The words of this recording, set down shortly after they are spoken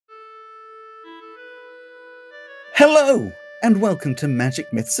Hello, and welcome to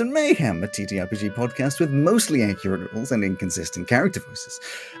Magic, Myths, and Mayhem, a TTRPG podcast with mostly accurate rules and inconsistent character voices.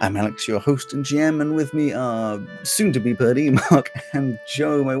 I'm Alex, your host and GM, and with me are soon-to-be Birdie, Mark, and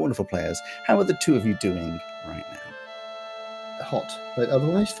Joe, my wonderful players. How are the two of you doing right now? Hot, but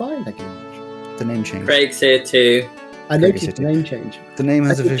otherwise fine, thank you very much. The name changed. Craig's here too. I noticed the name change. The name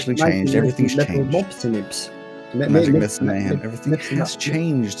has officially changed. Everything's changed. Magic, Myths, and Mayhem. Everything has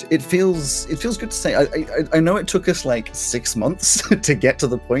changed. It feels good to say. I know it took us like 6 months to get to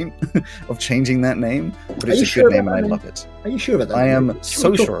the point of changing that name, but it's a good name and I love it. Are you sure about that? I am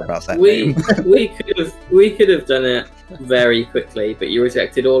so sure about that name. we could have done it very quickly, but you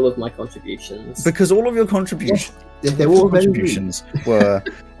rejected all of my contributions. Because all of your contributions, they were all contributions were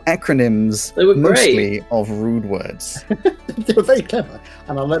acronyms, They were mostly of rude words. They were very clever,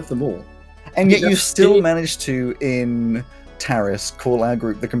 and I loved them all. And yet you still managed to, in Taris, call our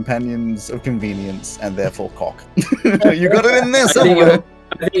group the Companions of Convenience and therefore cock. You got it in there somewhere.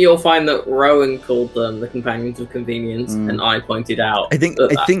 I think you'll find that Rowan called them the Companions of Convenience, and I pointed out. I think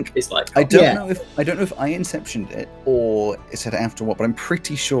it's like I don't know if I inceptioned it or it said after what, but I'm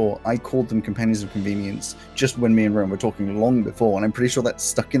pretty sure I called them Companions of Convenience just when me and Rowan were talking long before, and I'm pretty sure that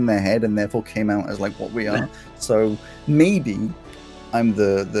stuck in their head and therefore came out as like what we are. So maybe I'm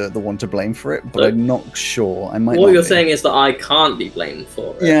the one to blame for it, but I'm not sure. I might. What you're saying is that I can't be blamed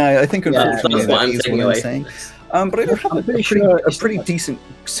for it. Yeah, I think unfortunately that's what I'm saying. But I do have a pretty decent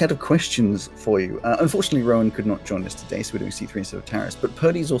set of questions for you. Unfortunately, Rowan could not join us today, so we're doing C3 instead of Taris. But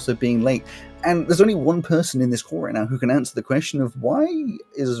Purdy's also being late, and there's only one person in this call right now who can answer the question of why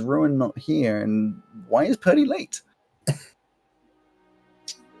is Rowan not here and why is Purdy late?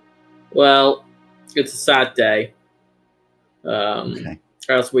 Well, it's a sad day.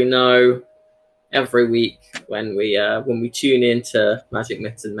 As we know, every week when we tune into Magic,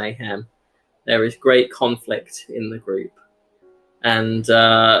 Myths, and Mayhem, there is great conflict in the group, and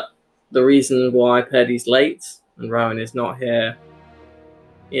the reason why Purdy's late and Rowan is not here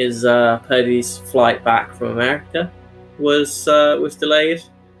is Purdy's flight back from America was delayed.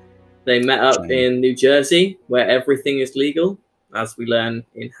 They met up in New Jersey, where everything is legal, as we learn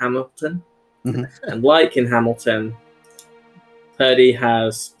in Hamilton, and like in Hamilton, Purdy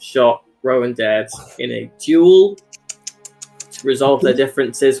has shot Rowan dead in a duel to resolve their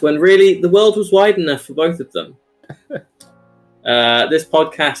differences when really the world was wide enough for both of them. This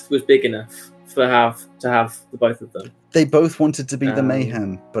podcast was big enough to have the both of them. They both wanted to be the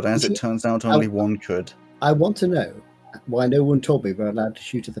Mayhem, but as it turns out, only one could. I want to know why no one told me we're allowed to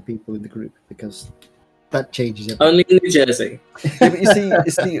shoot other people in the group, because that changes everything. Only in New Jersey. Yeah, but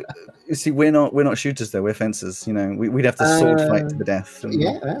you see, we're not shooters though. We're fencers. You know, we'd have to sword fight to the death.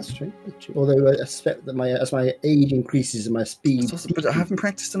 Yeah, that's true. Although I suspect that as my age increases and my speed, but I haven't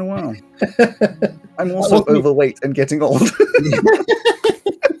practiced in a while. I'm also overweight and getting old.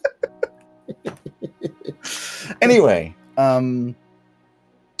 Anyway, right.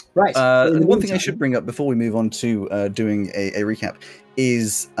 One thing I should bring up before we move on to doing a recap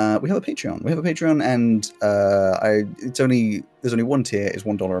is we have a Patreon. We have a Patreon, and there's only one tier. It's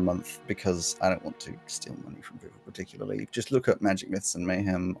 $1 a month because I don't want to steal money from people particularly. Just look up Magic, Myths, and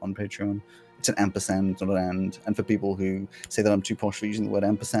Mayhem on Patreon. It's an ampersand, not an and. And for people who say that I'm too posh for using the word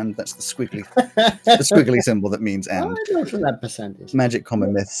ampersand, that's the squiggly symbol that means and. I don't know what an ampersand is. Magic,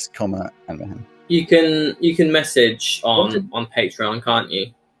 Myths, and Mayhem. You can message on Patreon, can't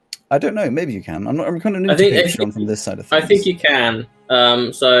you? I don't know. Maybe you can. I'm kind of new to Patreon from this side of things. I think you can.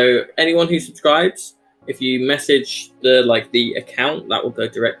 So anyone who subscribes, if you message the account, that will go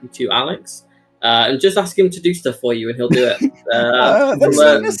directly to Alex, and just ask him to do stuff for you, and he'll do it. From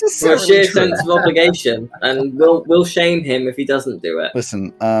a sheer sense of obligation, and we'll shame him if he doesn't do it.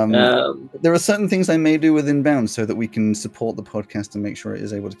 Listen, there are certain things I may do within bounds so that we can support the podcast and make sure it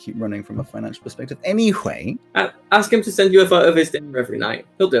is able to keep running from a financial perspective. Anyway, ask him to send you a photo of his dinner every night.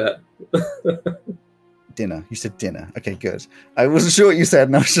 He'll do it. Dinner. You said dinner. Okay, good. I wasn't sure what you said,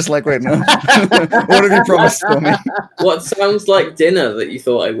 and I was just like, wait, no. What have you promised for me? What sounds like dinner that you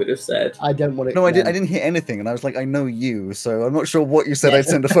thought I would have said? I don't want it. No, I didn't hear anything, and I was like, I know you, so I'm not sure what you said I'd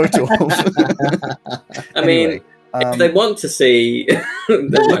send a photo of. I mean, if they want to see...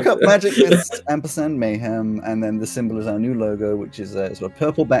 look up Magic, Myths, ampersand, Mayhem, and then the symbol is our new logo, which is a sort of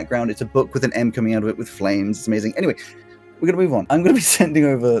purple background. It's a book with an M coming out of it with flames. It's amazing. Anyway, we're going to move on. I'm going to be sending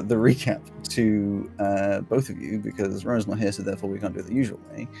over the recap to both of you because Rowan's not here, so therefore we can't do it the usual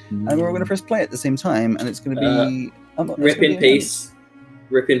way. And we're going to press play at the same time, and it's going to be... Rip in peace.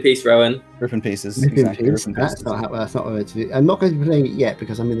 Rip in peace, Rowan. Rip in pieces. Rip in Exactly. peace. Rip in That's pieces. not what it's to do. I'm not going to be playing it yet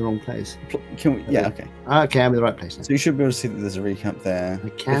because I'm in the wrong place. Can we? Yeah, okay. Okay, I'm in the right place now. So you should be able to see that there's a recap there. I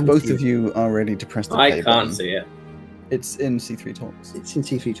can if both see of you are ready to press the I play can't button. see it. It's in C3 Talks. It's in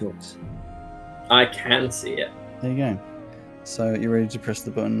C3 Talks. I can see it. There you go. So you're ready to press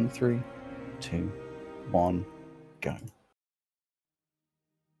the button. 3, 2, 1, go.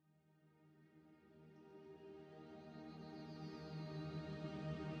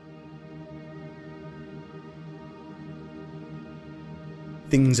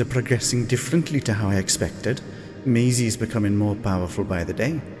 Things are progressing differently to how I expected. Maisie's becoming more powerful by the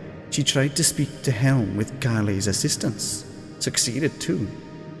day. She tried to speak to Helm with Carly's assistance. Succeeded too.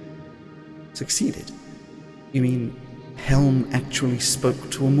 Succeeded? You mean Helm actually spoke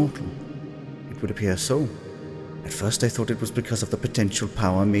to a mortal? It would appear so. At first I thought it was because of the potential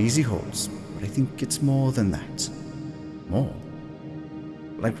power Maisie holds, but I think it's more than that. More?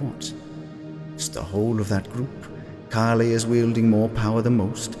 Like what? It's the whole of that group. Carly is wielding more power than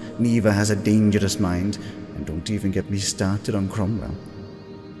most. Neva has a dangerous mind, and don't even get me started on Cromwell.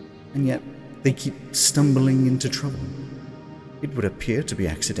 And yet, they keep stumbling into trouble. It would appear to be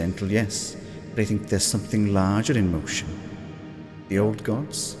accidental, yes, but I think there's something larger in motion. The old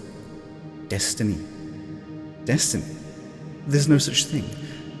gods? Destiny. Destiny? There's no such thing.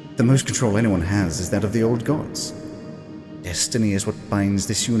 The most control anyone has is that of the old gods. Destiny is what binds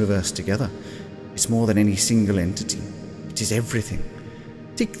this universe together. It's more than any single entity. It is everything.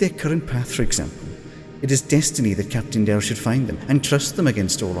 Take their current path, for example. It is destiny that Captain Dell should find them and trust them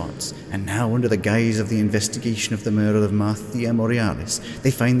against all odds. And now, under the guise of the investigation of the murder of Marthia Borealis,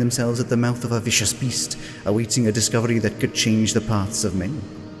 they find themselves at the mouth of a vicious beast, awaiting a discovery that could change the paths of many.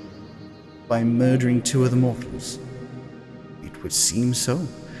 By murdering 2 of the mortals? It would seem so.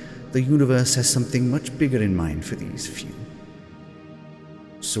 The universe has something much bigger in mind for these few.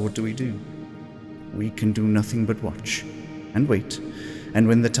 So what do? We can do nothing but watch and wait, and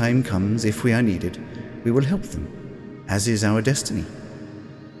when the time comes, if we are needed, we will help them, as is our destiny.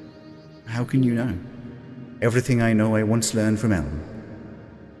 How can you know? Everything I know I once learned from Elm.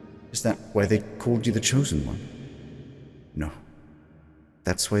 Is that why they called you the Chosen One? No.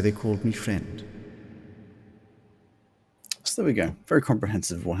 That's why they called me friend. So there we go. Very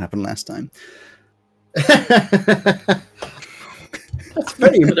comprehensive of what happened last time. That's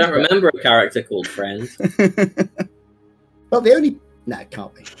very I don't remember a character called Friend. Well, the only... No, it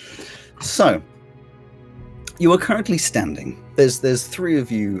can't be. So, you are currently standing. There's 4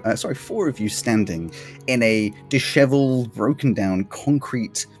 of you standing in a disheveled, broken down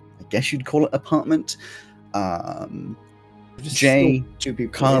concrete, I guess you'd call it apartment. Jay, 2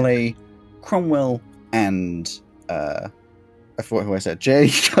 people. Carly, Cromwell, and I forgot who I said. Jay,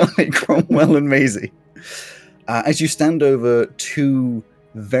 Carly, Cromwell, and Maisie. As you stand over 2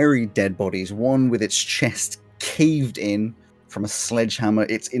 very dead bodies, one with its chest caved in from a sledgehammer,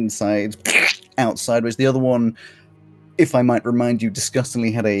 its inside out sideways. The other one, if I might remind you,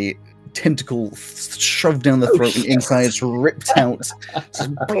 disgustingly had a tentacle shoved down the throat and insides ripped out.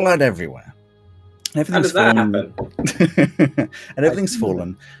 Just blood everywhere. And How does that happen? And everything's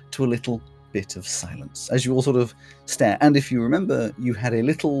fallen to a little bit of silence as you all sort of stare. And if you remember, you had a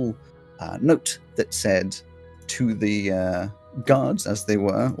little note that said to the guards, as they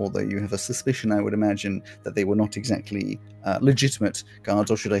were, although you have a suspicion, I would imagine, that they were not exactly legitimate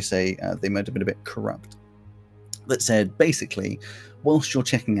guards, or should I say, they might have been a bit corrupt, that said, basically, whilst you're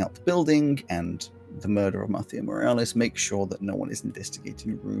checking out the building and the murder of Marthia Morales, make sure that no one is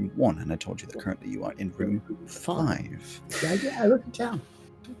investigating room 1. And I told you that currently you are in room 5. Yeah, I wrote it down.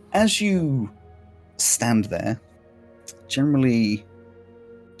 As you stand there, generally,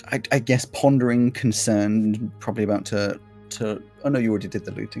 I guess pondering, concerned, probably about to. Oh no, you already did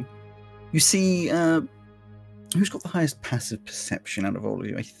the looting. You see, who's got the highest passive perception out of all of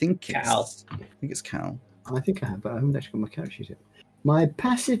you? I think it's Cal. Cal. I think I have, but I haven't actually got my character sheet yet. My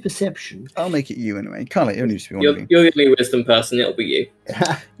passive perception. I'll make it you anyway. Carl, it only needs to be one of you. You're the only wisdom person, it'll be you.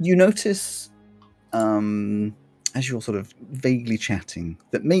 You notice, as you're sort of vaguely chatting,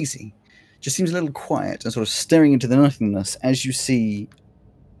 that Maisie just seems a little quiet and sort of staring into the nothingness as you see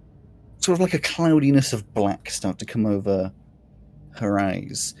sort of like a cloudiness of black start to come over her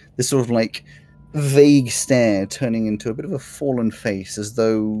eyes. This sort of like vague stare turning into a bit of a fallen face, as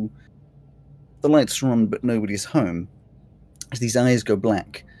though the lights are on but nobody's home. As these eyes go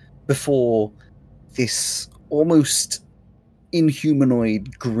black, before this almost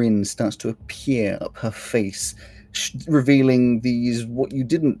inhumanoid grin starts to appear up her face, revealing these, what you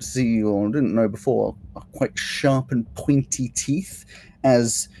didn't see or didn't know before, are quite sharp and pointy teeth,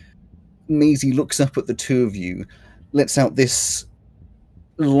 as Maisie looks up at the 2 of you, lets out this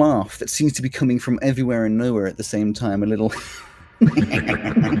laugh that seems to be coming from everywhere and nowhere at the same time, a little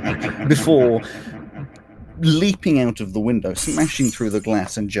before leaping out of the window, smashing through the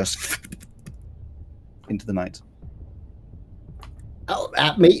glass and just into the night. Oh,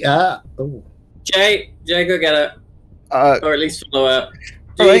 at me. Oh. Jay, go get it, or at least follow it.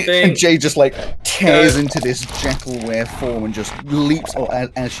 Do All you right, and think? Jay just like tears into this jackalware form and just leaps, or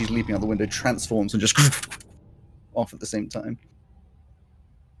as she's leaping out the window, transforms and just off at the same time.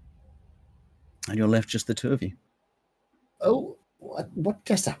 And you're left just the two of you. Oh, what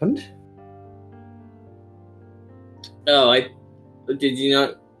just happened? Oh, did you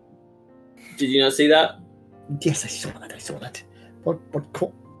not see that? Yes, I saw that. What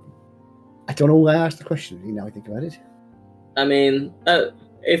I don't know why I asked the question. You know, I think about it. I mean,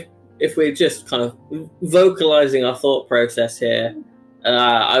 if we're just kind of vocalizing our thought process here,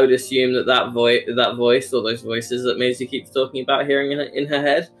 I would assume that voice or those voices that Maisie keeps talking about hearing in her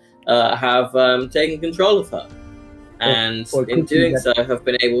head have taken control of her, and in doing so have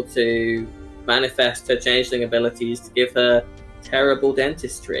been able to manifest her changeling abilities to give her terrible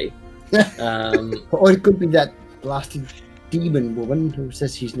dentistry. Or it could be that blasted demon woman who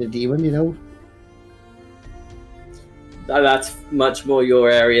says she's a demon, you know. That's much more your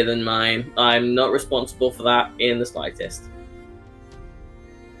area than mine. I'm not responsible for that in the slightest.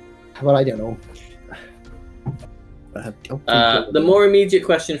 Well, I don't know. The more immediate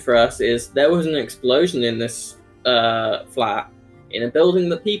question for us is: there was an explosion in this flat in a building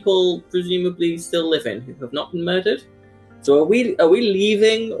that people presumably still live in who have not been murdered. So are we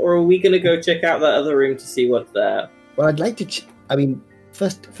leaving, or are we going to go check out that other room to see what's there? Well, I'd like to. I mean,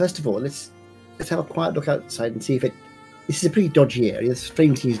 first of all, let's have a quiet look outside and see if it. This is a pretty dodgy area. There's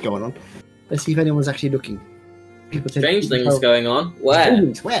strange things going on. Let's see if anyone's actually looking. Strange things going on. Where?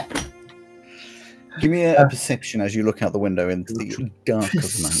 Where? Give me a perception as you look out the window into the dark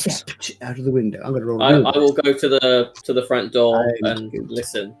of night. Out of the window. I'm going to roll. I will go to the front door and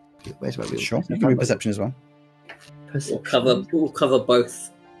listen. Where's my wheel? Sure. Give me perception as well. Perception. We'll cover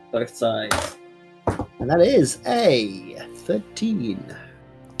both sides. And that is a 13.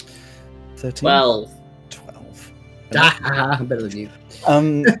 13. 12. 12. I'm better than you.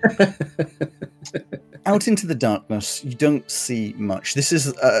 Out into the darkness, you don't see much. This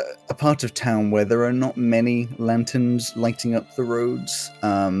is a part of town where there are not many lanterns lighting up the roads,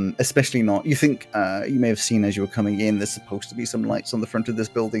 especially not. You think you may have seen as you were coming in, there's supposed to be some lights on the front of this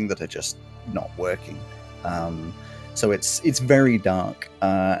building that are just not working. So it's very dark,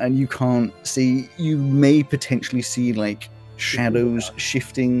 and you can't see. You may potentially see like shadows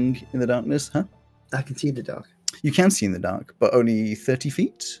shifting in the darkness, huh? I can see in the dark. You can see in the dark, but only 30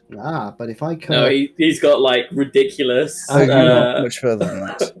 feet. But if I come... No, he's got like ridiculous... not much further than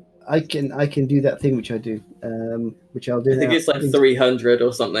that. I can do that thing which I do, which I'll do. I think it's like 300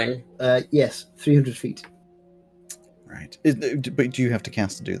 or something. Yes, 300 feet. Right. But do you have to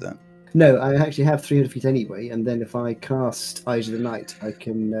cast to do that? No, I actually have 300 feet anyway, and then if I cast Eyes of the Night, I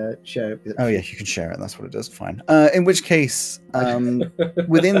can share it with... Oh, yeah, you can share it. That's what it does. Fine. In which case,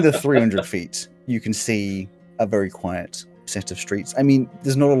 within the 300 feet, you can see a very quiet set of streets. I mean,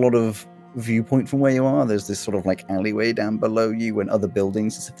 there's not a lot of viewpoint from where you are. There's this sort of like alleyway down below you and other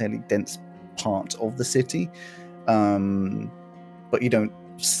buildings. It's a fairly dense part of the city. But you don't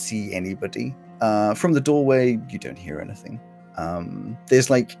see anybody. From the doorway, you don't hear anything. There's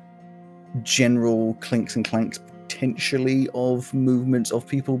like general clinks and clanks potentially of movements of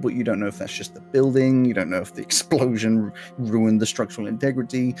people, but you don't know if that's just the building. You don't know if the explosion ruined the structural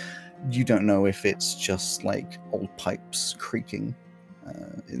integrity. You don't know if it's just like old pipes creaking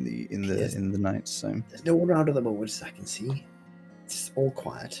in the night. So there's no one around at the moment, as I can see. It's all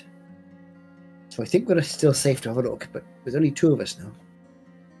quiet. So I think we're still safe to have a look, but there's only two of us now.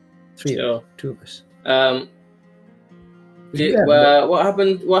 Two of us. What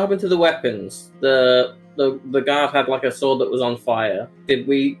happened? What happened to the weapons? The guard had like a sword that was on fire. Did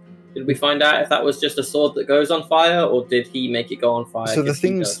we find out if that was just a sword that goes on fire, or did he make it go on fire? So the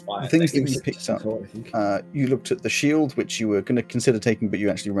things that you picked up, you looked at the shield, which you were going to consider taking, but you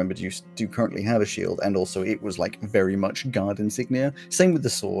actually remembered you do currently have a shield, and also it was like very much guard insignia. Same with the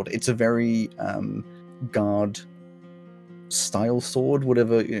sword; it's a very guard style sword,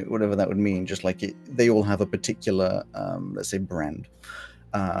 whatever that would mean. Just like they all have a particular, let's say, brand,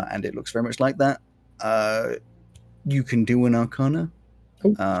 and it looks very much like that. You can do an Arcana.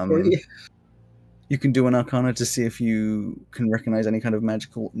 You can do an Arcana to see if you can recognize any kind of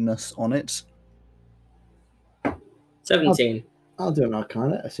magicalness on it. 17. I'll do an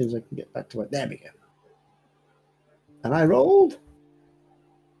Arcana as soon as I can get back to it. There we go. And I rolled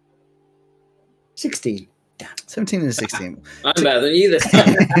 16. Damn. 17 and 16. I'm better than you this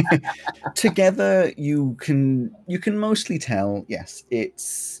time. Together, you can mostly tell. Yes,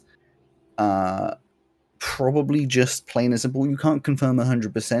 it's probably just plain and simple. You can't confirm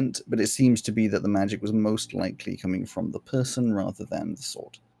 100%, but it seems to be that the magic was most likely coming from the person rather than the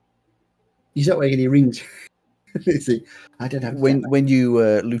sword. He's not wearing any rings. Let's see. I don't have. When you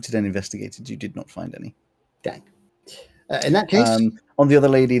looted and investigated, you did not find any. Dang. In that case, on the other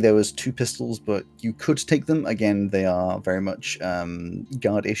lady, there was 2 pistols, but you could take them. Again, they are very much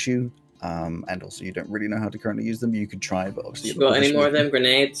guard issue, and also you don't really know how to currently use them. You could try, but obviously... She got any more of them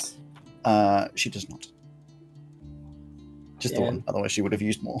grenades? She does not. Just the one. Otherwise, she would have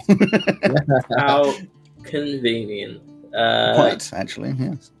used more. How convenient. Quite, actually,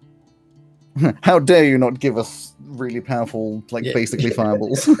 yes. How dare you not give us really powerful, basically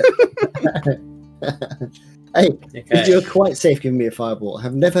fireballs. Hey, you're quite safe giving me a fireball. I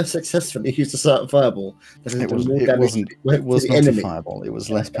have never successfully used a certain fireball that has done more damage to the enemy. A fireball. It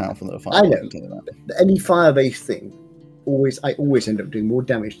was less powerful than a fireball. I know. Any fire-based thing, I always end up doing more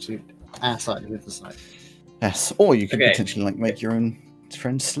damage to our side than the other side. Yes, or you could potentially make your own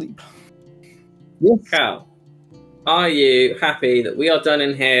friends sleep. Yes. Cal, are you happy that we are done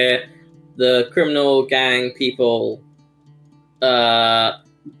in here? The criminal gang people,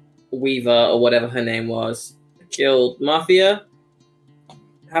 Weaver or whatever her name was, killed Mafia.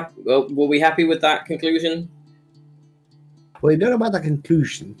 Were we happy with that conclusion? Well, we don't know about that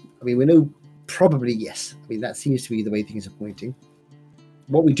conclusion. I mean, we know probably yes. I mean, that seems to be the way things are pointing.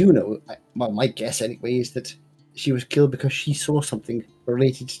 What we do know, my guess anyway, is that she was killed because she saw something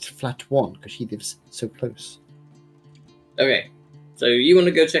related to Flat 1, because she lives so close. Okay, so you want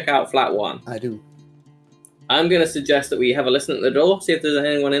to go check out Flat 1? I do. I'm going to suggest that we have a listen at the door, see if there's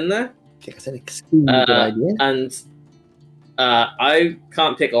anyone in there. I think that's an extremely good idea. And I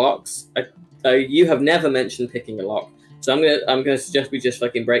can't pick locks. You have never mentioned picking a lock, so I'm gonna suggest we just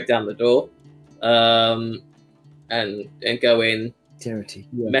fucking break down the door, and go in. Charity.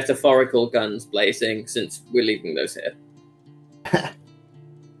 Metaphorical guns blazing, since we're leaving those here.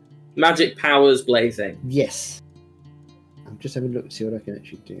 Magic powers blazing. Yes. I'm just having a look to see what I can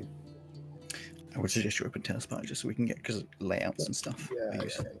actually do. I would suggest you open Tailspire just so we can get layouts and stuff. Yeah.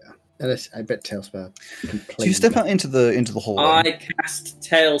 And I bet Tailspire. So you step out into the hallway. I cast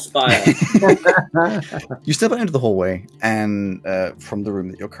Tailspire. You step out into the hallway, and from the room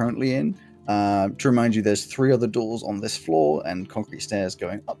that you're currently in, to remind you, there's 3 other doors on this floor, and concrete stairs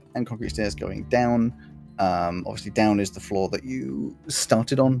going up and concrete stairs going down. Obviously, down is the floor that you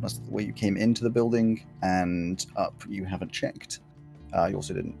started on. That's the way you came into the building, and up you haven't checked. You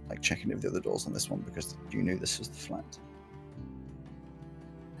also didn't check any of the other doors on this one because you knew this was the flat.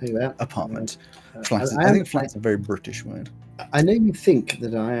 Apartment. Flat. I think flat's a very British word. I know you think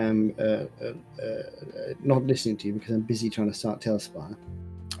that I am not listening to you because I'm busy trying to start Tailspire.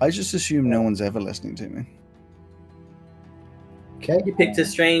 I just assume no one's ever listening to me. Okay. You picked a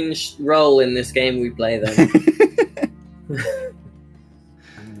strange role in this game we play, then.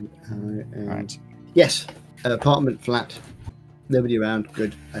 Right. Yes. Apartment, flat. Nobody around.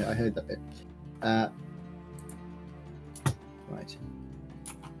 Good. I heard that bit. Right.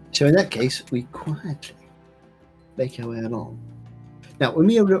 So in that case, we quietly make our way along. Now, when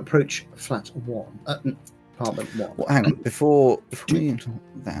we approach flat 1, apartment 1. Well, hang on. Before we enter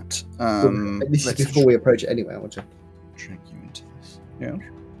that, this is before we approach it anyway. I want to trick you into this. Yeah.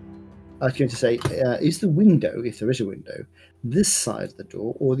 I was going to say, is the window, if there is a window, this side of the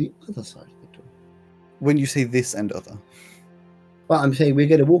door or the other side of the door? When you say this and other. Well, I'm saying we're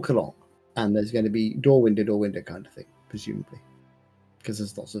going to walk along, and there's going to be door window kind of thing, presumably, because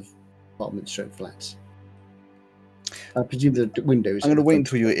there's lots of apartments stroke flats. I presume the windows. I'm going to wait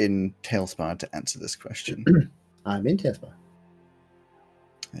until you're in Tailspire to answer this question. I'm in Tailspire.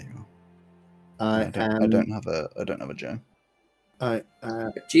 There you are. I don't have a Joe.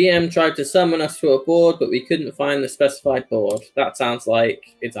 GM tried to summon us to a board, but we couldn't find the specified board. That sounds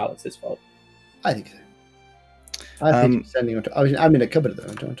like it's Alex's fault. I think so. I think standing on. I'm in a cupboard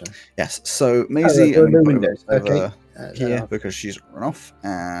though, don't I? Yes. So Maisie no windows. Over here because she's run off.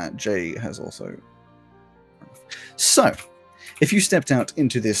 Jay has also run off. So, if you stepped out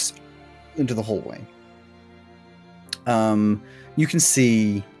into the hallway, you can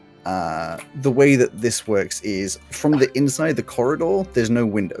see the way that this works is from the inside the corridor. There's no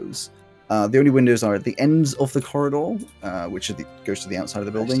windows. The only windows are at the ends of the corridor, which goes to the outside of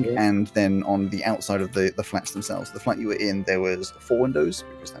the building, and then on the outside of the flats themselves. The flat you were in, there was 4 windows,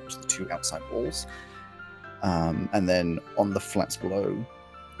 because that was the 2 outside walls. And then on the flats below,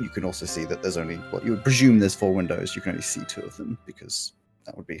 you can also see that there's only, you would presume there's 4 windows. You can only see 2 of them, because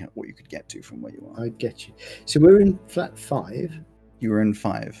that would be what you could get to from where you are. I get you. So we're in flat 5. You were in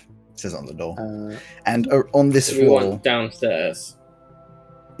 5. It says on the door. And on this we floor... want downstairs.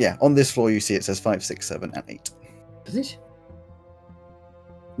 Yeah, on this floor you see it says 5, 6, 7, and 8. Does it?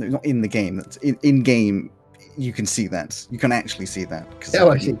 No, not in the game. That's in game. You can see that. You can actually see that because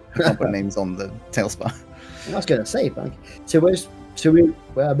Oh, I see. the combat name's on the tailspar. I was going to say, like, so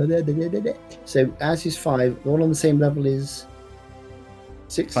as is 5, all on the same level is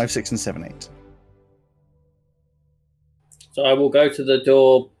 6. 5, 6, and 7, 8. So I will go to the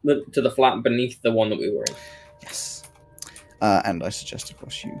door, to the flat beneath the one that we were in. Yes. And I suggest, of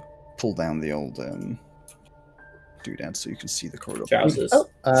course, you pull down the old doodad so you can see the corridor. Trousers. Oh,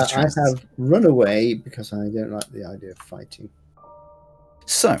 I have run away because I don't like the idea of fighting.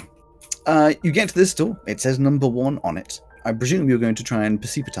 So, you get to this door. It says number 1 on it. I presume you're going to try and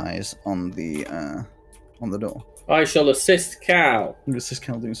precipitize on the door. I shall assist Cal, This is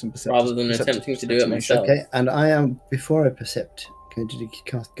Cal doing some perception. rather than attempting to do it myself. Okay, and I am, before I percept, going to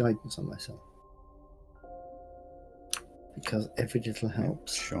cast guidance on myself. Because every little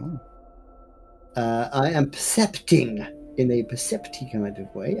helps. Sure. I am percepting in a percepty kind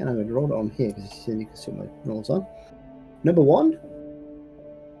of way, and I'm going to roll it on here because you can see what my rolls on. Number 1.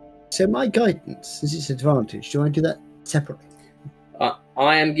 So my guidance, since it's advantage, do I do that separately?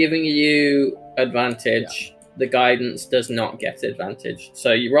 I am giving you advantage. Yeah. The guidance does not get advantage.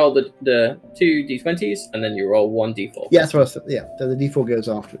 So you roll the 2 d20s, and then you roll 1 d4. Yeah, that's what I was, yeah. So the d4 goes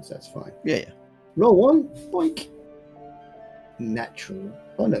afterwards, that's fine. Yeah. Roll 1, boink. Natural.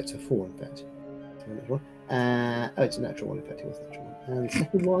 Oh no, it's a 4 in fact. It's a natural 1 in fact. It was a natural 1. And the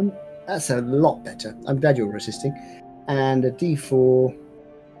second one, that's a lot better. I'm glad you're resisting. And a d4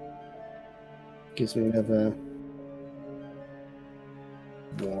 gives me another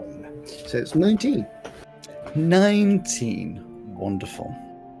 1. So it's 19. 19. Wonderful.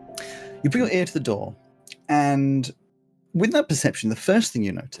 You put your ear to the door, and with that perception, the first thing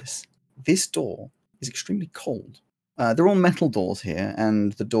you notice, this door is extremely cold. They're all metal doors here,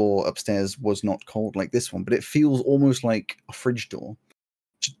 and the door upstairs was not cold like this one, but it feels almost like a fridge door.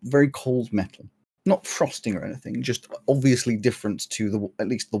 Just very cold metal. Not frosting or anything, just obviously different to at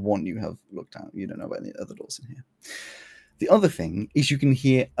least the one you have looked at. You don't know about any other doors in here. The other thing is you can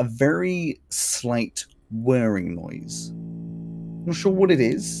hear a very slight whirring noise. I'm not sure what it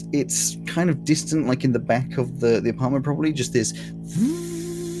is. It's kind of distant, like in the back of the apartment, probably. Just this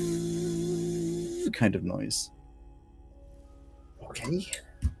kind of noise. Okay.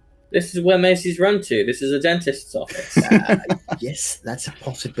 This is where Macy's run to. This is a dentist's office. Yes, that's a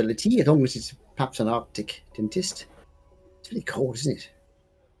possibility, as long as it's perhaps an Arctic dentist. It's really cold, isn't it?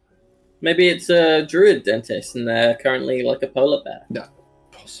 Maybe it's a druid dentist, and they're currently like a polar bear. No.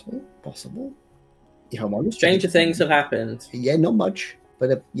 Possible. Yeah, I'm honest. Stranger things have happened. Yeah, not much,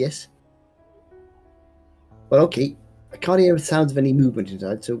 but yes. Well, okay. I can't hear the sounds of any movement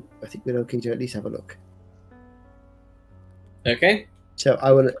inside, so I think we're okay to at least have a look. Okay. So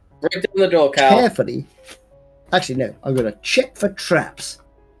I will break down the door, Cal. Carefully. Actually, no. I'm going to check for traps.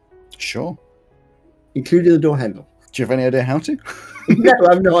 Sure. Including the door handle. Do you have any idea how to? No,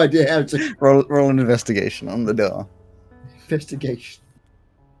 I have no idea how to. Roll an investigation on the door. Investigation.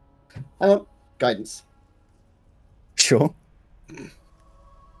 Guidance. Sure.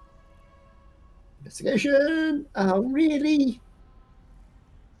 Investigation. Oh, really?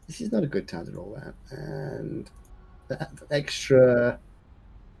 This is not a good time to roll that. And that extra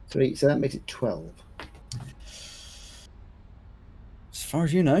 3, so that makes it 12. As far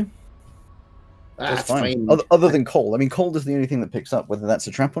as you know. That's fine. fine. Other than cold. I mean, cold is the only thing that picks up. Whether that's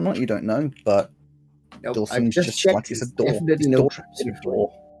a trap or not, you don't know. But Nope, I've just checked. like it's a door. Definitely no traps.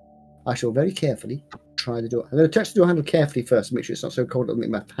 I shall very carefully try the door. I'm going to touch the door handle carefully first to make sure it's not so cold it'll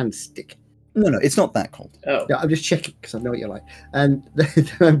make my hands stick. No, it's not that cold. Oh. Yeah, I'm just checking because I know what you're like. And then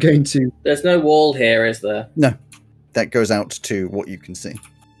I'm going to... There's no wall here, is there? No. That goes out to what you can see.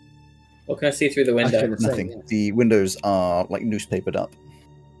 What can I see through the window? Nothing. Yeah. The windows are like newspapered up.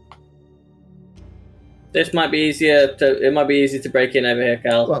 This might be easier to. It might be easy to break in over here,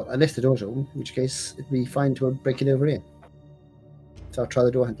 Cal. Well, unless the door's open, in which case it'd be fine to break it over here. So I'll try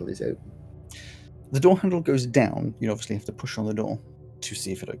the door handle. Is it open? The door handle goes down. You obviously have to push on the door to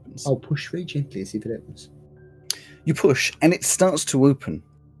see if it opens. I'll push very gently and see if it opens. You push, and it starts to open.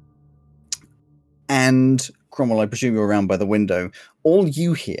 And Cromwell, I presume you're around by the window. All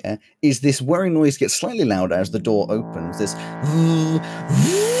you hear is this whirring noise gets slightly louder as the door opens. This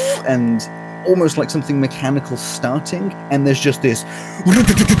and almost like something mechanical starting, and there's just this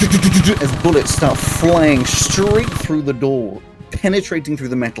as bullets start flying straight through the door, penetrating through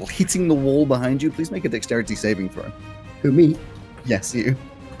the metal, hitting the wall behind you. Please make a dexterity saving throw. Who, me? Yes, you.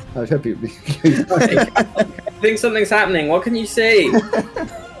 I was hoping it'd be... I think something's happening. What can you see?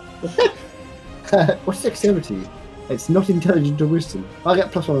 What's dexterity? It's not intelligent or wisdom. I'll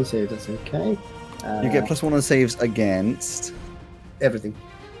get +1 on save. That's okay. You get +1 on saves against everything.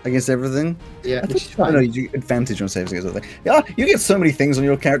 Against everything. Yeah, which is No, fine. you get advantage on saves against everything. Yeah, you get so many things on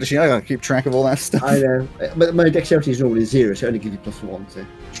your character sheet. I gotta keep track of all that stuff. I know, but my dexterity is normally 0, so I only give you +1. So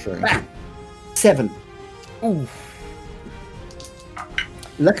True. 7. Ooh.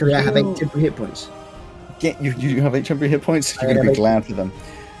 Luckily, I have 8 temporary hit points. You have 8 temporary hit points. I You're gonna have be 8. glad for them.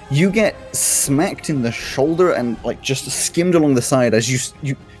 You get smacked in the shoulder and like just skimmed along the side as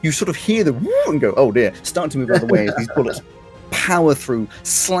you sort of hear the woo and go, oh dear, start to move out of the way as these bullets power through,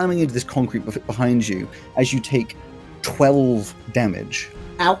 slamming into this concrete behind you as you take 12 damage.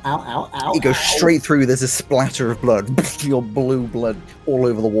 Ow, ow, ow, ow. It goes straight through. There's a splatter of blood, your blue blood all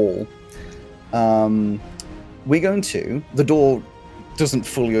over the wall. We're going to... The door doesn't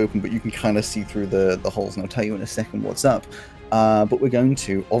fully open, but you can kind of see through the holes, and I'll tell you in a second what's up. But we're going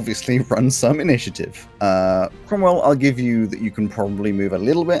to obviously run some initiative. Cromwell, I'll give you that you can probably move a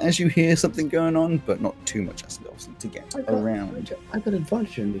little bit as you hear something going on, but not too much as obviously to get around. I've got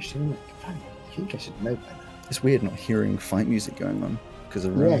advantage on this. I'm like, I think I should know better. It's weird not hearing fight music going on because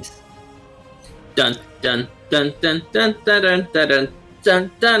of rain. Yes. Dun dun dun dun dun dun dun dun dun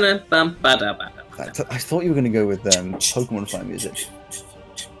dun dun bum ba da ba da. I thought you were going to go with Pokemon fight music.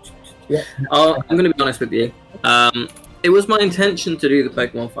 Yeah. Oh, I'm going to be honest with you. It was my intention to do the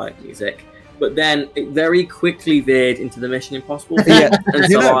Pokemon fight music, but then it very quickly veered into the Mission Impossible thing, Yeah. and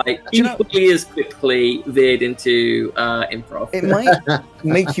You so know- I equally as quickly veered into improv. It might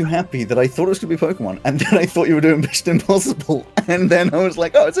make you happy that I thought it was going to be Pokemon, and then I thought you were doing Mission Impossible, and then I was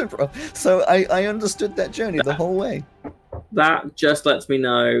like, oh, it's improv. So I understood that journey the whole way. That just lets me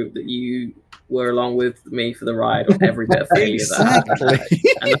know that you were along with me for the ride on every bit of failure Exactly.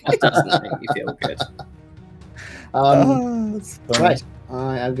 and that doesn't make me feel good. That's fun. Right,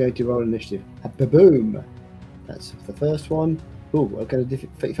 I am going to roll initiative. Boom! That's the first one. Oh, we're going to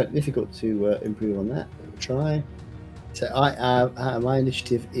difficult to improve on that. We'll try. So my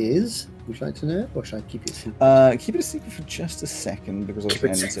initiative is. Would you like to know, or should I keep it secret? Keep it a secret for just a second because I was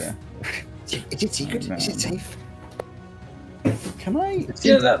going to. Is it secret? No. Is it safe? Can I?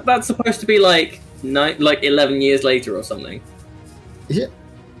 Yeah, that's supposed to be like 11 years later or something. Is it?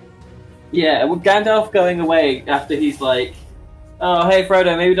 Yeah, with Gandalf going away after he's like, oh, hey,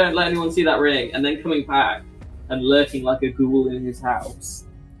 Frodo, maybe don't let anyone see that ring, and then coming back and lurking like a ghoul in his house.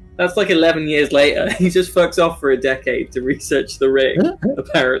 That's like 11 years later. He just fucks off for a decade to research the ring,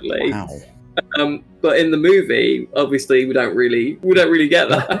 apparently. Wow. But in the movie, obviously, we don't really get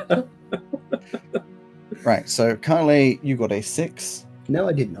that. Right. So Carly, you got a 6. No,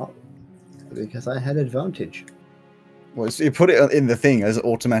 I did not, because I had advantage. Well, so you put it in the thing as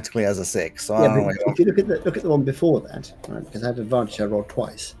automatically as a 6. So I don't know. But if you look at the one before that, right? Because I had advantage, I rolled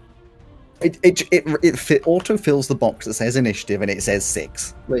twice. It auto fills the box that says initiative and it says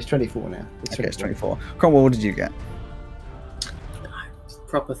 6. Well, it's 24 now. Okay, it's 24. Cromwell, what did you get?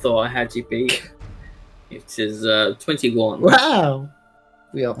 Proper thought I had you beat. It is 21. Wow!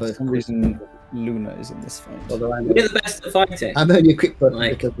 We are For both. some reason, Luna is in this fight. Although I'm We're the best at fighting. only a quick person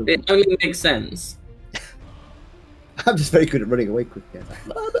Like, because of, it only makes sense. I'm just very good at running away quickly.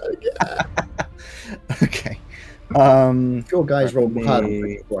 Okay. If your guys roll Me- hard on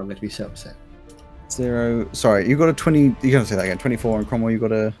 24, I'm going to be so upset. 0. Sorry, you got a 20. You gotta say that again. 24, and Cromwell, you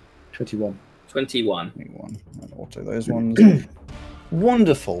got a 21. 21. 21. I'll auto those ones.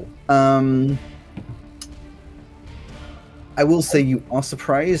 Wonderful. I will say you are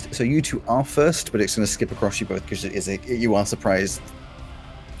surprised. So you two are first, but it's going to skip across you both because you are surprised,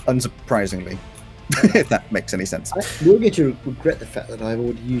 unsurprisingly, if that makes any sense. We're going to regret the fact that I've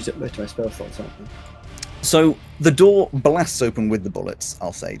already used up most of my spell slots, aren't we? So the door blasts open with the bullets,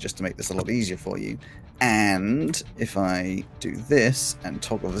 I'll say, just to make this a lot easier for you. And if I do this and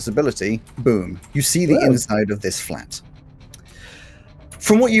toggle visibility, boom, you see the Whoa. inside of this flat.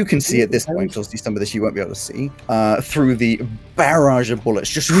 From what you can see at this point, obviously some of this you won't be able to see, through the barrage of bullets,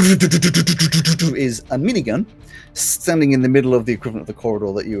 just is a minigun standing in the middle of the equivalent of the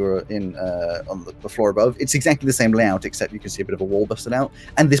corridor that you were in on the floor above. It's exactly the same layout, except you can see a bit of a wall busted out,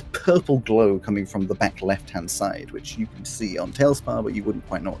 and this purple glow coming from the back left-hand side, which you can see on Tailspar, but you wouldn't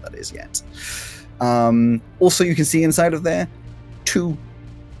quite know what that is yet. Also, you can see inside of there 2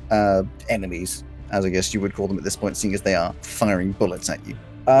 enemies, as I guess you would call them at this point, seeing as they are firing bullets at you.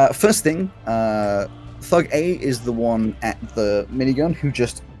 First thing, Thug A is the one at the minigun who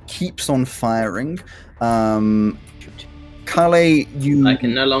just keeps on firing. Kale, I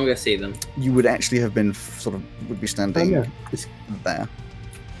can no longer see them. you would actually have been would be standing there.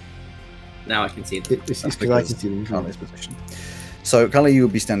 Now I can see them. It's because I can see them. Kale's position. So, Kali, you will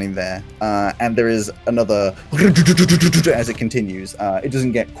be standing there, and there is another as it continues. It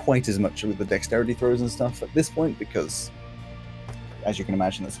doesn't get quite as much with the dexterity throws and stuff at this point because, as you can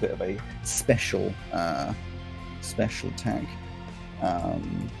imagine, it's a bit of a special tag.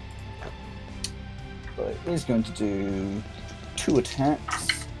 But it is going to do 2 attacks,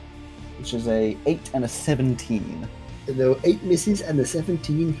 which is a 8 and a 17. There were 8 misses and the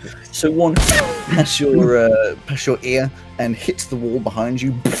 17 hits. So one past your ear and hits the wall behind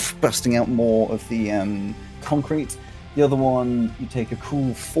you, busting out more of the concrete. The other one, you take a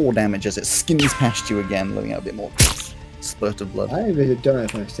cool 4 damage as it skims past you again, letting out a bit more spurt of blood. I'm going to die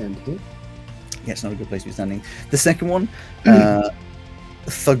if I stand here. Yeah, it's not a good place to be standing. The second one,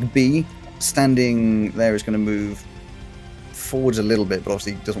 Thug B, standing there, is going to move forwards a little bit, but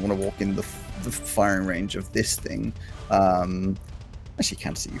obviously doesn't want to walk in the firing range of this thing. Actually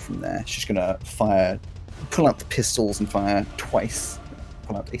can't see you from there. She's gonna pull out the pistols and fire twice.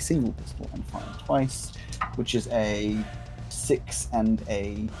 Pull out a single pistol and fire twice, which is a 6 and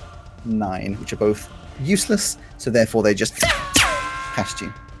a 9, which are both useless, so therefore they just past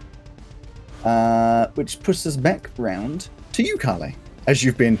you. Which puts us back round to you, Carly, as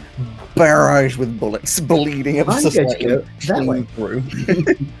you've been barraged with bullets, bleeding ever so slightly. Go that way Through.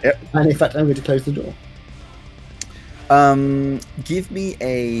 Yep. And in fact, I'm going to close the door. Give me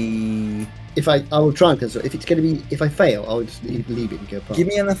a. I will try and close it. If it's going to be, if I fail, I'll just leave it and go past. Give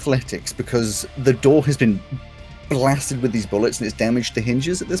me an athletics, because the door has been blasted with these bullets and it's damaged the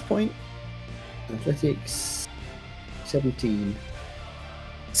hinges at this point. Athletics 17.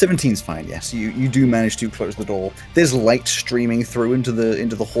 17's fine, yes. You do manage to close the door. There's light streaming through into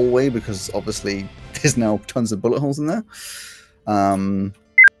the hallway because obviously there's now tons of bullet holes in there. Aha.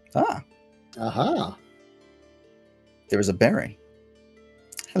 There is a berry.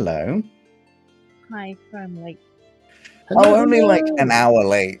 Hello. Hi, I'm late. Oh, only like an hour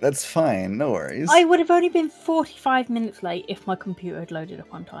late. That's fine. No worries. I would have only been 45 minutes late if my computer had loaded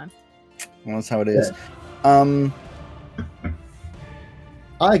up on time. Well, that's how it is. Yeah.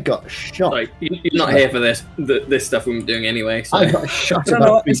 I got shot. Like, you're not here for this stuff we're doing anyway. So. I got shot No,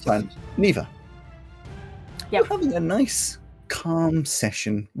 about it's fine. Neva. Yep. We're having a nice, calm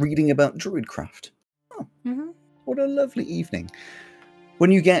session reading about Druidcraft. Oh, what a lovely evening.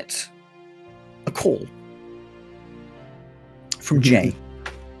 When you get a call from Jay,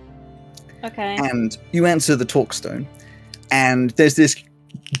 Okay. and you answer the talkstone, and there's this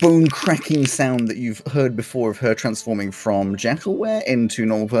bone-cracking sound that you've heard before of her transforming from Jackalware into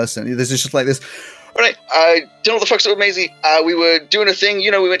normal person. There's just like this, all right, don't know what the fuck's up with Maisie. We were doing a thing,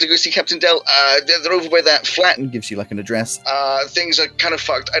 we went to go see Captain Dell. They're over by that flat, and gives you like an address. Things are kind of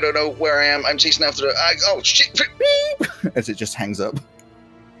fucked. I don't know where I am. I'm chasing after her. Oh, shit. As it just hangs up.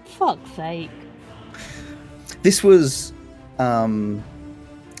 Fuck's sake. This was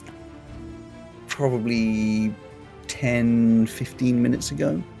probably 10-15 minutes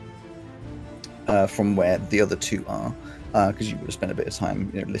ago from where the other two are, because you would have spent a bit of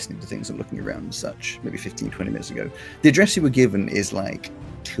time listening to things and looking around and such, maybe 15-20 minutes ago. The address you were given is like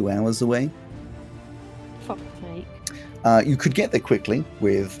 2 hours away. Fuck's sake. You could get there quickly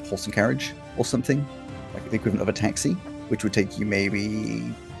with horse and carriage or something, like the equivalent of a taxi, which would take you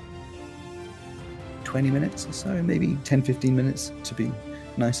maybe 20 minutes or so, maybe 10-15 minutes to be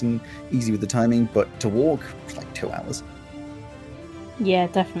nice and easy with the timing, but to walk, it's like 2 hours. Yeah,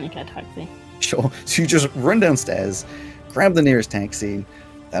 definitely get a taxi. Sure. So you just run downstairs, grab the nearest taxi.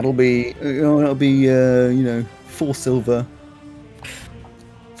 That'll be, that'll be, 4 silver.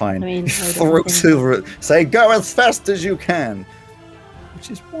 Fine. I mean, throw silver. Say, go as fast as you can.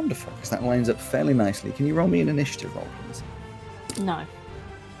 Which is wonderful, because that lines up fairly nicely. Can you roll me an initiative roll, please? No.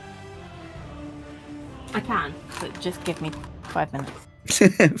 I can, but just give me 5 minutes.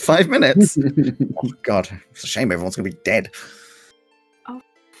 5 minutes? Oh, God. It's a shame everyone's going to be dead. Oh,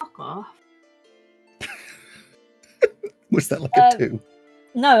 fuck off. Was that like a 2?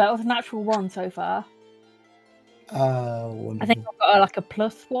 No, that was a natural 1 so far. Wonderful. I think I've got like a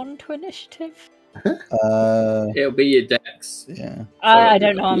 +1 to initiative. It'll be your dex. Yeah. I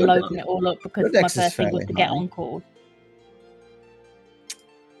don't know, I'm loading it all up because my dex is first thing was fairly to get high. on call.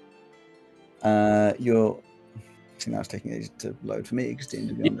 You're... See, now it's taking ages to load for me, because to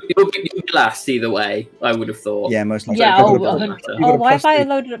be honest. You'll be last either way, I would have thought. Yeah, most likely. Yeah, You've got doesn't a- matter. you've got a why have plus I 3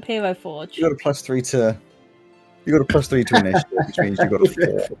 loaded up Hero Forge? You got a +3 to. You got a +3 to initiative, which means you got a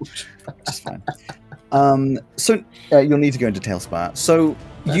 4, which is fine. So you'll need to go into Tailspire. So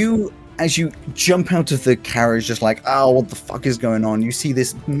you, as you jump out of the carriage, just like, oh, what the fuck is going on? You see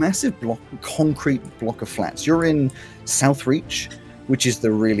this massive concrete block of flats. You're in South Reach, which is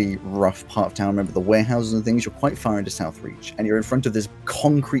the really rough part of town. Remember the warehouses and things? You're quite far into Southreach, and you're in front of this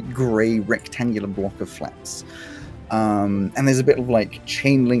concrete grey rectangular block of flats. And there's a bit of like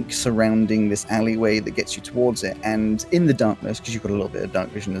chain link surrounding this alleyway that gets you towards it. And in the darkness, because you've got a little bit of dark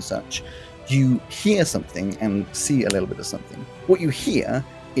vision and such, you hear something and see a little bit of something. What you hear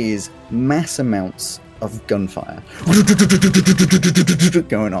is mass amounts of gunfire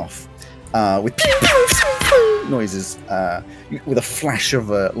going off with noises with a flash of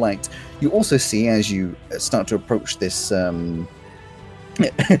light. You also see, as you start to approach this as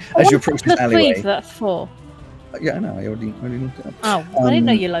you approach this alleyway, that's for. Yeah, I know. I already looked it up. Oh, I didn't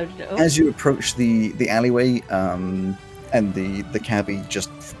know you loaded it up. As you approach the alleyway, and the cabbie just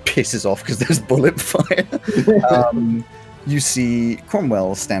pisses off because there's bullet fire. You see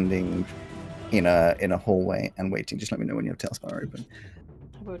Cromwell standing in a hallway and waiting. Just let me know when your tailspire open.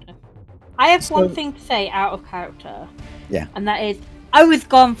 I will do. I have one thing to say out of character. Yeah. And that is, I was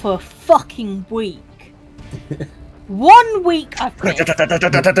gone for a fucking week. 1 week I've been.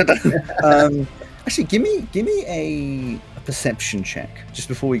 Actually, give me a perception check just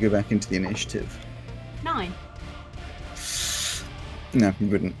before we go back into the initiative. 9. No, you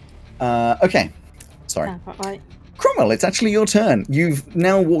wouldn't. Okay. Sorry. Sounds about right. Cromwell, it's actually your turn. You've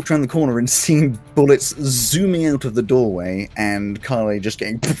now walked around the corner and seen bullets zooming out of the doorway, and Carly just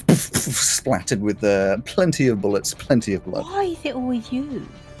getting splattered with plenty of bullets, plenty of blood. Why is it always you?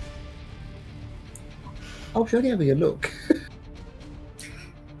 Oh, should I have a look?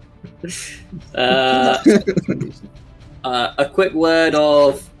 A quick word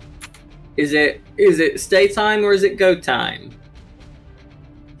of, is it stay time or is it go time?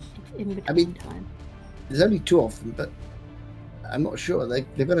 In between I mean- time. There's only 2 of them, but I'm not sure.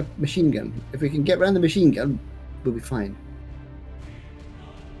 They've got a machine gun. If we can get around the machine gun, we'll be fine.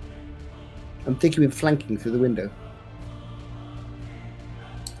 I'm thinking of flanking through the window.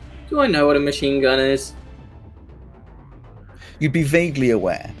 Do I know what a machine gun is? You'd be vaguely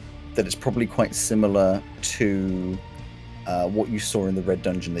aware that it's probably quite similar to what you saw in the Red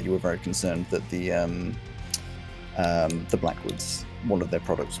Dungeon, that you were very concerned that the Blackwoods, one of their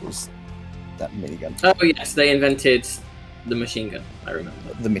products was that minigun. Oh yes, they invented the machine gun. I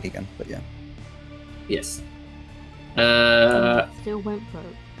remember The minigun, but yeah. Yes. Still went broke.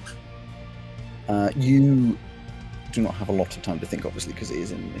 You do not have a lot of time to think, obviously, because it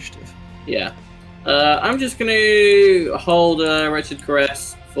is an initiative. Yeah. I'm just going to hold a Wretched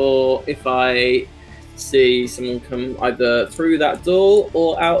Caress for if I see someone come either through that door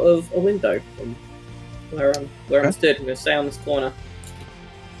or out of a window from where I'm stood. I'm going to stay on this corner.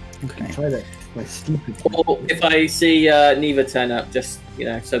 Okay. Try that. My stupid. Or if I see Neva turn up, just,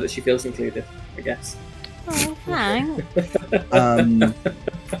 so that she feels included, I guess. Oh, thanks.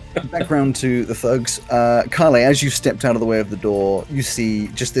 Background to the thugs. Carly, as you stepped out of the way of the door, you see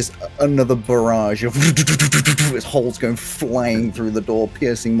just this another barrage of holes going flying through the door,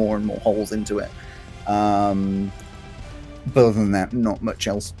 piercing more and more holes into it. But other than that, not much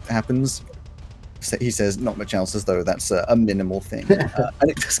else happens. He says not much else, as though that's a minimal thing. And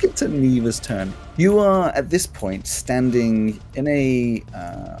it just gets to Neva's turn. You are, at this point, standing in a...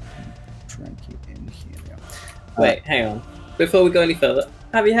 drag you in here. Wait, hang on. Before we go any further,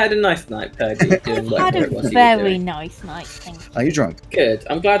 have you had a nice night, Purdy? I've had a very nice night, thank you. Are you drunk? Good.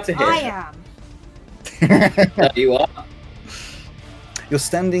 I'm glad to hear. I am. You are. You're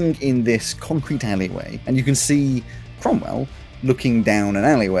standing in this concrete alleyway, and you can see Cromwell looking down an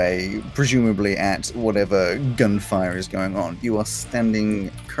alleyway, presumably at whatever gunfire is going on. You are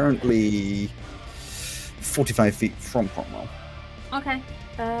standing currently 45 feet from Cromwell. Okay.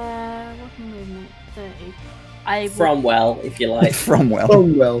 What's my movement? 30. From well, if you like. Cromwell.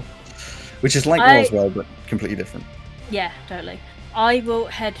 Cromwell. Which is like Roswell, but completely different. Yeah, totally. I will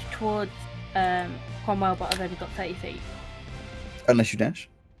head towards Cromwell, but I've only got 30 feet. Unless you dash.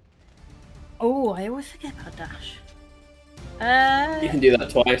 Oh, I always forget about dash. You can do that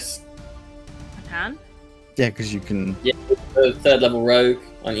twice. I can? Yeah, because you can... Yeah, the 3rd level rogue,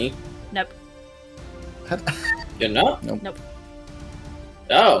 aren't you? Nope. You're not? Nope.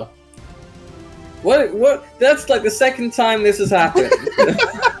 Oh. What? That's like the second time this has happened.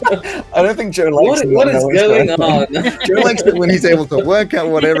 I don't think Joe likes it. What is going on? Joe likes it when he's able to work out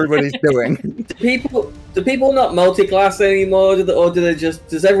what everybody's doing. Do people not multi-class anymore, or do they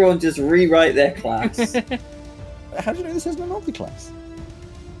does everyone just rewrite their class? How do you know this isn't a multi-class?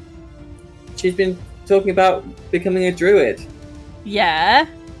 She's been talking about becoming a druid, Yeah.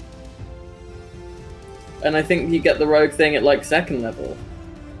 and I think you get the rogue thing at like 2nd level.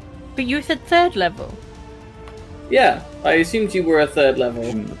 But you said 3rd level. Yeah, I assumed you were a 3rd level,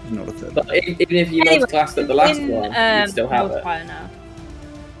 Not a third. but even if you multi-classed at the last one, you still have it. Now.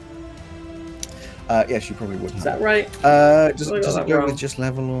 Yes, you probably would. Is that right? Does I got it that go wrong. with just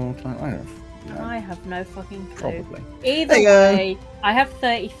level or I don't know. I have no fucking clue. Probably. Either There you go. way, I have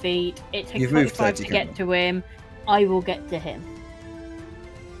 30 feet. It takes You've moved 45 30, to get to him. I will get to him.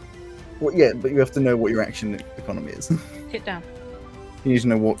 Well, yeah, but you have to know what your action economy is. Sit down. You need to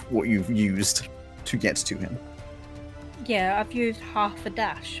know what you've used to get to him. Yeah, I've used half a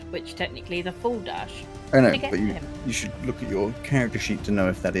dash, which technically is a full dash. I know, To get but to him. you should look at your character sheet to know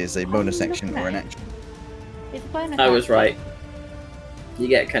if that is a bonus I'm action looking or an at it. action. It's a bonus I was action. right. You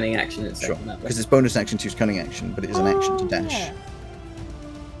get cunning action in Sure, second that way. because it's bonus action to use cunning action, but it is an action to dash.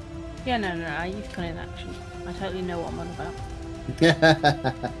 Yeah, no, I use cunning action. I totally know what I'm on about.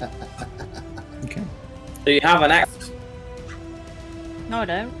 Okay. So you have an action. No, I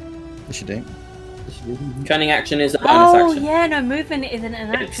don't. Yes, you do. Cunning action is a bonus Oh, action. yeah, no, movement isn't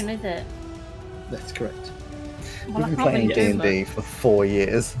an action, is it? That's correct. Well, I We've been can't really playing do D&D much. for 4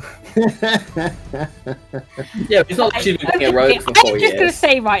 years. Yeah, it's not like she's been playing a rogue for 4 I'm just going to years.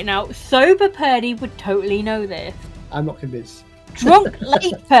 say right now, sober Purdy would totally know this. I'm not convinced. Drunk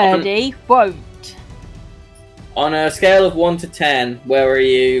late Purdy won't. On a scale of 1 to 10, where are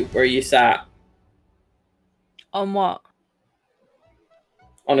you sat? On what?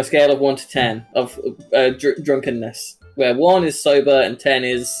 On a scale of 1 to 10 of drunkenness, where 1 is sober and 10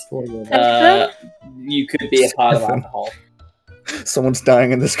 is you could be a pile of alcohol. Someone's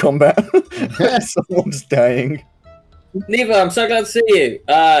dying in this combat. Someone's dying. Neva, I'm so glad to see you.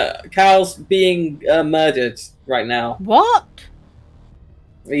 Cal's being murdered right now. What?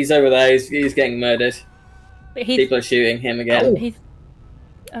 He's over there. He's getting murdered. But he's, People are shooting him again. he's...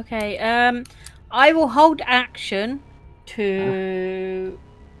 Okay, I will hold action to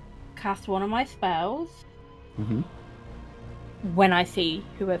cast one of my spells Mm-hmm. when I see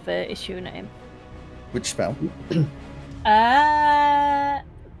whoever is shooting at him. Which spell?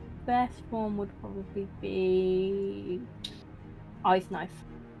 Best one would probably be Ice Knife.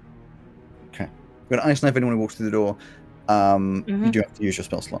 Okay. We're going to ice knife anyone who walks through the door. You do have to use your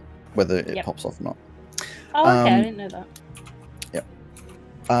spell slot, whether it Yep. pops off or not. Oh, okay, I didn't know that.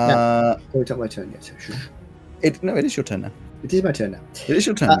 Oh, it's not my turn yet, so sure. It is your turn now. It is my turn now. It is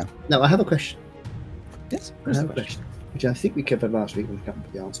your turn now. Now, I have a question. Yes. I have a question, which I think we covered last week when we can't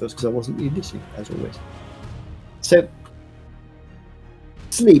remember the answers because I wasn't really listening, as always. So,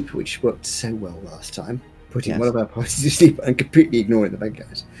 sleep, which worked so well last time, putting Yes. one of our parties to sleep and completely ignoring the bad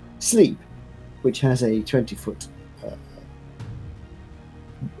guys. Sleep, which has a 20-foot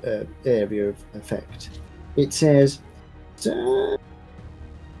area of effect. It says...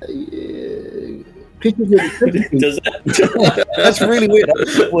 creatures within 20 feet. Does it? That's really weird.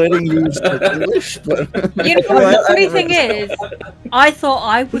 That's wording used in English, but You know what the funny thing is? I thought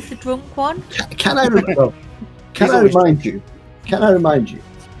I was the drunk one. Can I remind you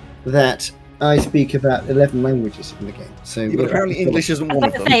that I speak about 11 languages in the game? So but apparently English isn't I one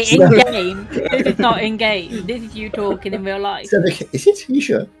was of about to them. say in game. This is not in game. This is you talking in real life. So is it? Are you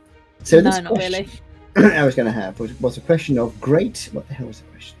sure? So No, this not question really. I was going to have was a question of great. What the hell was the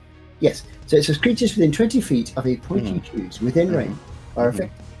question? Yes. So it says creatures within 20 feet of a point you choose within range are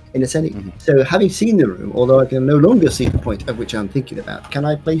affected in ascending. So having seen the room, although I can no longer see the point of which I'm thinking about, can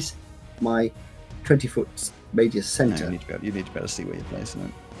I place my 20-foot radius No, center? you need to be able to see where you're placing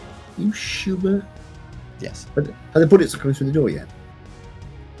it. You sure? Yes. But are the bullets coming through the door yet?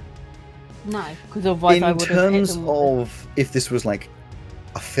 No, because otherwise I In would have hit terms them with of if this was like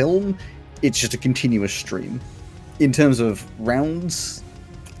a film, it's just a continuous stream. In terms of rounds,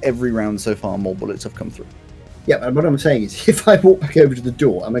 every round so far, more bullets have come through. Yeah, but what I'm saying is, if I walk back over to the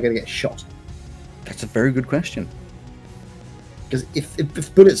door, am I going to get shot? That's a very good question. Because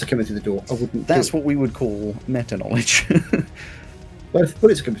if bullets are coming through the door, I wouldn't. That's do it. what we would call meta knowledge. Well, if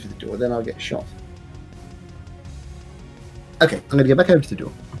bullets are coming through the door, then I'll get shot. Okay, I'm going to go back over to the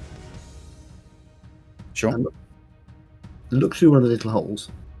door. Sure. Look through one of the little holes.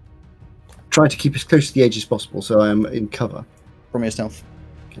 Try to keep as close to the edge as possible, so I'm in cover. From your stealth.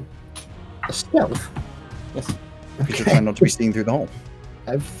 A stealth. Yes. Because you're trying not to be seen through the hole.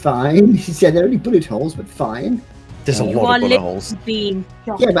 Oh, fine. He said they're only bullet holes, but fine. There's a you lot are of bullet holes. being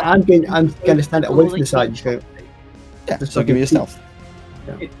shot. Yeah, but I'm going to stand away from the side and go. Yeah, so give me a stealth.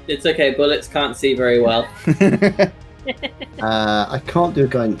 It's okay. Bullets can't see very well. I can't do a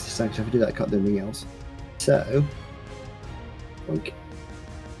guidance this time, because if I do that, I can't do anything else. So, boink.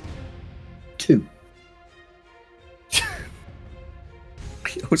 2.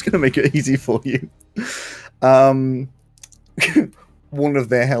 I was going to make it easy for you. One of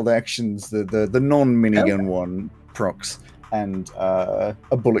their held actions, the non-minigun one, procs, and a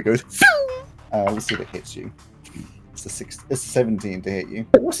bullet goes. Let's see if it hits you. It's a 17 to hit you.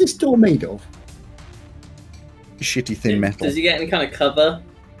 What's this door made of? shitty thin metal. Does he get any kind of cover?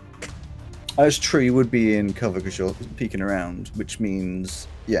 Oh, it's true, you would be in cover because you're peeking around, which means...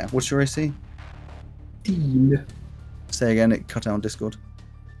 Yeah, what's your AC? 16. Say again, it cut out on Discord.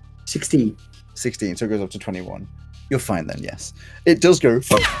 16. 16, so it goes up to 21. You're fine then, yes. It does go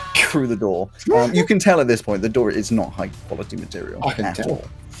through the door. You can tell at this point the door is not high quality material I can at tell.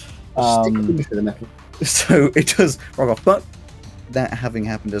 all. Stick with the metal. So it does rock off, but that having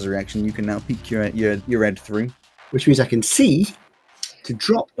happened as a reaction, you can now peek your head through. Which means I can see to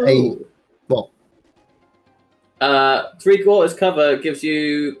drop a... Well, 3/4 cover gives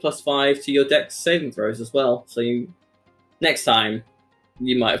you +5 to your dex saving throws as well. So you next time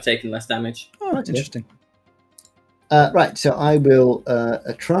you might have taken less damage. Oh, that's interesting. right, so I will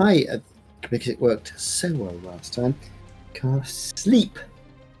try, because it worked so well last time, cast Sleep.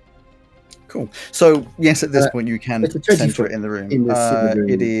 Cool. So, yes, at this point you can it's a 20 center foot it in the room. in the room.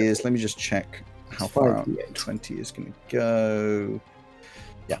 It is, let me just check how far out 5d8. 20 is going to go.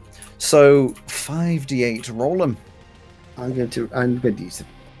 Yeah. So, 5d8, roll them. I'm going to use the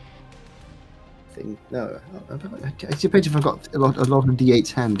thing. No, it depends if I've got a lot of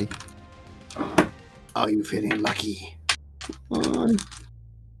d8s handy. Are you feeling lucky? Look,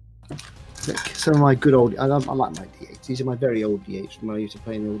 some of my good old... I like my d8s. These are my very old d8s from when I used to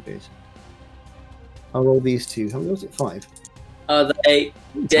play in the old days. I'll roll these two. How many was it? 5. Are they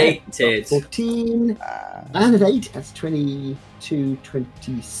dated? 14. And an 8. That's 22,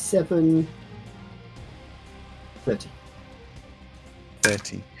 27... 30.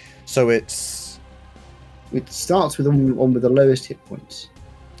 30. So it's... It starts with one with the lowest hit points.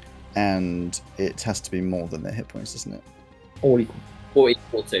 And it has to be more than their hit points, doesn't it? All equal. Or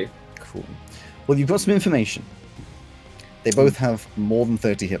equal to. Cool. Well, you've got some information. They both have more than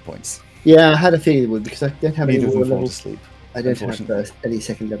 30 hit points. Yeah, I had a feeling it would, because I don't have any Neither of more them fall to levels. sleep. I don't have unfortunately. any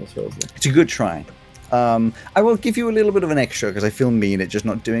second level spells there. It's a good try. I will give you a little bit of an extra because I feel mean at just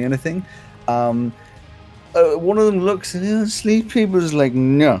not doing anything. One of them looks at it, sleepy, but is like,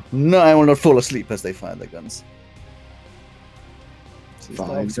 no, I will not fall asleep as they fire their guns. So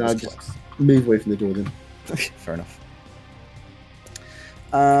Fine, it's so not I'll just move away from the door then. fair enough.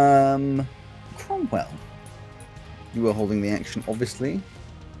 Cromwell. You were holding the action, obviously.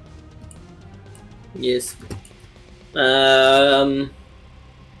 Yes. I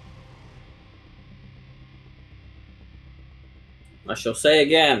shall say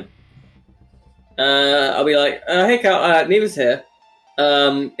again. I'll be like, hey Cal, Neva's here.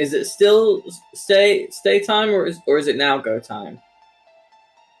 Is it still stay time or is it now go time?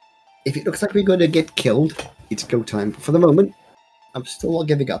 If it looks like we're going to get killed, it's go time. For the moment, I'm still not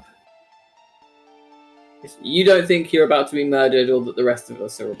giving up. You don't think you're about to be murdered or that the rest of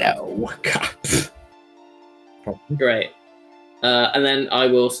us are about No. to? Great. And then I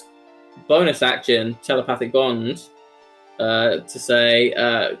will bonus action telepathic bond to say,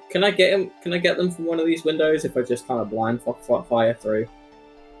 can I get him? Can I get them from one of these windows if I just kind of blind fire through?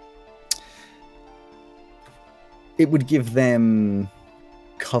 It would give them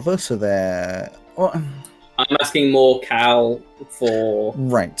cover, so they're... Well, I'm asking more Cal for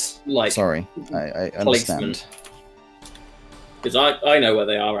right. like Sorry, I understand. Because I know where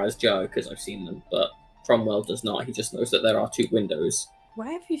they are as Joe because I've seen them, but Cromwell does not. He just knows that there are 2 windows.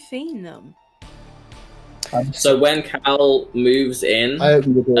 Where have you seen them? So when Cal moves in I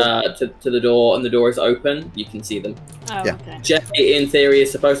open the door. to the door and the door is open, you can see them. Oh, Yeah. okay. Jay, in theory, is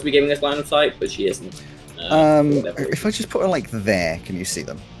supposed to be giving us line of sight, but she isn't. For whatever If I just put her like there, can you see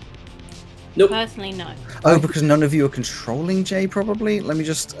them? Nope. Personally, no. Oh, because none of you are controlling Jay, probably? Let me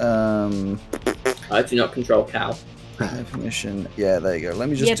just, I do not control Cal. definition. Yeah, there you go. Let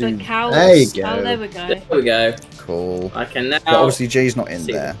me just Yeah, do... but Cal. There you go. Oh, there we go. There we go. Cool. I can now. But obviously Jay's not in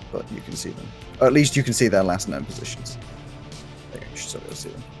see there, but you can see them. Or at least you can see their last known positions. There you go. You should still be able to see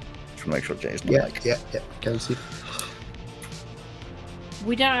them. Just want to make sure Jay's not like... Yeah. Can see.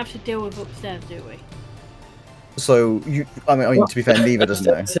 We don't have to deal with upstairs, do we? So, I mean, to be fair, Neva doesn't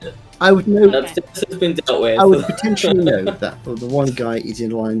know. I would know. Upstairs has been dealt with. I would potentially know that the one guy is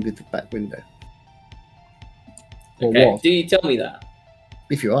in line with the back window. Or Okay, was, do you tell me that?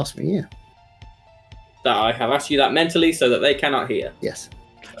 if you ask me. Yeah. That I have asked you that mentally so that they cannot hear. Yes.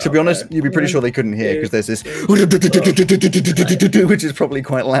 To be honest, you'd be pretty sure they couldn't hear, because there's this... which is probably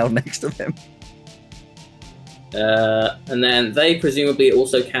quite loud next to them. And then they presumably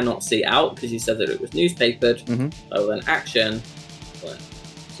also cannot see out because you said that it was newspapered. Mhm. So then action. 1,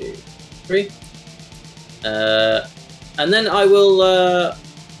 2, 3. And then I will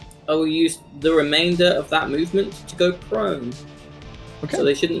use the remainder of that movement to go prone. Okay. So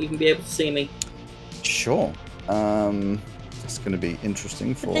they shouldn't even be able to see me. Sure. It's going to be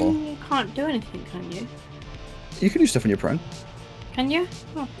interesting But for... then you can't do anything, can you? You can do stuff when you're prone. Can you?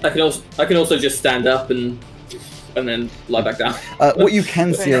 Oh. I can also just stand up and then lie back down. What you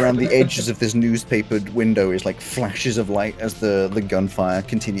can see around the edges of this newspapered window is like flashes of light as the gunfire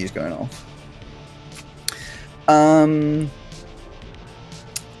continues going off.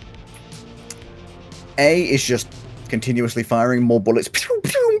 A is just continuously firing more bullets, pew,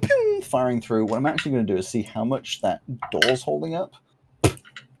 pew, pew, firing through. What I'm actually going to do is see how much that door's holding up.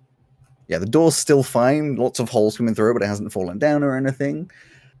 Yeah, the door's still fine. Lots of holes coming through, but it hasn't fallen down or anything.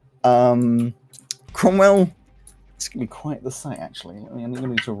 Cromwell, it's going to be quite the sight, actually. I mean, I'm going to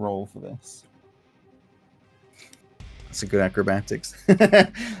need to roll for this. That's a good acrobatics.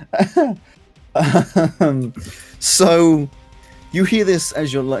 So, you hear this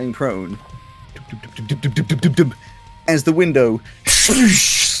as you're lying prone. As the window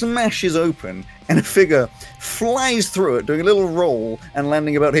smashes open and a figure flies through it, doing a little roll and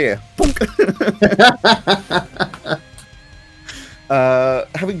landing about here.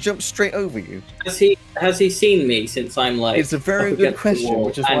 Having jumped straight over you. Has he seen me since I'm like? It's a very good question,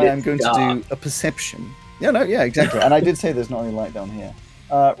 which is why I'm going to do a perception. Yeah, exactly. And I did say there's not any light down here.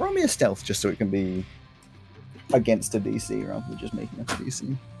 Roll me a stealth just so it can be against a DC rather than just making up a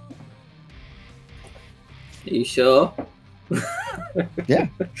DC. Are you sure? Yeah.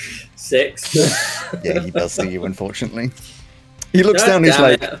 6. Yeah, he does see you, unfortunately. He looks down and he's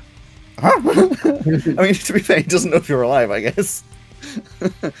like, huh? I mean, to be fair, he doesn't know if you're alive, I guess.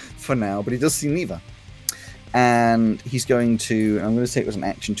 For now, but he does see Neva. And he's going to, I'm going to say it was an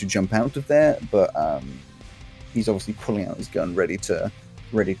action to jump out of there, but he's obviously pulling out his gun, ready to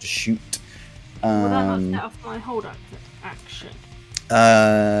shoot. Will that not set off my hold action?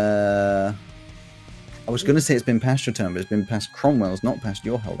 I was going to say it's been past your turn, but it's been past Cromwell's, not past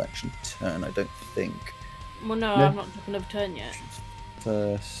your held action turn, I don't think. Well, no, I've not took another turn yet.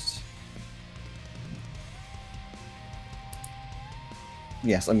 First.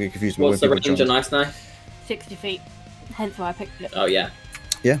 Yes, I'm getting confused. What's the range on Ice Knife? 60 feet. Hence why I picked it. Oh, yeah.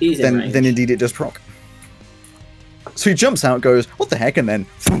 Yeah, He's in range. then indeed it does proc. So he jumps out, goes, what the heck, and then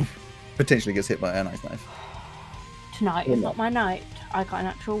potentially gets hit by an ice knife. Tonight is not my night. I got a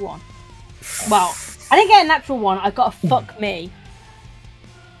natural 1. Well, I didn't get a natural 1, I got a fuck me.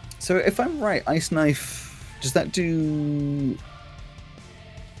 So if I'm right, ice knife, does that do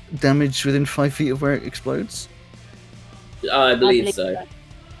damage within 5 feet of where it explodes? I believe so.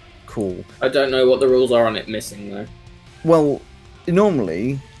 Cool. I don't know what the rules are on it missing, though. Well,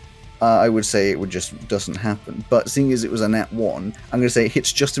 normally, I would say it just doesn't happen. But seeing as it was a nat 1, I'm going to say it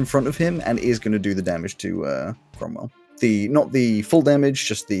hits just in front of him and is going to do the damage to Cromwell. Not the full damage,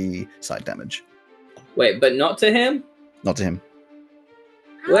 just the side damage. Wait, but not to him? Not to him.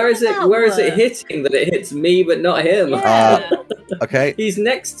 Where is it hitting that it hits me but not him? Yeah. Okay. He's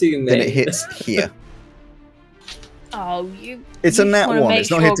next to me. Then it hits here. Oh, you. It's you a nat just wanna 1, make it's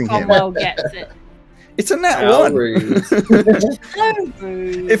not sure hitting him. Cromwell gets it. It's a nat How 1. rude. So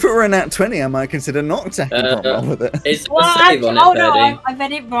rude. If it were a nat 20, I might consider not attacking Cromwell with it. It's Well, a save on it, no, Birdie. I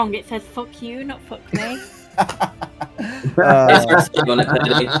read it wrong. It says fuck you, not fuck me. It's a save on it,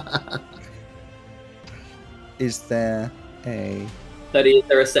 Birdie. Is there a... Birdie, is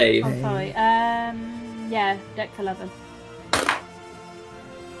there a save? Oh, sorry. Yeah, Dex 11.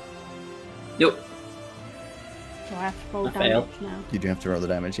 Nope. So I have to roll I damage failed. now. You do have to roll the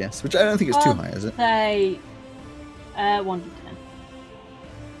damage, yes. Which I don't think is too high, is it? Say 1d10.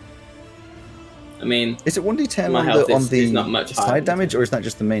 I mean, Is it 1d10 My on health the, on is the not much higher side than damage, or is that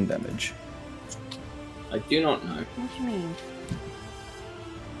just the main damage? I do not know. What do you mean?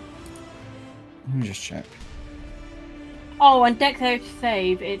 Let me just check. Oh, and dexterity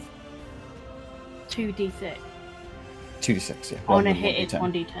save, it's 2d6. 2d6, yeah. On rather a than hit, it's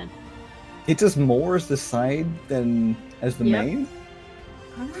 1d10. 1d10. It does more as the side than as the Yep. main?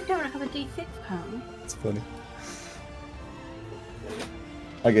 I don't have a d6 pound. It's funny.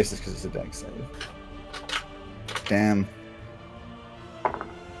 I guess it's because it's a dex save. Damn.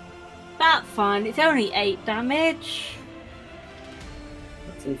 That's fine, it's only 8 damage.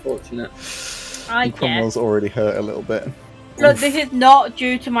 That's unfortunate. I And Cromwell's guess. already hurt a little bit. Look, this is not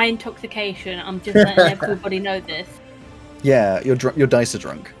due to my intoxication. I'm just letting everybody know this. Yeah, your dice are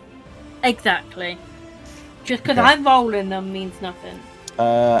drunk. Exactly. Just because Okay. I'm rolling them means nothing.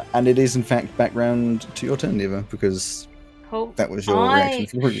 And it is in fact back round to your turn, Neva, because Cool. that was your reaction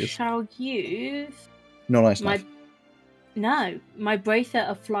from the previous. Shall use Not ice my knife. my bracer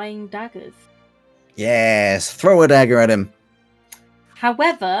of flying daggers. Yes, throw a dagger at him.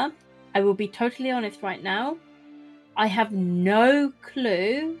 However, I will be totally honest right now. I have no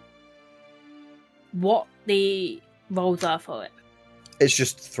clue what the rolls are for it. It's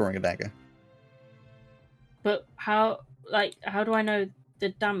just throwing a dagger. But how do I know the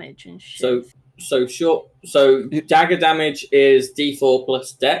damage and shit? So dagger damage is D4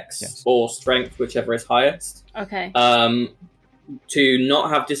 plus Dex Yes. or Strength, whichever is highest. Okay. To not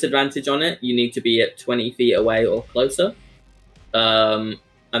have disadvantage on it, you need to be at 20 feet away or closer. And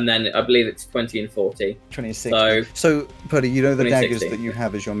then I believe it's 20 and 40. 2060. So, Purdy, you know the 2060. daggers that you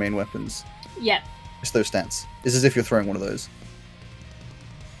have as your main weapons? Yep. It's those stats. It's as if you're throwing one of those.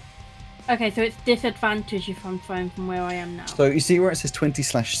 Okay, so it's disadvantage if I'm throwing from where I am now. So you see where it says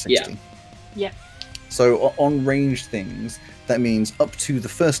 20/60? Yeah. Yep. So on ranged things, that means up to the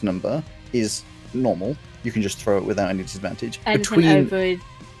first number is normal. You can just throw it without any disadvantage. Anything over is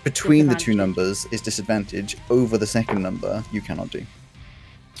Between the two disadvantage. numbers is disadvantage. Over the second number, you cannot do.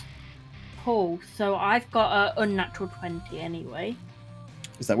 Cool. So I've got a unnatural 20 anyway.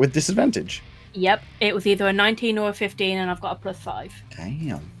 Is that with disadvantage? Yep. It was either a 19 or a 15, and I've got a +5.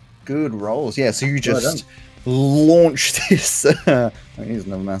 Damn. Good rolls. Yeah, so you Well just launch this... here's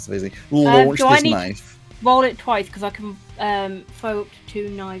another massive easy. Launch do I this need- knife. Roll it twice because I can throw up to 2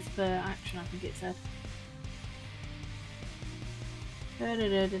 knives per action. I think it said.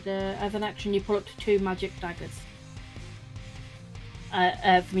 As an action, you pull up to 2 magic daggers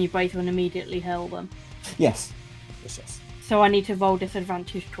from your bracer and immediately hurl them. Yes. Yes. So I need to roll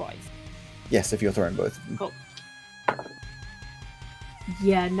disadvantage twice. Yes, if you're throwing both of them. Cool.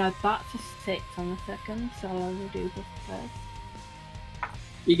 Yeah, no, that's a 6 on the second, so I'll only do the first.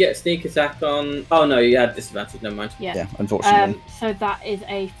 You get sneak attack on. Oh no, you had disadvantage. Never mind. Yeah. Yeah, unfortunately. So that is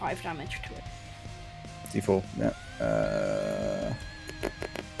a 5 damage to it. D4. Yeah.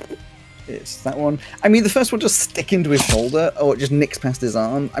 It's that one. I mean, the first one just stick into his shoulder, or it just nicks past his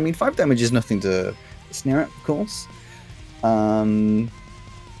arm. I mean, 5 damage is nothing to sneer at, of course.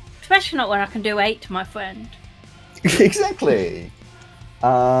 Especially not when I can do 8 to my friend. Exactly.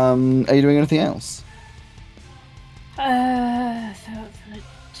 Are you doing anything else? So that's gonna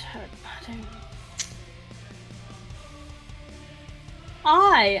turn padding.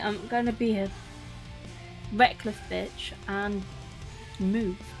 I am gonna be a reckless bitch and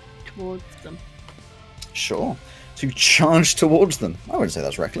move towards them. Sure. So you charge towards them. I wouldn't say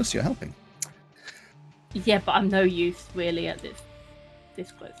that's reckless. You're helping. Yeah, but I'm no use really at this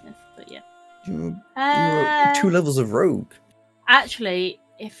closeness. But yeah. You're 2 levels of rogue. Actually,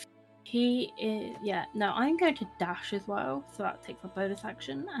 if he is, I'm going to dash as well, so that takes my bonus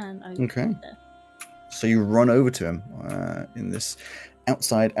action and I Okay. So you run over to him in this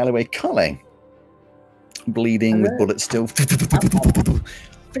outside alleyway. Carle, bleeding with bullets still.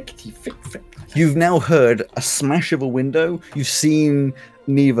 You've now heard a smash of a window. You've seen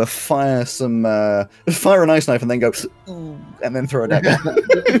Neva fire fire an ice knife and then go, and then throw a dagger.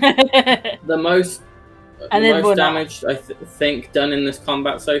 The most And then run damage I think done in this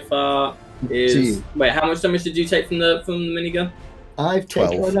combat so far is. Gee. Wait, how much damage did you take from the minigun? I've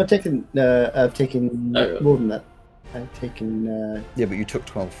taken. 12. I've taken Oh. more than that. I've taken. Yeah, but you took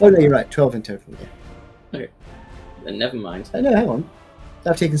 12. Oh no, you're right. 12 in total. Yeah. Then never mind. Oh no, hang on.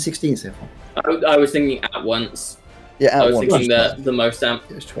 I've taken 16 so far. I was thinking at once. Yeah, I at was once. thinking that the most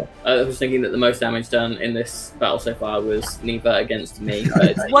It was 12. I was thinking that the most damage done in this battle so far was Neva against me. But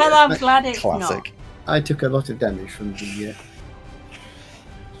it's- Well, I'm glad it's Classic. I took a lot of damage from the.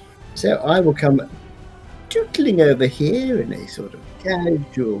 So I will come tootling over here in a sort of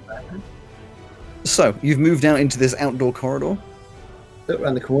casual manner. So you've moved out into this outdoor corridor. Look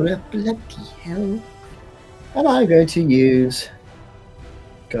around the corner. Bloody hell. And I'm going to use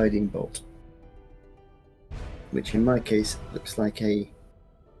Guiding Bolt. Which in my case looks like a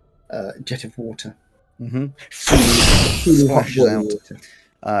jet of water. Mm-hmm. Really hot Flashes boiling out. water.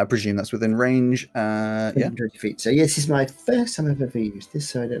 I presume that's within range. Yeah. 120 feet. So yes, this is my first time I've ever used this,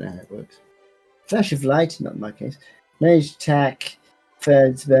 so I don't know how it works. Flash of light, not in my case. Range attack,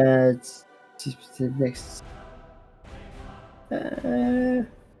 birds, next. Did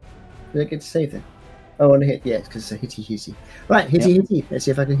I get to save then? Oh, I want to hit, yeah, because it's a hitty. Right, hitty. Let's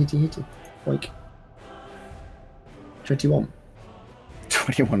see if I can hitty. Boink. 21.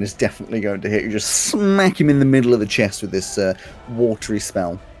 21 is definitely going to hit. You just smack him in the middle of the chest with this watery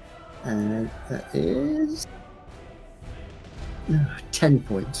spell. And that is 10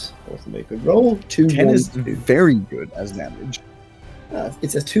 points. Wasn't a good roll. 2, 10 1, is 2. very good as damage.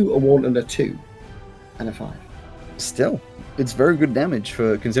 It's a 2, a 1, and a 2, and a 5. Still, it's very good damage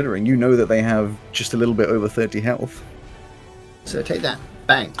for considering. You know that they have just a little bit over 30 health. So take that.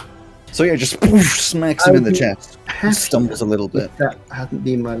 Bang. So yeah, just poof, smacks him in the I would chest. He stumbles a little bit. If that hadn't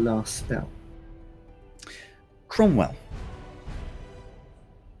been my last spell. Cromwell.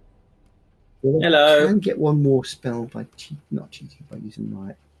 Well, Hello. I can get one more spell by not cheating, by using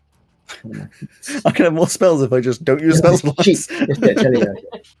my I can have more spells if I just don't use spell slots. Cheap. Just tell you.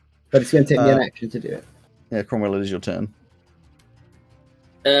 But it's going to take me an action to do it. Yeah, Cromwell, it is your turn.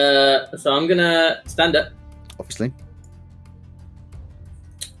 So I'm gonna stand up. Obviously.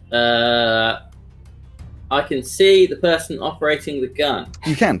 I can see the person operating the gun.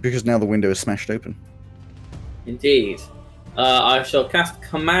 You can, because now the window is smashed open. Indeed. I shall cast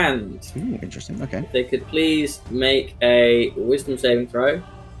Command. Ooh, interesting. Okay. If they could please make a Wisdom saving throw.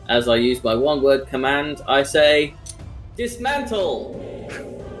 As I use my one-word command, I say, dismantle!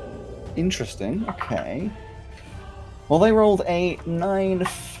 Interesting. Okay. Well, they rolled a 9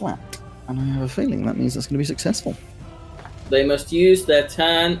 flat, and I have a feeling that means that's going to be successful. They must use their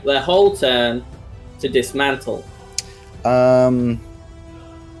whole turn, to dismantle.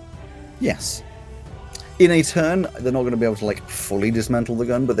 Yes. In a turn, they're not going to be able to, fully dismantle the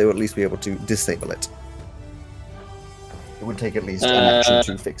gun, but they will at least be able to disable it. It would take at least an action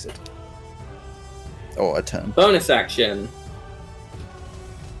to fix it. Or a turn. Bonus action.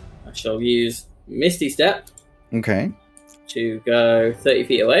 I shall use Misty Step. Okay. To go 30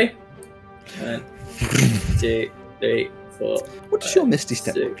 feet away. 1, 2, 3, 4. What does your Misty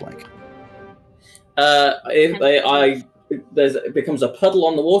Step look like? It becomes a puddle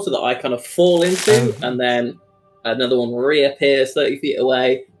on the water that I kind of fall into, and then another one reappears 30 feet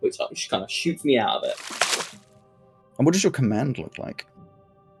away, which kind of shoots me out of it. And what does your command look like?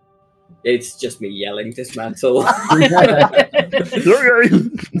 It's just me yelling dismantle. There's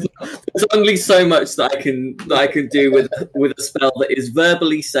only so much that I can do with a spell that is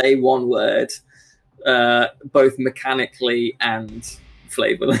verbally say one word, both mechanically and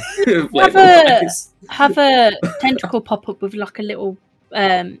flavor. Have a tentacle pop up with a little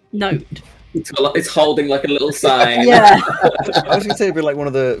note. It's holding a little sign. Yeah. I was going to say it'd be like one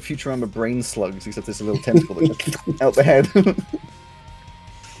of the Futurama brain slugs, except it's a little tentacle that out the head.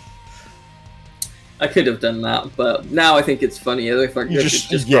 I could have done that, but now I think it's funnier if I could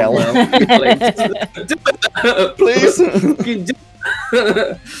just yell. Please.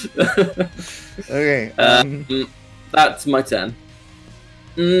 Okay. That's my turn.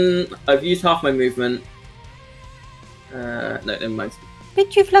 I've used half my movement. No, never mind.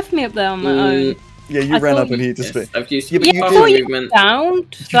 But you've left me up there on my own. Yeah, you ran up and he just. Yes, I've used half my movement.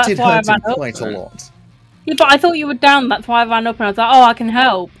 Downed. You That's did why I hurt him ran up. quite a lot. Yeah, but I thought you were down. That's why I ran up and I was like, "Oh, I can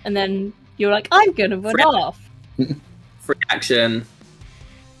help." And then you were like, "I'm gonna run off." Free action.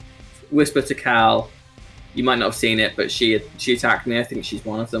 Whisper to Cal. You might not have seen it, but she attacked me. I think she's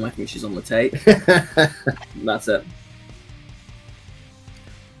one of them. I think she's on the tape. That's it.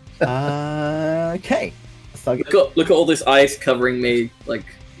 Okay. Look at all this ice covering me.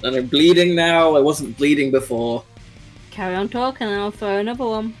 And I'm bleeding now. I wasn't bleeding before. Carry on talking and I'll throw another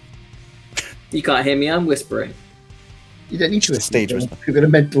one. You can't hear me. I'm whispering. You don't need to stage whisper. You've got a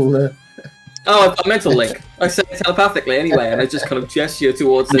mental. Oh, I've got a mental link. I say it telepathically anyway, and I just kind of gesture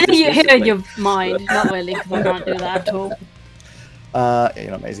towards it. You hear in your mind, not really, because I can't do that at all. Yeah, you're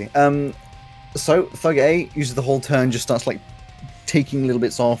not amazing. So Thug A uses the whole turn, just starts taking little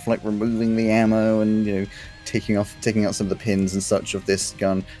bits off, removing the ammo and taking out some of the pins and such of this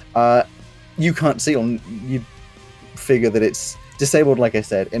gun. You can't see, or you figure that it's disabled, like I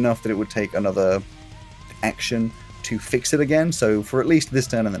said, enough that it would take another action to fix it again. So for at least this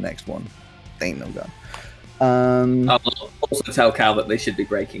turn and the next one, they ain't no gun. I'll also tell Cal that they should be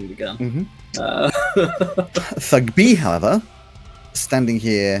breaking the gun. Mm-hmm. Thug B, however, standing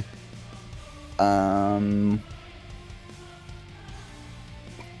here,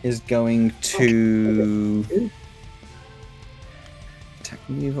 is going to attack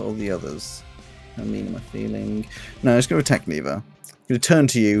neither or the others. How mean am I feeling? No, it's going to attack neither. I'm going to turn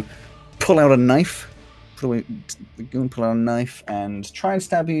to you, pull out a knife, pull out a knife, and try and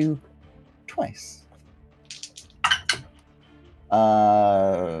stab you twice.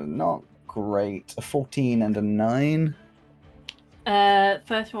 Not great. A 14 and a 9.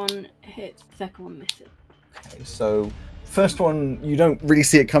 First one hits, second one misses. Okay, so first one, you don't really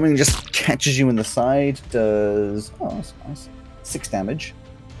see it coming, just catches you in the side, does, oh, that's nice, 6 damage.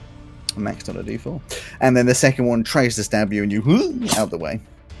 Maxed on a d4. And then the second one tries to stab you and you out the way.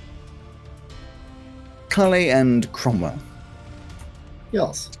 Carly and Cromwell.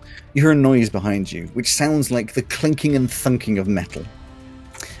 Yes. You hear a noise behind you, which sounds like the clinking and thunking of metal.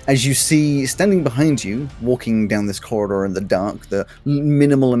 As you see, standing behind you, walking down this corridor in the dark, the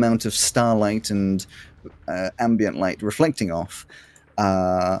minimal amount of starlight and ambient light reflecting off,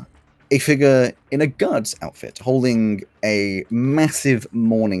 a figure in a guard's outfit, holding a massive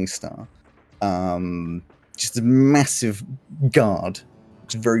morning star. Just a massive guard.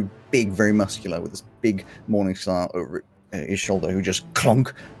 It's very big, very muscular, with this big morning star over it, his shoulder, who just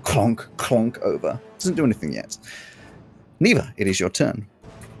clonk, clonk, clonk over. Doesn't do anything yet. Neva, it is your turn.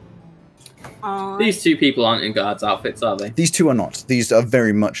 These two people aren't in guards' outfits, are they? These two are not. These are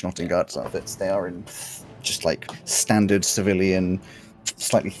very much not in guards' outfits. They are in just like standard civilian,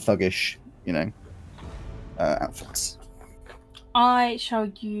 slightly thuggish, outfits. I shall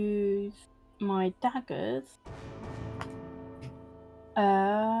use my daggers.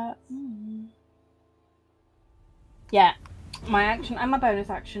 Yeah, my action and my bonus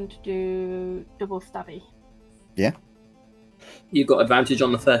action to do double stabby. Yeah. You got advantage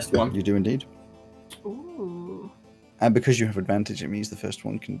on the first one. You do indeed. Ooh. And because you have advantage, it means the first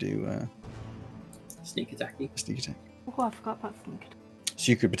one can do Sneak attack. sneak attack. Oh, I forgot about sneak attack.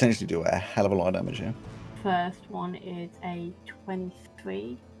 So you could potentially do a hell of a lot of damage, yeah? First one is a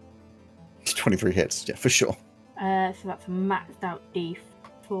 23. 23 hits, yeah, for sure. So that's a maxed out D4.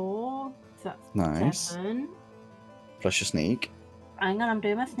 So that's Nice. 7. Plus your sneak, Hang on, I'm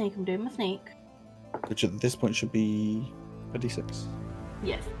doing my sneak. which at this point should be a d6.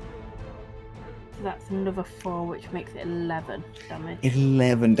 Yes. So that's another 4, which makes it 11 damage.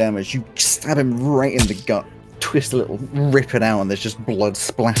 11 damage. You stab him right in the gut, twist a little, rip it out, and there's just blood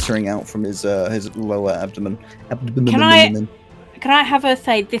splattering out from his lower abdomen. Can I have her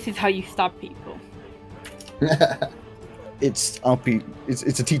say, "This is how you stab people"? It's RP.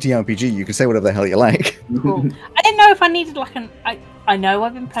 It's a TTRPG. You can say whatever the hell you like. Cool. I didn't know if I needed like an. I know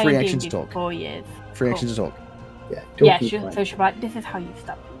I've been Free playing action to D&D for talk. 4 years. Free Cool. action to talk. Yeah, Yeah, talking so fine. she'll be like, "This is how you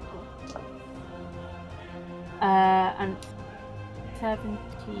stab people." And 17.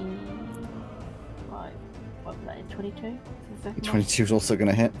 What was that? 22. 22 is also going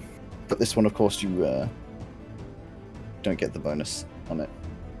to hit, but this one, of course, you don't get the bonus on it.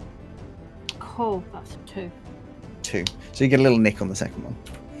 Cool. That's 2. 2. So you get a little nick on the second one.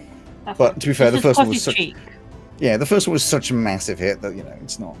 That's But to be fair, the just first one across was his such. cheek. Yeah, the first one was such a massive hit that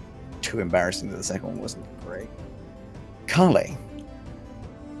it's not too embarrassing that the second one wasn't great. Carle, you've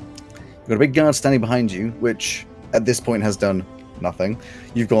got a big guard standing behind you, which at this point has done nothing.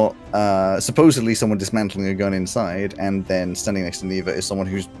 You've got supposedly someone dismantling a gun inside, and then standing next to Neva is someone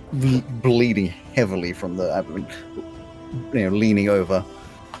who's bleeding heavily from the abdomen, leaning over,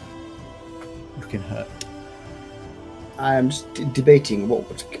 looking hurt. I'm just debating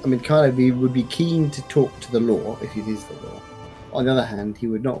Carlo would be keen to talk to the law if it is the law. On the other hand, he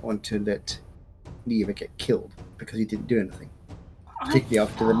would not want to let Neva get killed because he didn't do anything, particularly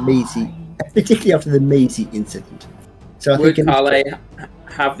after the Maisie incident. So I Would think Carle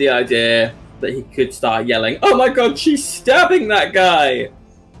have the idea that he could start yelling, "Oh my god, she's stabbing that guy"?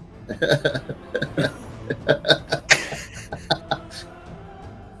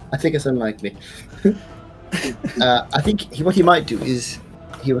 I think it's unlikely. I think what he might do is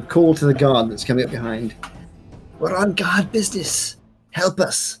he would call to the guard that's coming up behind. "We're on guard business. Help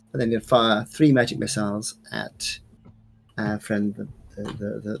us!" And then he'd fire 3 magic missiles at our friend,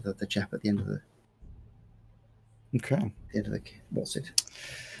 the chap at the end of the. Okay. What's it?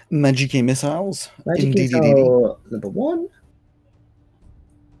 Magic missiles. Magic Indeed. missile number 1,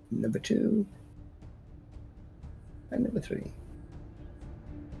 number 2, and number 3.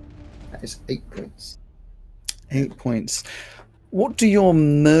 That is 8 points. 8 points. What do your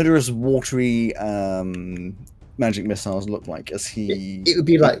murderous, watery magic missiles look like as he It would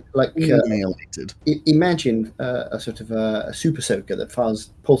be like annihilated? Imagine a sort of a super soaker that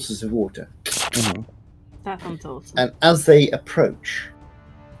fires pulses of water. Mhm. That sounds awesome. And as they approach,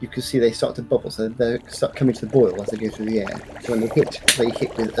 you can see they start to bubble, so they start coming to the boil as they go through the air. So when they hit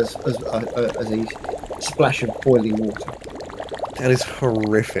with as a splash of boiling water. That is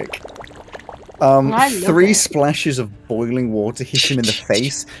horrific. I love 3 it. splashes of boiling water hit him in the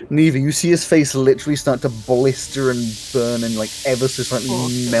face. Neva, you see his face literally start to blister and burn and ever so slightly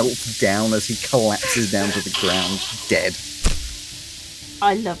Awesome. melt down as he collapses down to the ground, dead.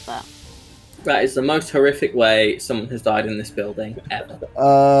 I love that. That is the most horrific way someone has died in this building ever.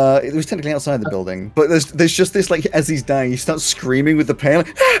 It was technically outside the building, but there's just this as he's dying, he starts screaming with the pain,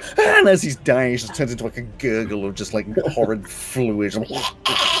 and as he's dying, he just turns into a gurgle of just horrid fluid.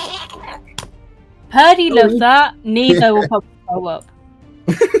 Purdy loves that. Neva will probably go up.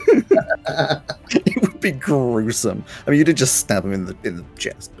 It would be gruesome. I mean, you did just stab him in the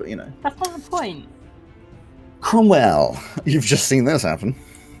chest, but That's not the point. Cromwell, you've just seen this happen.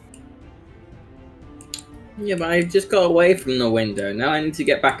 Yeah, but I just got away from the window. Now I need to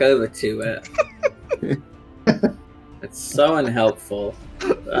get back over to it. It's so unhelpful.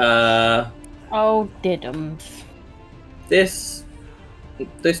 Oh, diddums. This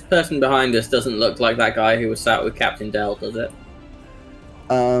person behind us doesn't look like that guy who was sat with Captain Dell, does it?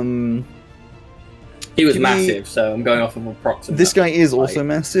 He was Give me- massive, so I'm going off of approximate. This guy is also height.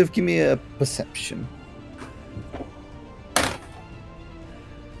 massive. Give me a perception.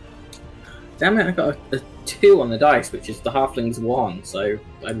 Damn it, I got a 2 on the dice, which is the halfling's 1, so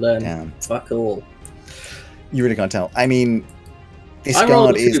I learned Damn. fuck all. You really can't tell. I mean, this I roll a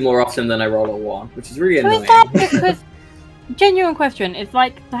guard 2 is. more often than I roll a 1, which is really So annoying. is that because... Genuine question. It's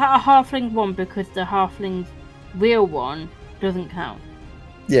like a halfling one because the halfling's real one doesn't count.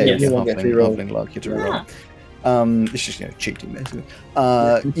 Yeah, Yes. yeah, You won't get to reroll. halfling luck. You have to Yeah. reroll. It's just cheating basically.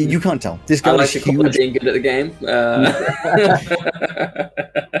 You can't tell. This I guard like is to call it huge. being good at the game.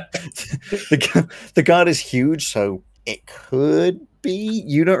 The guard is huge, so it could be.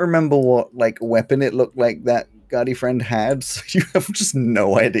 You don't remember what like weapon it looked like that guardy friend had, so you have just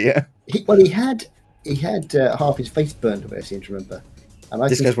no idea. He had half his face burned away, I seem to remember. And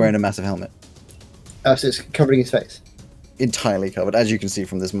This guy's wearing a massive helmet, so it's covering his face. entirely covered, as you can see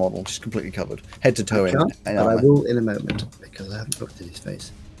from this model, just completely covered, head to toe in But I armor. will in a moment because I haven't looked at his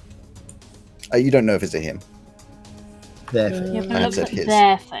face. You don't know if it's a him. There. You haven't I have looked said at his.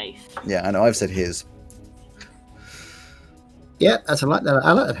 their face. Yeah, I know. I've said his. Yeah, that's I like that.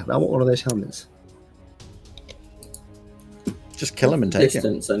 I like that helmet. I want one of those helmets. Just kill him and take it.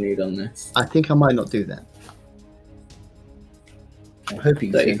 Distance I need on this. I think I might not do that. I'm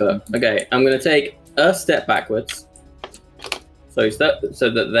hoping 30 foot. Okay, I'm going to take a step backwards. So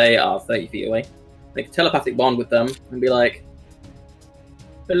that they are 30 feet away. Make a telepathic bond with them and be like,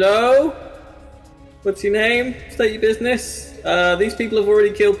 hello? What's your name? State your business. These people have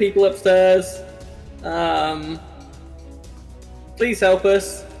already killed people upstairs. Please help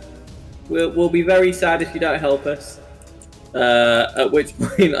us. We'll be very sad if you don't help us. At which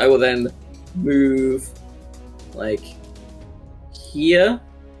point I will then move like here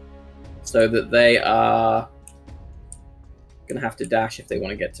so that they are gonna have to dash if they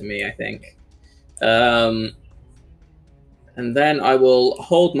want to get to me, I think. And then I will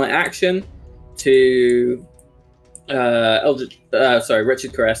hold my action to Wretched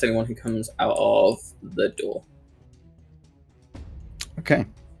Caress anyone who comes out of the door Okay.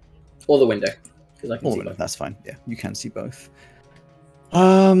 or the window because I can All see of it. both. That's fine. Yeah, you can see both.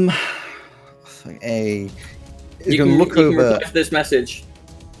 Thug A is going to look you can over. reply to this message.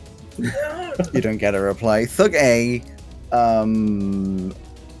 You don't get a reply. Thug A, are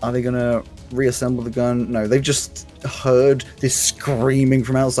they going to reassemble the gun? No, they've just heard this screaming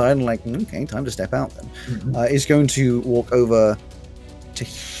from outside and like, okay, time to step out then. Is going to walk over to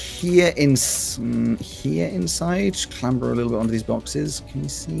here inside, clamber a little bit onto these boxes. Can you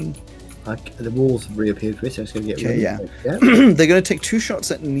see? The walls have reappeared for it, so it's going to get Okay, really yeah. yeah. They're going to take 2 shots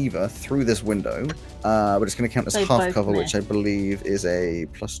at Neva through this window, but it's going to count as They half both cover, miss. which I believe is a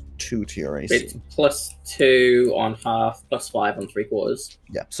 +2 to your AC. It's +2 on half, +5 on 3/4.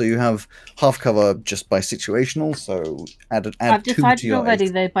 Yeah, so you have half cover just by situational, so add I've 2 to decided your already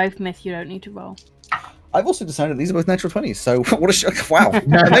AC. they both miss. You don't need to roll. I've also decided these are both natural 20s, so what a shock. Wow,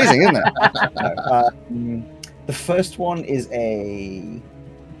 amazing, isn't it? The first one is a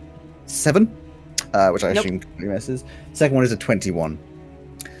 7, which I Nope. assume completely misses. Second one is a 21.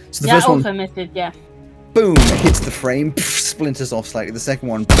 So the Yeah, first one, also misses. Yeah. boom, hits the frame, splinters off slightly. The second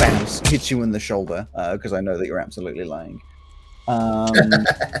one, bounce, hits you in the shoulder, because I know that you're absolutely lying. And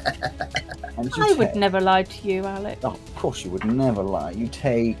you I would take- never lie to you, Alex. Oh, of course you would never lie. You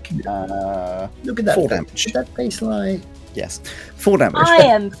take Look at that. 4 damage. Look at that baseline. Yes, 4 damage. I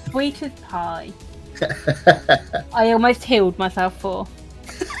am sweet as pie. I almost healed myself for.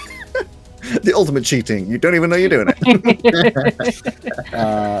 The ultimate cheating. You don't even know you're doing it.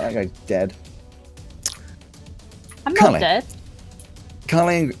 That guy's dead. I'm Carly. not dead.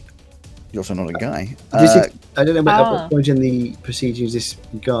 Carly, you're also not a guy. I don't know at Ah. what point in the procedures this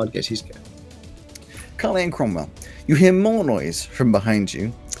guard gets his go. Carly and Cromwell, you hear more noise from behind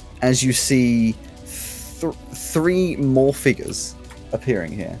you as you see 3 more figures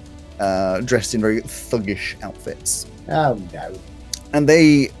appearing here, dressed in very thuggish outfits. Oh no. And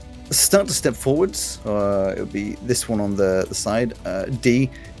they start to step forwards. It would be this one on the side. D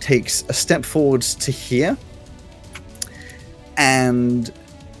takes a step forwards to here. And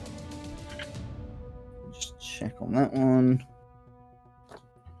just check on that one.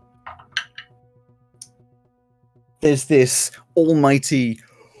 There's this almighty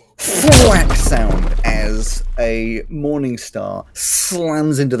thwack sound as a morning star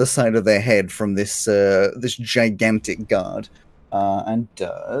slams into the side of their head from this this gigantic guard, and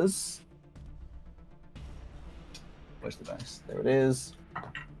does. Where's the dice? There it is.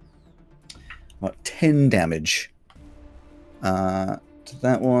 About 10 damage to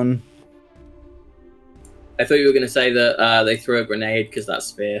that one. I thought you were going to say that they threw a grenade because that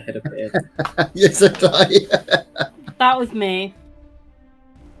spear had appeared. Yes, I die. That was me.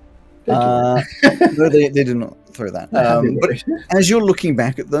 No, they did not throw that. But as you're looking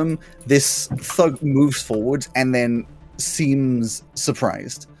back at them, this thug moves forward and then seems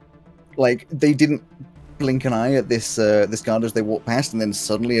surprised. Like they didn't blink an eye at this guard as they walk past, and then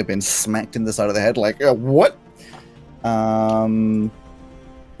suddenly have been smacked in the side of the head. Like, what?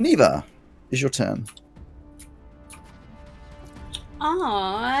 Neva, is your turn.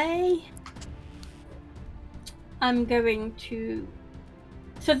 I'm going to.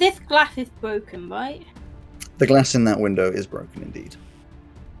 So this glass is broken, right? The glass in that window is broken indeed.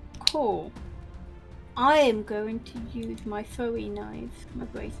 Cool. I am going to use my throwing knives, my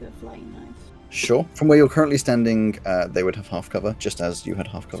bracer of flying knives. Sure. From where you're currently standing, they would have half cover, just as you had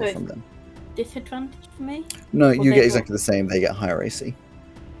half cover So from them. Disadvantage for me? No, Or you they get got- exactly the same. They get higher AC.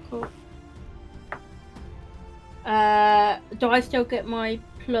 Cool. Do I still get my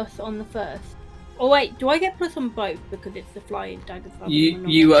plus on the first? Oh wait, do I get plus on both because it's the flying daggers? rather than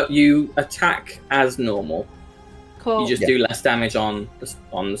the normal? You attack as normal. Cool. You just do less damage on.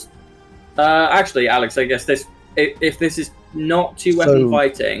 Actually, Alex, I guess if this is not two-weapon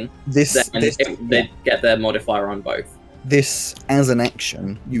fighting, they get their modifier on both. This, as an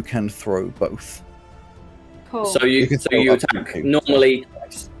action, you can throw both. Cool. So you attack normally.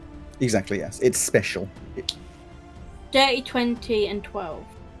 Exactly, yes. It's special. Dirty 20 and 12.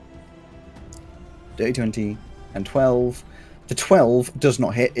 Dirty 20 and 12. The 12 does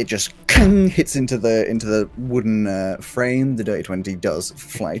not hit. It just hits into the wooden frame. The Dirty 20 does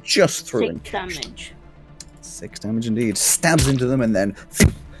fly just through. 6 damage. 6 damage indeed. Stabs into them and then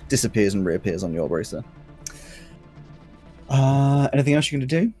disappears and reappears on your bracer. Anything else you're going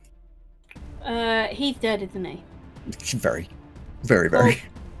to do? He's dead, isn't he? Very, very, very.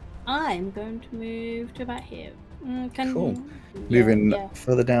 I'm going to move to about here. Cool. Moving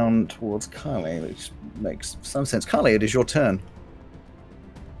further down towards Carly, which makes some sense. Carly, it is your turn.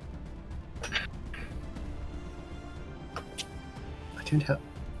 I don't have.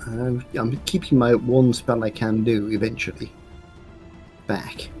 I'm keeping my one spell I can do eventually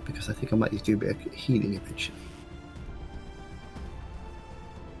back because I think I might need to do a bit of healing eventually.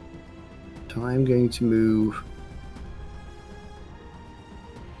 So I'm going to move.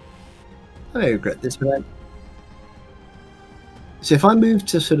 I may regret this, but so if I move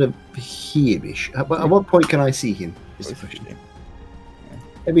to sort of here-ish, at what point can I see him? Is the question. Yeah.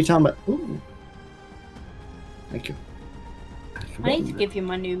 Every time I. Ooh. Thank you. I need to give you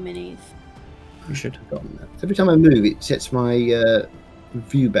my new minis. You should. Every time I move, it sets my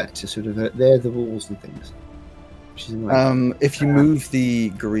view back to sort of there are the walls and things. Which is annoying. If you move the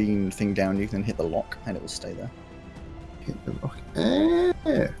green thing down, you can hit the lock and it will stay there. Hit the rock.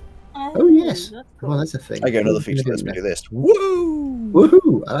 Oh yes. That's cool. Well, that's a thing. I get another feature that lets me do this. Woo!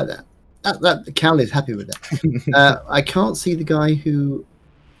 Woohoo! I like that. That Cal is happy with that. I can't see the guy who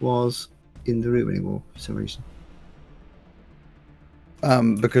was in the room anymore for some reason.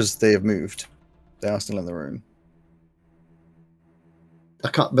 Because they have moved. They are still in the room. I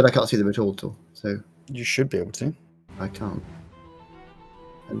can't see them at all. So You should be able to. I can't,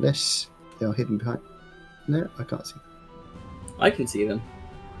 unless they are hidden behind. No, I can't see. I can see them.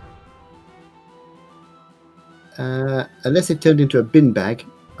 Unless they've turned into a bin bag,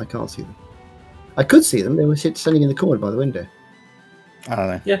 I can't see them. I could see them. They were standing in the corner by the window. I don't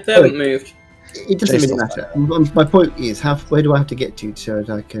know. Yeah, they haven't moved. It doesn't really matter. My point is, where do I have to get to so that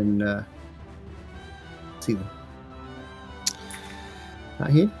I can see them?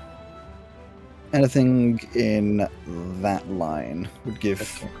 Right here? Anything in that line would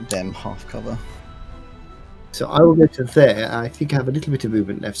give them half cover. So I will go to there. I think I have a little bit of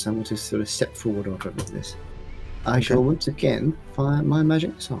movement left, so I'm going to sort of step forward on top of this. I shall once again fire my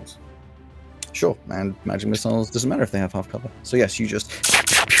magic missiles. Sure, and magic missiles doesn't matter if they have half cover. So yes, you just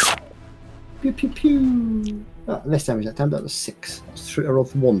Pew pew pew. Oh, less damage that time. That was 6. I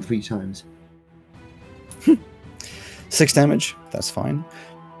rolled 1 3 times. 6 damage. That's fine.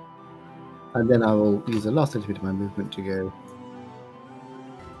 And then I will use the last little bit of my movement to go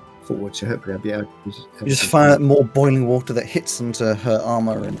forward. So hopefully I'll be able to use You just fire more boiling water that hits into her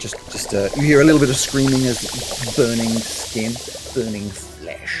armor, and just you hear a little bit of screaming as burning skin, burning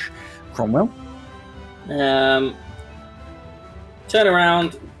flesh. Cromwell. Turn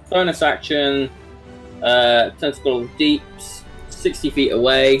around. Bonus action. Tentacle deeps 60 feet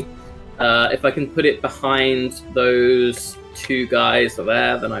away. If I can put it behind those 2 guys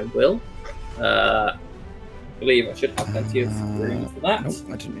there, then I will. I believe I should have plenty of room for that. Nope,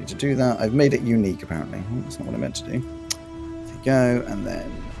 I didn't need to do that. I've made it unique, apparently. That's not what I meant to do. There you go, and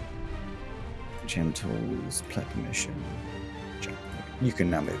then Gentles, play permission. You can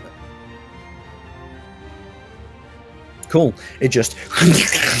now move it. Cool. It just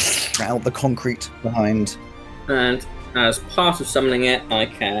out the concrete behind. And as part of summoning it, I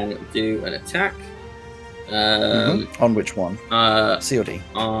can do an attack. On which one? C or D?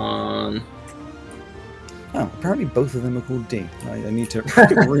 On Oh, apparently both of them are called D. I need to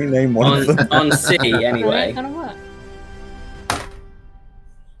rename one of them. on C That ain't anyway. gonna work.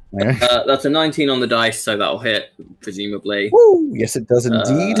 Okay. That's a 19 on the dice, so that'll hit presumably. Woo! Yes, it does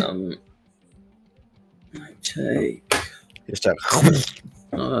indeed. I take. Just a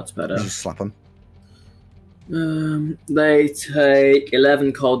Oh, that's better. just slap them. They take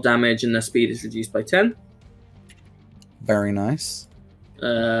 11 cold damage, and their speed is reduced by 10. Very nice.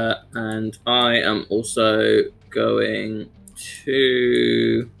 And I am also going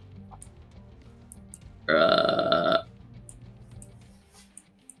to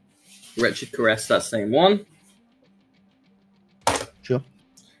Wretched Caress that same one. Sure.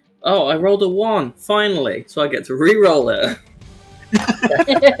 Oh, I rolled a 1, finally, so I get to re-roll it.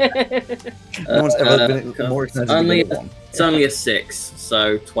 No one's ever been more excited to only, get one. It's only a 6,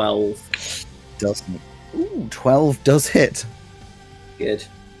 so 12. Doesn't. Ooh, 12 does hit. Good.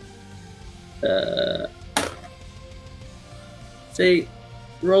 See,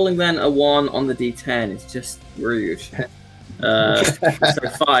 rolling then a 1 on the d10 is just rude. So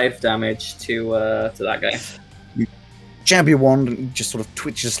 5 damage to that guy. Jab your wand and it just sort of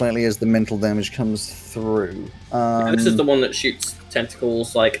twitches slightly as the mental damage comes through. This is the one that shoots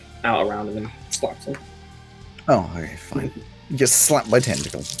tentacles like out around him and slaps him. Oh, okay, fine. You get slapped by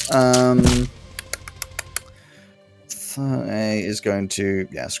tentacles. So A is going to,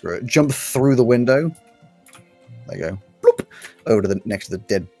 yeah, screw it. Jump through the window. There you go. Bloop, over to the next to the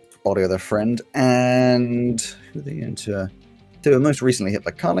dead body of their friend. And who are they going to? They were most recently hit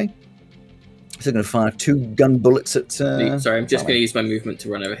by Carly. So they're going to fire 2 gun bullets at. Sorry, I'm just Carly. going to use my movement to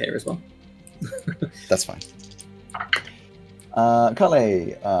run over here as well. That's fine.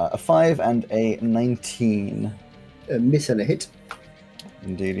 Carly, a 5 and a 19. A miss and a hit.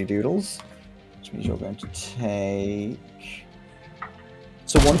 Indeedy doodles. Which means you're going to take.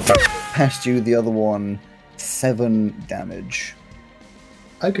 So one past you, the other one 7 damage.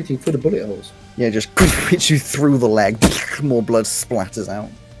 I'm getting full of bullet holes. Yeah, just hits you through the leg. More blood splatters out.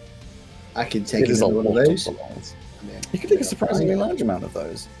 I can take It is a another one of lot those. bullet holes. You can take a surprisingly large amount of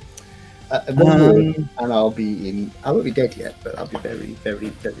those. One more, and I'll be in. I won't be dead yet, but I'll be very, very,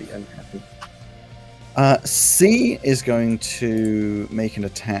 very unhappy. C is going to make an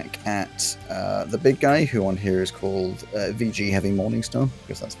attack at the big guy, who on here is called VG Heavy Morningstar,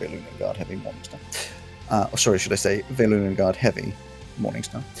 because that's Velunan Guard Heavy Morningstar. Or sorry, should I say Velunan Guard Heavy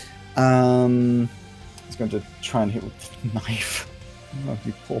Morningstar. He's going to try and hit with the knife. Oh,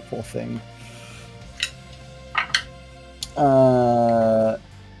 you poor thing.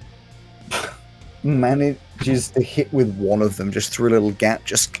 Manages to hit with one of them, just through a little gap,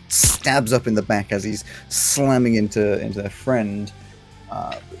 just stabs up in the back as he's slamming into their friend.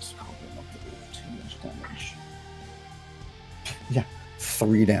 But it's probably not going to do too much damage. Yeah,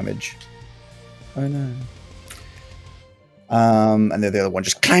 3 damage. Oh no. And then the other one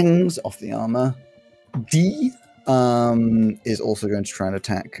just clangs off the armor. D is also going to try and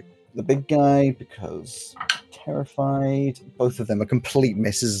attack the big guy because terrified. Both of them are complete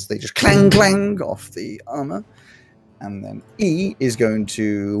misses. They just clang off the armor. And then E is going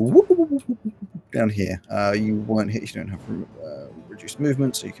to down here. You weren't hit. You don't have reduced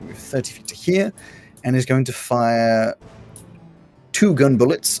movement, so you can move 30 feet to here. And is going to fire 2 gun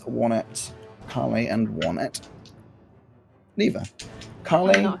bullets, one at Carly and one at Neva.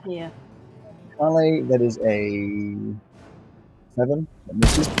 I'm not here. Carly, that is a 7. That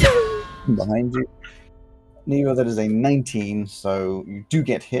misses. Behind you. Neva, that is a 19, so you do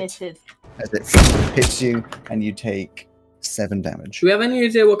get hit Misses. as it hits you, and you take 7 damage. Do we have any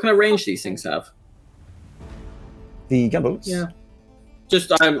idea what kind of range these things have? The gun bullets? Yeah.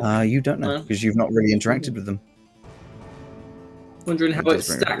 Just I'm You don't know, because you've not really interacted with them. wondering how it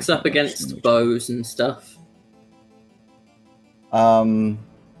stacks up against bows and stuff. I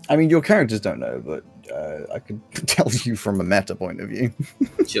mean, your characters don't know, but I could tell you from a meta point of view.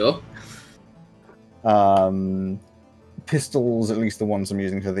 Sure. Pistols, at least the ones I'm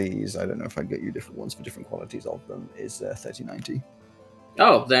using for these, I don't know if I'd get you different ones for different qualities of them, is 3090.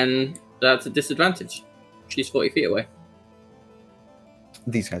 Oh, then that's a disadvantage. She's 40 feet away.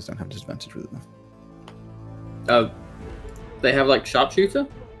 These guys don't have disadvantage with them. Oh, they have like sharpshooter?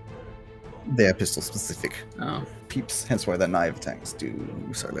 They are pistol specific Oh. peeps, hence why their knife attacks do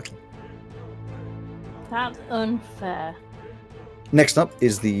so little. That's unfair. Next up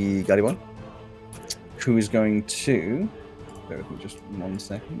is the Guardian one. who is going to... Bear with me just 1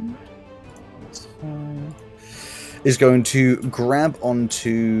 second. That's fine. Is going to grab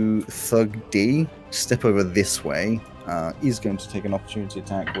onto Thug D, step over this way. Is going to take an opportunity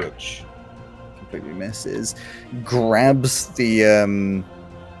attack, which completely misses. Grabs the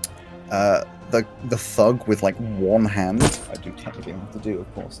thug with like one hand. I do technically have to do,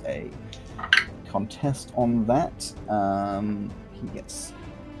 of course, a contest on that. He gets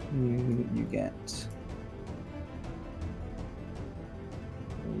you get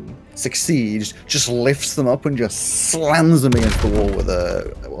succeeds, just lifts them up and just slams them against the wall with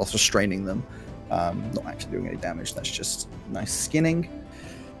whilst restraining them. Not actually doing any damage, that's just nice skinning.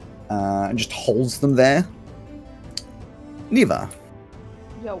 And just holds them there. Neva.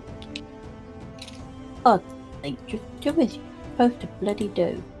 Yo. Oh, just do as you're supposed to bloody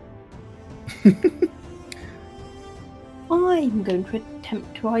do. I'm going to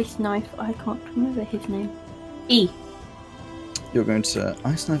attempt to ice knife. I can't remember his name. E. You're going to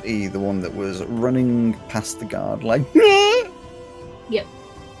ice knife E, the one that was running past the guard, like. Yep.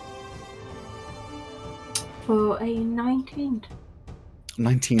 For a 19.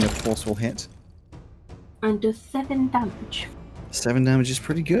 19, of course, will hit. And does 7 damage. 7 damage is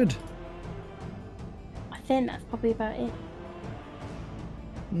pretty good. I think that's probably about it.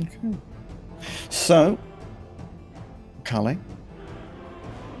 Okay. So, Carly.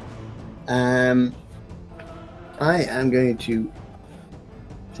 I am going to,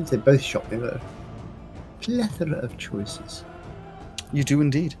 since they both shot me, a plethora of choices. You do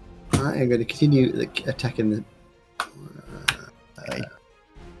indeed. I am going to continue attacking the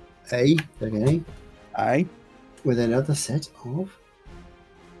A. Okay. Aye. With another set of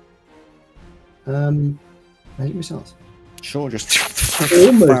magic missiles. Sure, just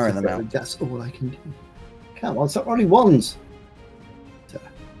Almost firing them out. That's all I can do. Come on, stop rolling ones. So,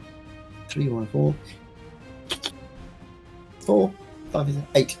 3, 1, 4. 4, 5,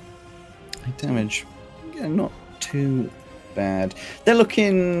 8. 8 damage. Yeah, not too bad. They're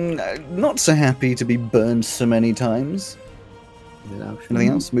looking not so happy to be burned so many times. Anything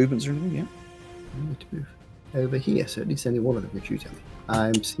else? Movements or anything? Yeah. I need to move over here, so at least only one of them can shoot at me.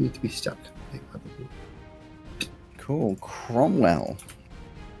 I seem to be stuck. Cool. Cromwell.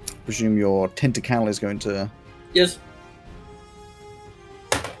 Presume your tentacle is going to... Yes.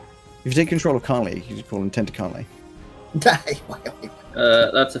 If you take control of Carly, you call him Tentacale.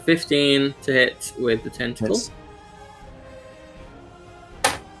 That's a 15 to hit with the tentacle. Hits.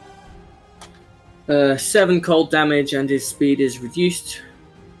 7 cold damage and his speed is reduced.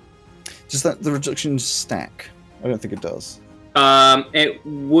 Does that the reduction stack? I don't think it does. It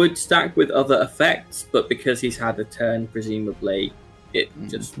would stack with other effects, but because he's had a turn, presumably, it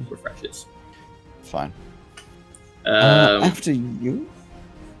just refreshes. Fine. Um, After you?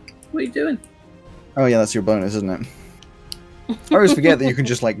 What are you doing? Oh yeah, that's your bonus, isn't it? I always forget that you can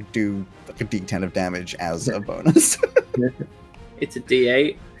just like do like a D10 of damage as a bonus. It's a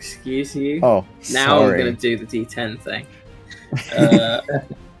D8. Excuse you. Oh, now sorry. I'm going to do the D10 thing.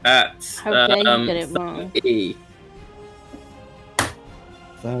 At How dare you get it wrong? E,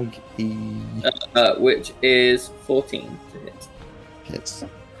 Thug E which is 14 to hit. hits.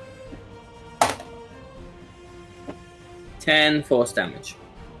 10 force damage.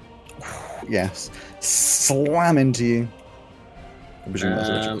 Yes. Slam into you. I presume that's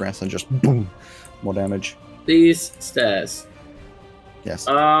a magic press and just boom. More damage. These stairs, Yes.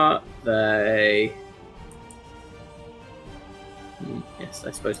 are they... Yes,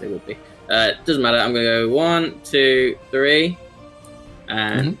 I suppose they would be. Doesn't matter. I'm going to go 1, 2, 3,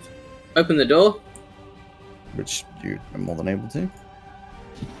 and open the door. Which you are more than able to.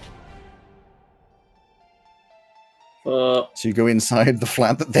 So you go inside the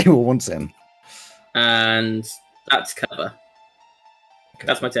flat that they were once in. And that's cover.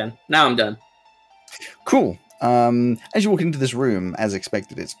 That's my 10. Now I'm done. Cool. As you walk into this room, as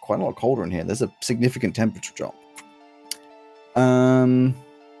expected, it's quite a lot colder in here. There's a significant temperature drop. Bear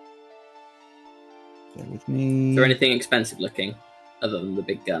with me. Is there anything expensive looking other than the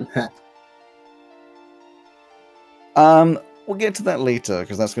big gun? We'll get to that later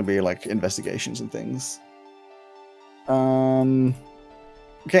because that's going to be like investigations and things.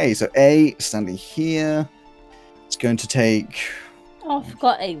 Okay, so A standing here. It's going to take Oh, I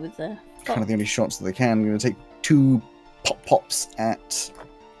forgot A was there. kind of the only shots that they can. I'm going to take 2 pops at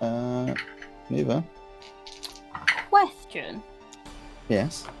Neva. Question.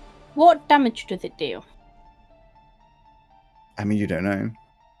 Yes. What damage does it deal? I mean, you don't know.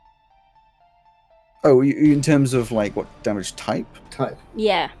 Oh, in terms of like what damage type? Type.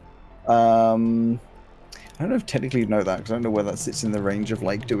 Yeah. I I don't know if technically you know that, because I don't know where that sits in the range of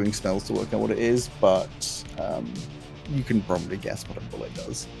like doing spells to work out what it is, but you can probably guess what a bullet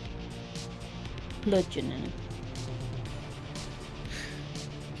does. Bludgeoning.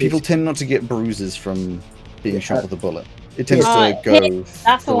 People tend not to get bruises from being shot with a bullet. It tends Right, to go.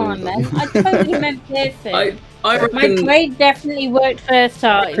 That's the one I through meant. them. I totally meant piercing. I My reckon. brain definitely worked first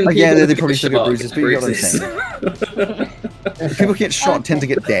time. Oh, yeah, people they who probably get still get shot bruises, but you know what I'm saying. People get shot tend to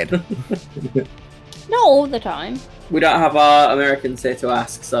get dead. Not all the time. We don't have our Americans here to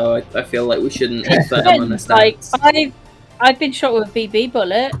ask, so I feel like we shouldn't infer them on the Like stats. I've been shot with a BB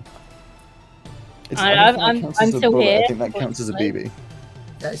bullet. I don't think that I'm counts as a still bullet. here, I think that counts as a BB.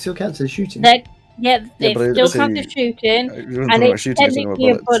 That still counts as shooting. Yeah, Yeah, it but still so counts as shooting, You're and talking about it's shooting, you're talking about technically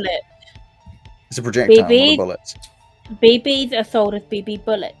a bullets. bullet. It's a projectile, not a BB bullet. BBs are sold as BB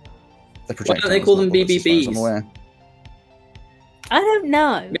bullets. The Why don't they projectiles, call not them bullets, as far as I'm BBBs? aware. I don't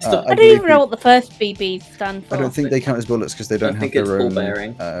know. Mr. I don't even know what the first BB stand for. I don't think they count as bullets because they don't have think it's their ball own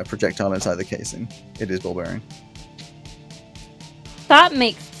bearing. projectile inside the casing. It is ball bearing. That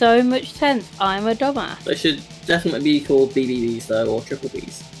makes so much sense. I'm a dumbass. They should definitely be called BBBs though, or triple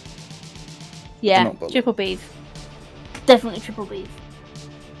Bs. Yeah, not bullets. triple Bs. Definitely triple Bs.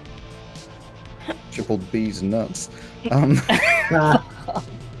 Triple B's nuts. Ah,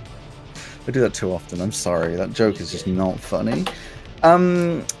 I do that too often. I'm sorry. That joke is just not funny.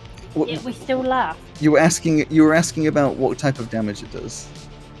 Yeah, we still laugh. You were asking about what type of damage it does.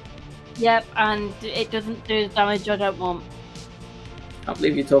 Yep, and it doesn't do the damage I don't want. I can't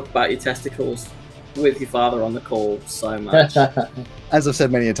believe you talk about your testicles with your father on the call so much. As I've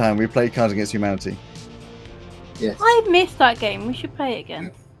said many a time, we play Cards Against Humanity. yes. I missed that game. We should play it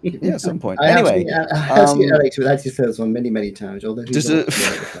again. Yeah, at some point. I have Anyway, seen Alex with anti-first one many times, although he's Does not it-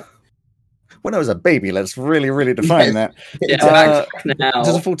 good at that. when I was a baby, let's really define that. Yeah, back now.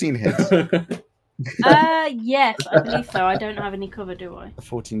 Does a 14 hit? Yes, I believe so. I don't have any cover, do I? A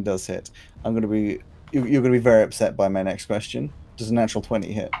 14 does hit. You're going to be very upset by my next question. Does a natural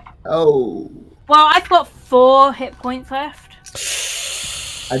 20 hit? Oh, Well, I've got 4 hit points left.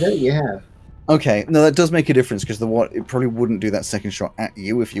 I don't think you have. Okay, no, that does make a difference because it probably wouldn't do that second shot at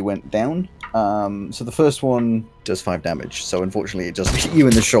you if you went down. So the first one does 5 damage. So unfortunately, it just hit you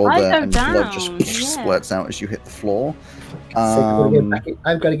in the shoulder I go and blood down, just yeah. splurts out as you hit the floor.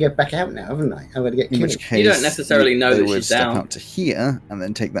 I've got to get back out now, haven't I? I've got to get In killed. which case, You don't necessarily know they that would she's step down. out to here and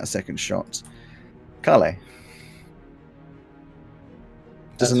then take that second shot. Carly,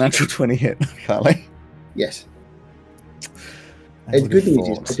 does a natural 20 hit, Carly? Yes. I And would the good have news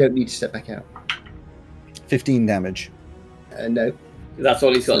is thought. I don't need to step back out. 15 damage. No, That's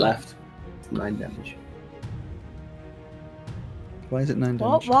all he's got left. 9 damage. Why is it 9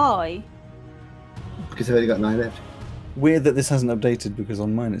 What? damage? Why? Because I've only got 9 left. Weird that this hasn't updated because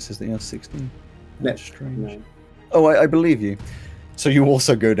on mine it says that you have 16. No. That's strange. No. Oh, I believe you. So you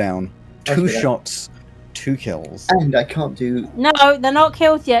also go down. 2 Okay. shots, 2 kills. And I can't do. No, they're not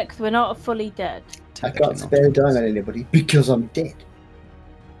killed yet because we're not fully dead. I Technically can't not. spare a dime on anybody because I'm dead.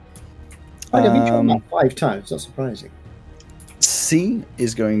 I've been shot like 5 times. Not surprising. C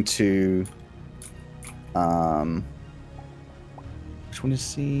is going to. Which one is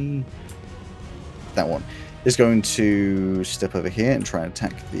C? That one is going to step over here and try and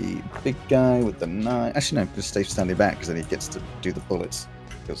attack the big guy with the knife. Actually, no, just stay standing back because then he gets to do the bullets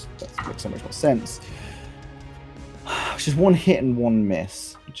because that makes so much more sense. Which is 1 hit and 1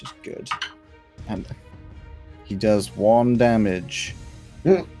 miss, which is good. And he does 1 damage.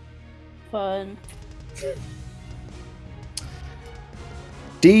 Fun.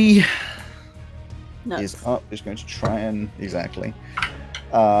 D No. is up, is going to try and is going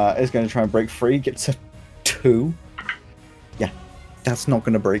to try and break free, gets a 2. Yeah, that's not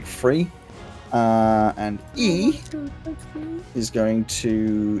going to break free. And E is going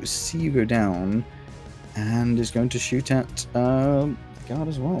to see you go down and is going to shoot at the guard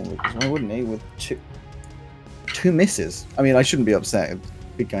as well. Because why wouldn't he? With 2 misses. I mean, I shouldn't be upset.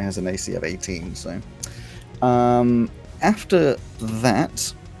 Big guy has an AC of 18, so. After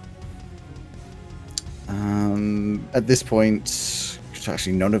that, at this point, which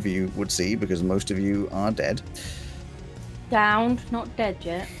actually none of you would see because most of you are dead. Downed, not dead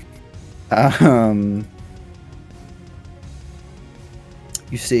yet.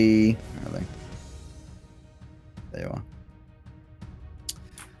 You see, where are they? There you are.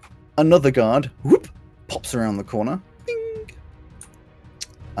 Another guard, whoop, pops around the corner. Bing.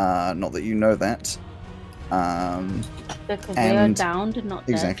 Not that you know that. Because they are And- downed and not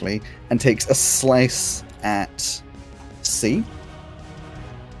dead. Exactly. And takes a slice at C.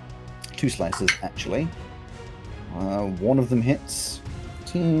 2 slices, actually. One of them hits.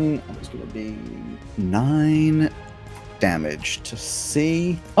 14, and it's going to be 9 damage to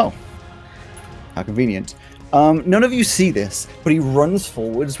C. Oh, how convenient. None of you see this, but he runs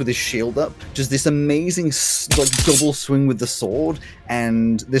forwards with his shield up, just this amazing double swing with the sword,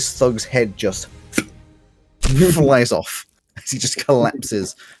 and this thug's head just flies off as he just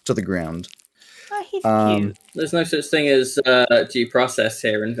collapses to the ground. Oh, he's cute. There's no such thing as due process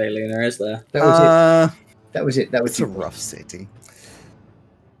here in Valuna, is there? That was it. That was it. That was It's a rough city.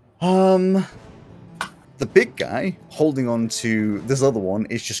 The big guy holding on to this other one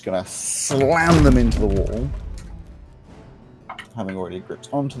is just gonna slam them into the wall. Having already gripped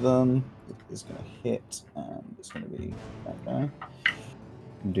onto them, it is gonna hit, and it's gonna be that guy.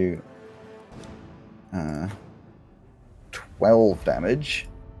 Do 12 damage.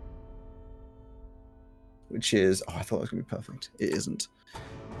 Which is... Oh, I thought it was going to be perfect. It isn't.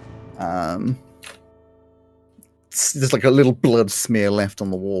 There's like a little blood smear left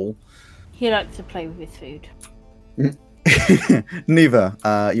on the wall. He likes to play with his food.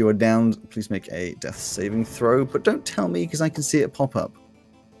 Neva, you are down. Please make a death saving throw, but don't tell me because I can see it pop up.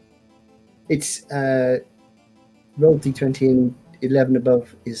 It's roll d20 and 11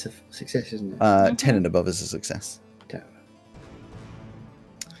 above is a success, isn't it? 10 and above is a success. Damn.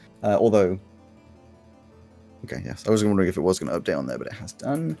 Although... Okay, yes. I was wondering if it was going to update on there, but it has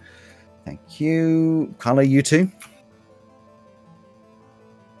done. Thank you. Carla, you too?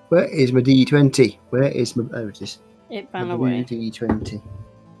 Where is my d20? Where is my... Oh, it is. It ran away. D20.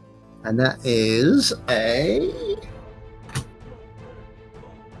 And that is a...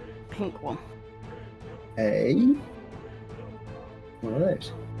 Pink one. One of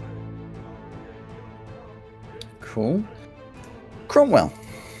those. Cool. Cromwell.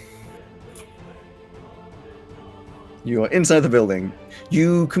 You are inside the building.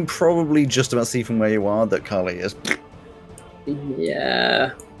 You can probably just about see from where you are that Carly is.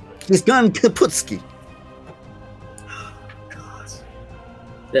 Yeah. He's gone Kaputski. God.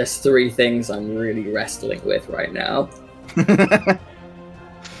 There's 3 things I'm really wrestling with right now.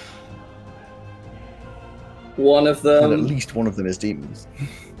 One of them... And at least one of them is demons.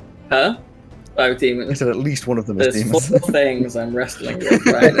 Huh? Oh, I demons. said at least one of them is There's demons. 4 things I'm wrestling with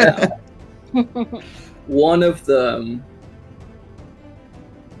right now. One of them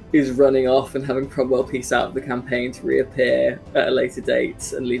is running off and having Cromwell peace out of the campaign to reappear at a later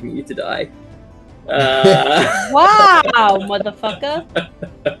date and leaving you to die. Wow, motherfucker!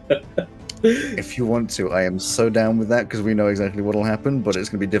 If you want to, I am so down with that because we know exactly what'll happen, but it's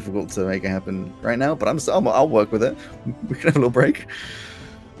going to be difficult to make it happen right now. But I'll work with it. We can have a little break.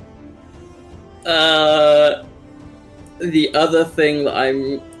 The other thing that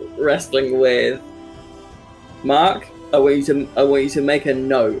I'm wrestling with, Mark, I want you to make a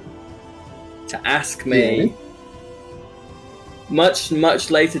note to ask me much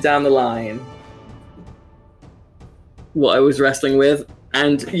later down the line what I was wrestling with,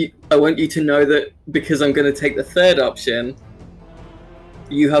 and I want you to know that because I'm going to take the third option,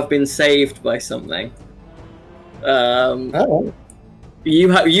 you have been saved by something. You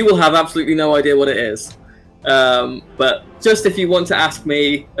will have absolutely no idea what it is. But just if you want to ask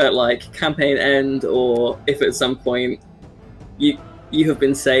me at like campaign end, or if at some point you have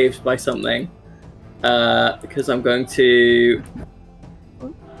been saved by something, because I'm going to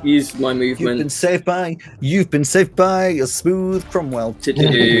use my movement. You've been saved by a smooth Cromwell. To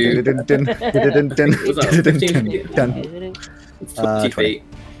do. Was that 15 feet? 20 feet.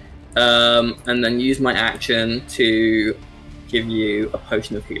 And then use my action to give you a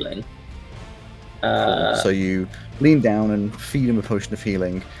potion of healing. So you lean down and feed him a potion of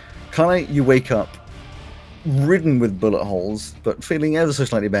healing. Carly, you wake up ridden with bullet holes, but feeling ever so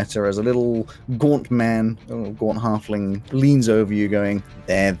slightly better as a little gaunt man, a little gaunt halfling, leans over you going,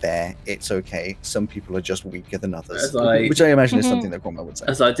 there, it's okay. Some people are just weaker than others. Which I imagine is something that Cromwell would say.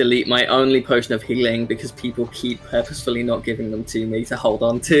 As I delete my only potion of healing because people keep purposefully not giving them to me to hold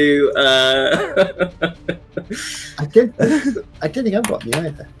on to. I don't think I've got any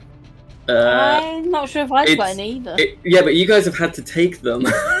either. I'm not sure if I've got any either. Yeah, but you guys have had to take them.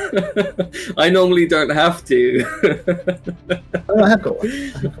 I normally don't have to. Oh, I have got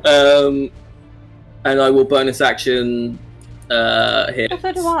one. And I will bonus action hit.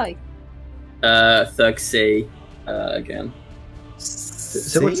 So do I. Thug C again.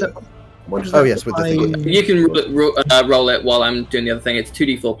 So what's that? What does Oh that yes, with the thing. You can roll it while I'm doing the other thing. It's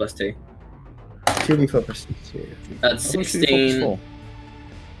 2d4 plus 2. 2d4 plus 2. That's 16.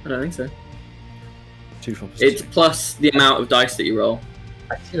 I don't think so. 2 4 plus It's 2. plus the amount of dice that you roll.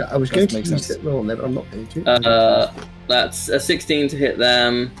 Actually, I was going to makes use sense. that roll there, but I'm not going to. That's a 16 to hit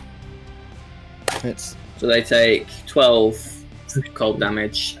them. Hits. So they take 12 cold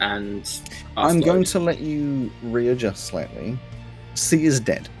damage and. I'm going to let you readjust slightly. C is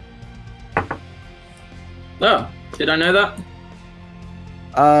dead. Oh, did I know that?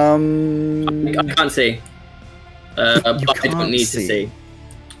 I can't see. But I don't need to see.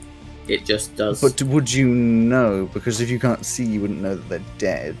 It just does. But would you know? Because if you can't see, you wouldn't know that they're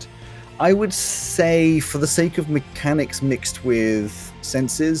dead. I would say, for the sake of mechanics mixed with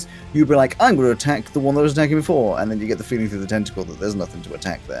senses, you'd be like, I'm going to attack the one that was attacking before, and then you get the feeling through the tentacle that there's nothing to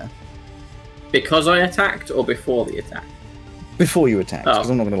attack there. Because I attacked, or before the attack? Before you attacked, because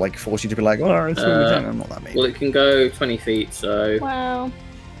I'm not going to like force you to be like, oh, it's attack. I'm not that mean. Well, it can go 20 feet, so... Wow.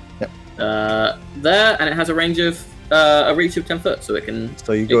 Yep. There, and it has a range of... a reach of 10 foot, so it can...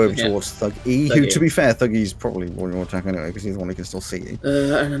 So you go over towards Thug E, who, to be fair, Thug E's probably one more attack anyway, because he's the one who can still see you.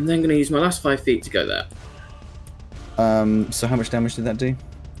 And I'm then going to use my last 5 feet to go there. So how much damage did that do?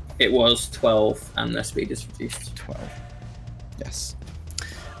 It was 12, and their speed is reduced. 12. Yes.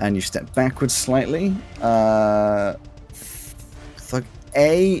 And you step backwards slightly. Thug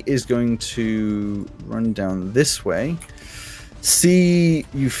A is going to run down this way. C,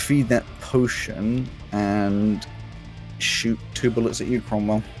 you feed that potion, and shoot 2 bullets at you,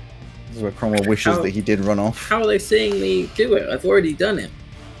 Cromwell. This is where Cromwell wishes that he did run off. How are they seeing me do it? I've already done it.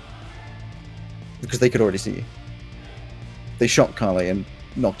 Because they could already see you. They shot Carly and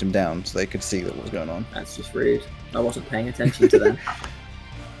knocked him down, so they could see what was going on. That's just rude. I wasn't paying attention to them.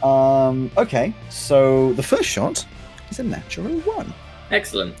 Okay, so the first shot is a natural 1.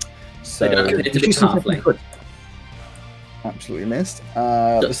 Excellent. So absolutely missed.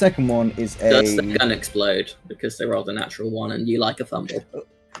 The second one is Does the gun explode because they rolled a natural 1 and you like a fumble?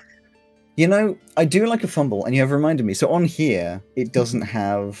 You know, I do like a fumble, and you have reminded me. So on here, it doesn't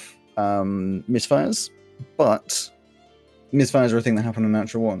have misfires, but misfires are a thing that happen on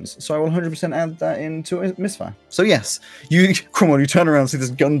natural 1s. So I will 100% add that into a misfire. So yes, Cromwell, you turn around, see this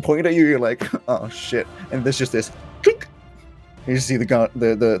gun pointed at you, you're like, oh shit, and there's just this clink. You just see the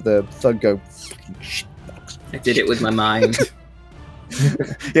thug go. I did it with my mind.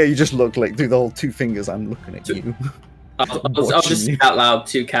 Yeah, you just look like through the whole 2 fingers. I'm looking at you. I'll just say out loud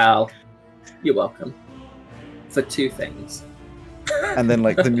to Cal, you're welcome. For 2 things. And then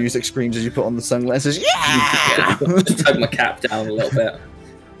like the music screams as you put on the sunglasses. Yeah! Just tug my cap down a little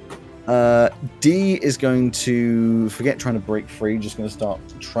bit. D is going to forget trying to break free, just going to start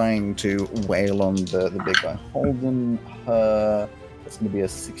trying to wail on the big guy. Holden, her... It's going to be a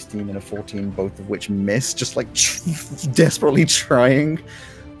 16 and a 14, both of which miss, just like desperately trying.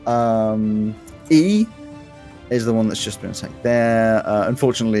 E is the one that's just been attacked there.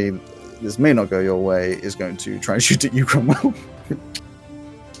 Unfortunately, this may not go your way, is going to try and shoot at you, Cromwell.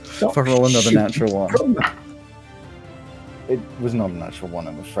 If I roll another natural 1. It was not a natural 1,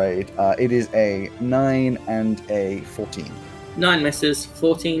 I'm afraid. It is a 9 and a 14. 9 misses,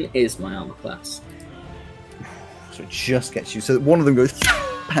 14 is my armor class. So it just gets you. So one of them goes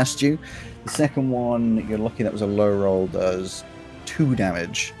past you. The second one, you're lucky that was a low roll, does 2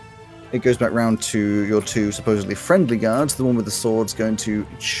 damage. It goes back round to your 2 supposedly friendly guards. The one with the sword's going to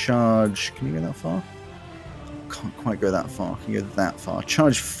charge. Can you go that far? Can't quite go that far. Can you go that far?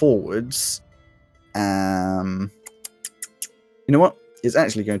 Charge forwards. You know what? It's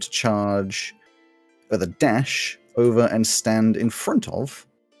actually going to charge with a dash over and stand in front of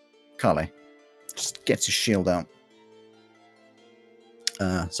Carly. Just gets his shield out.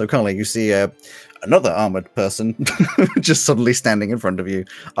 So Carly, you see another armored person just suddenly standing in front of you.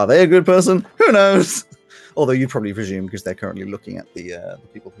 Are they a good person? Who knows? Although you'd probably presume, because they're currently looking at the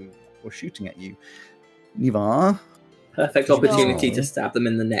people who were shooting at you. Nivar. Perfect opportunity to stab them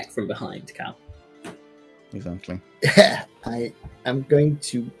in the neck from behind, Cal. Exactly. Yeah, I am going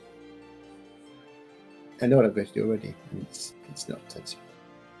to... I know what I'm going to do already. It's not tense.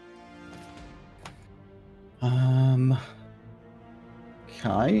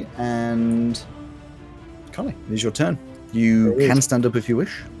 Okay, and Carly, it is your turn. You can stand up if you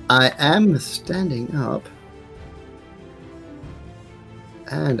wish. I am standing up.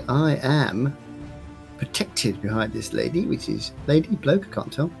 And I am protected behind this lady, which is lady, bloke, I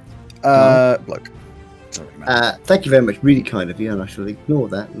can't tell. Bloke. Sorry, man. Thank you very much, really kind of you, and I shall ignore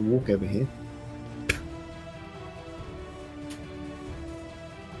that and walk over here.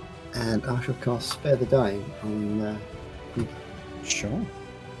 And I shall cast Spare the Dying on... Sure.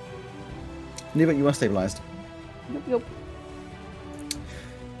 Neva, you are stabilized. Yep.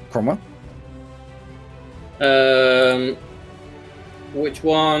 Cromwell? Which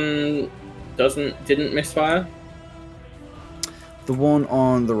one didn't misfire? The one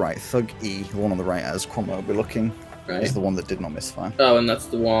on the right, Thug E, the one on the right as Cromwell will be looking, Right. is the one that did not misfire. Oh, and that's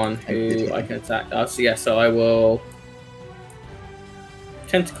the one who I can attack. So I will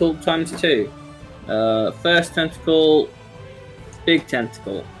tentacle times 2. First tentacle, big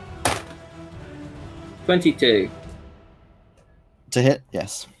tentacle. 22. To hit,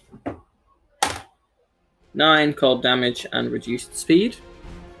 yes. 9 cold damage and reduced speed.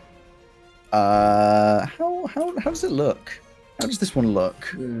 How does it look? How does this one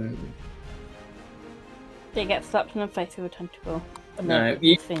look? They get slapped in the face with a tentacle. No,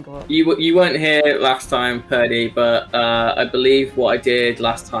 finger up. you weren't here last time, Purdy, but I believe what I did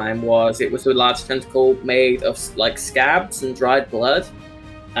last time was it was a large tentacle made of like scabs and dried blood,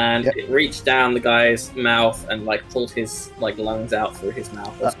 and it reached down the guy's mouth and like pulled his like lungs out through his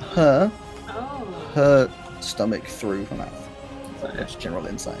mouth. Her stomach through her mouth. That's general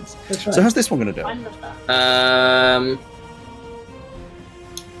insides. That's right. So how's this one going to do? I love that.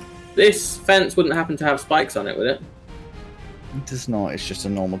 This fence wouldn't happen to have spikes on it, would it? It does not. It's just a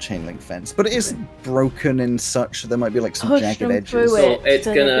normal chain link fence, but it is broken and such. So there might be like some Push jagged them edges. through So it, it's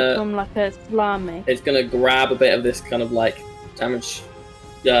so gonna they become like a salami. It's gonna grab a bit of this kind of like damaged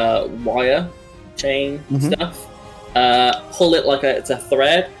wire chain stuff, pull it like it's a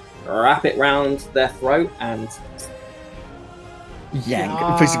thread, wrap it round their throat, and yank,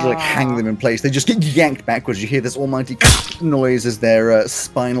 basically like hang them in place. They just get yanked backwards. You hear this almighty noise as their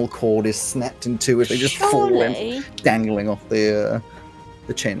spinal cord is snapped in two as they just fall in, dangling off the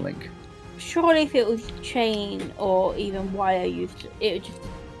chain link. Surely if it was chain or even wire used, it would just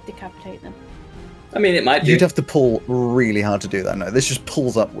decapitate them. I mean, it might do. You'd have to pull really hard to do that. No, this just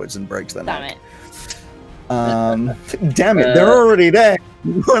pulls upwards and breaks their Damn neck. it. Damn it, they're already there.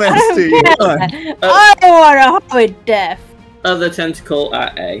 What else do you want? I want a horrid death. Other tentacle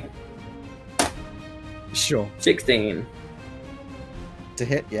at A. Sure. 16. To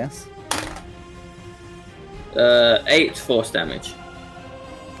hit, yes. 8 force damage.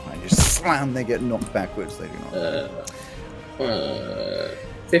 I just slam, they get knocked backwards, they do not.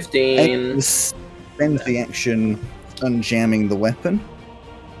 15. Spends the action unjamming the weapon.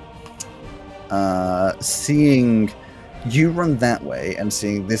 Seeing you run that way and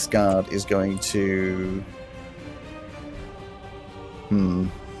seeing this guard is going to... No,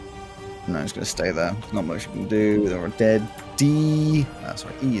 it's going to stay there. Not much you can do. They're dead. E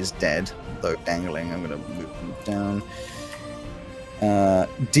is dead, though dangling. I'm going to move them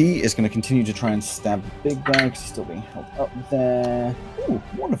down. D is going to continue to try and stab the big guy because he's still being held up there. Ooh,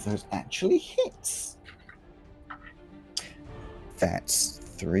 one of those actually hits. That's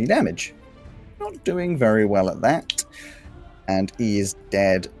 3 damage. Not doing very well at that. And E is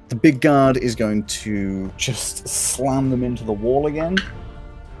dead. The big guard is going to just slam them into the wall again.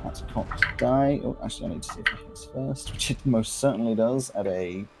 That's a cocked die. Oh, actually, I need to see if it hits first, which it most certainly does at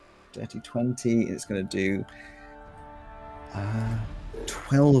a dirty 20. It's going to do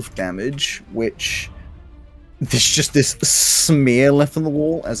 12 damage, which there's just this smear left on the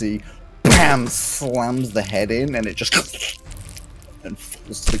wall as he bam slams the head in, and it just and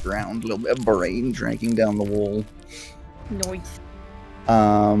falls to the ground. A little bit of brain dragging down the wall. Nice.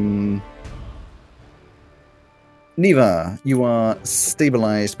 Neva, you are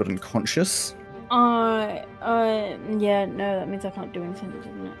stabilized but unconscious. Yeah, no, that means I can't do anything,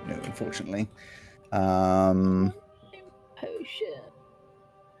 doesn't it? No, unfortunately. Oh shit.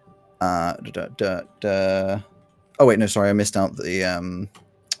 Oh wait, no, sorry, I missed out the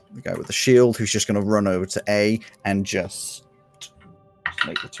guy with the shield who's just going to run over to A and just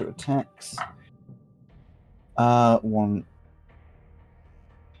make the 2 attacks. One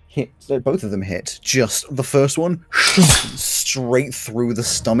hit, both of them hit. Just the first one straight through the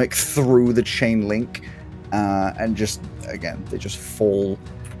stomach, through the chain link, and just again they just fall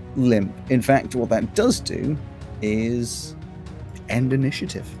limp. In fact, what that does do is end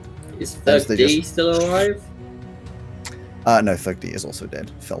initiative. Is Thug D still alive? No, Thug D is also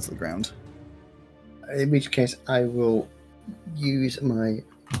dead. Fell to the ground. In which case, I will use my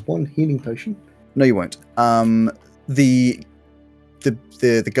 1 healing potion. No, you won't.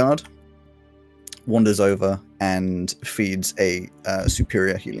 The guard wanders over and feeds a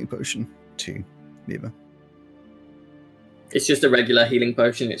superior healing potion to Neva. It's just a regular healing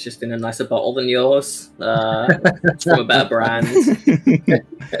potion. It's just in a nicer bottle than yours. It's from a better brand.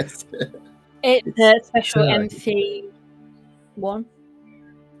 It's a special MC one.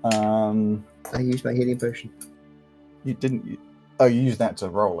 I used my healing potion. You didn't. Oh, you used that to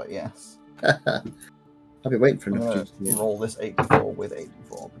roll it. Yes. I've been waiting for an I'm gonna opportunity. roll this 8d4 with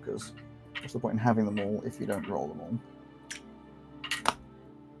 8d4 because what's the point in having them all if you don't roll them all?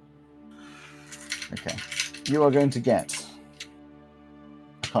 Okay, you are going to get.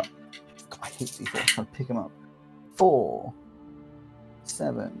 I hate d4. I'm trying to pick them up. 4,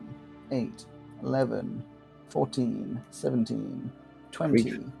 7, 8, 11, 14, 17,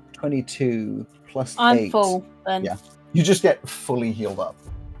 20, 22 plus I'm 8. full then. Yeah. You just get fully healed up.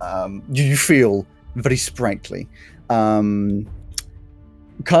 You feel very sprightly. Carle,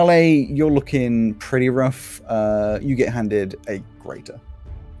 you're looking pretty rough. You get handed a greater.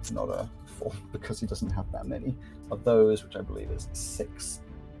 It's not a 4 because he doesn't have that many of those, which I believe is 6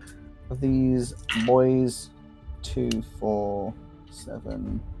 of these boys. 2, 4,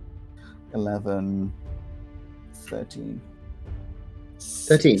 7, 11, 13,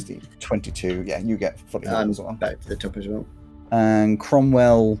 16, 22. Yeah, you get fully healed as well. Back to the top as well. And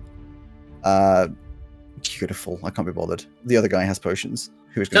Cromwell, beautiful. I can't be bothered. The other guy has potions.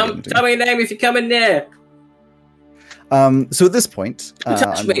 Who's going to Tell me your name if you come in near. So at this point, I'm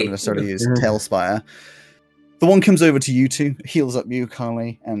not going to necessarily use Tailspire. The one comes over to you two, heals up you,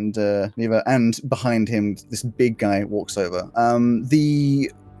 Carly, and Neva, and behind him, this big guy walks over.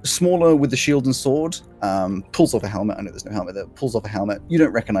 The smaller with the shield and sword pulls off a helmet. I know there's no helmet there. Pulls off a helmet. You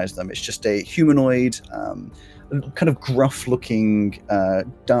don't recognize them. It's just a humanoid, kind of gruff-looking,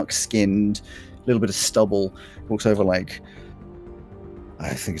 dark-skinned, little bit of stubble. Walks over like,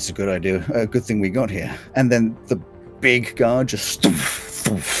 I think it's a good idea. A good thing we got here. And then the big guard just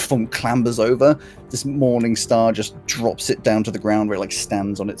clambers over. This morning star just drops it down to the ground where it like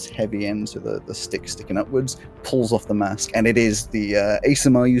stands on its heavy end, so the stick sticking upwards, pulls off the mask, and it is the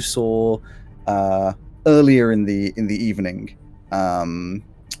ASMR you saw earlier in the evening. I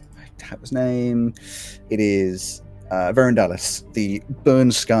have his name. It is Verandalis, the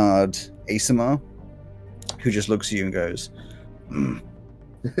burn-scarred ASMR, who just looks at you and goes,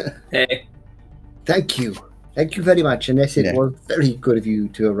 Hey. Thank you. Thank you very much. And yes, it Yeah. was very good of you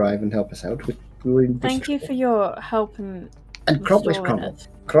to arrive and help us out. We were in Thank you for your help and Cromwell's restoring Cromwell. us.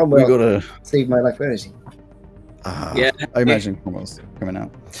 we Cromwell gotta... saved my life. Where is he? Yeah. I imagine Cromwell's coming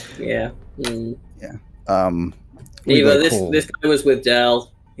out. Yeah. We Eva, got a call. this guy was with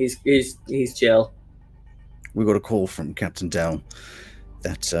Dell. He's chill. We got a call from Captain Dell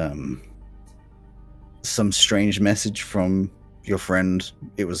that some strange message from your friend.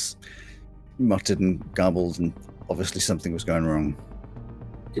 It was muttered and garbled, and obviously something was going wrong.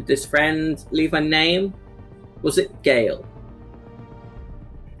 Did this friend leave a name? Was it Gale?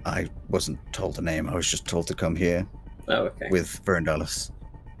 I wasn't told the name. I was just told to come here Oh, okay. with Verandalis.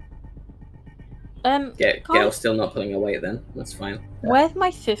 Gale's still not pulling her weight then. That's fine. Where's my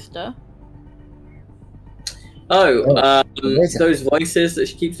sister? Those voices that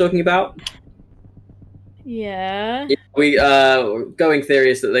she keeps talking about? Yeah. We going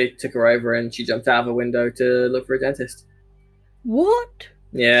theory is that they took her over and she jumped out of a window to look for a dentist. What?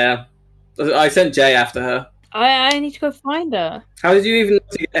 Yeah. I sent Jay after her. I need to go find her. How did you even know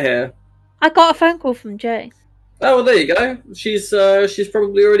to get here? I got a phone call from Jay. Oh, well, there you go. She's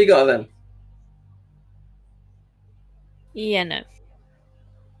probably already got her then. Yeah, no.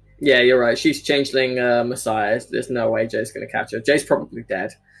 Yeah, you're right. She's changeling Messiah. There's no way Jay's going to catch her. Jay's probably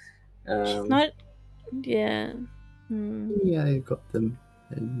dead. She's not. Yeah. Yeah, I got them.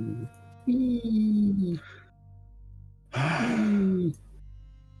 Yeah.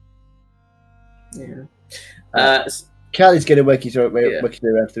 Callie's going to work his way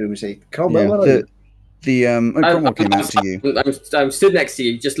around through and say, Cromwell, what are you? Cromwell came out to you. I'm stood next to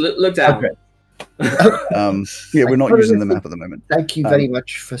you. Just look down. Okay. Yeah, we're not using the map at the moment. Thank you very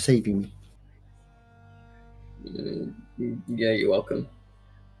much for saving me. Yeah, you're welcome.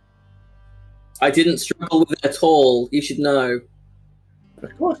 I didn't struggle with it at all. You should know.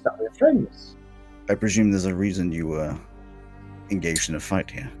 Of course, that we're friends. I presume there's a reason you were engaged in a fight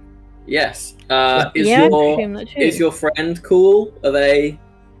here. Yes. I presume that too. Is your friend cool? Are they?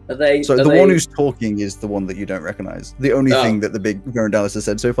 So the one who's talking is the one that you don't recognize. The only thing that the big Verandalis has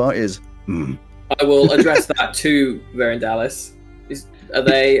said so far is, I will address that to Verandalis. Are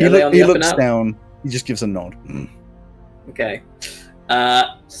they on the he up and looks up? down. He just gives a nod. Okay.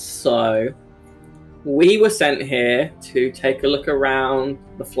 So we were sent here to take a look around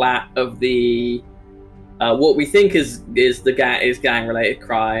the flat of the what we think is gang related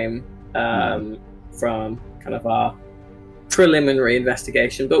crime from kind of our preliminary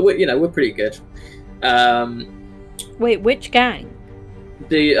investigation, but we're pretty good. Wait, which gang?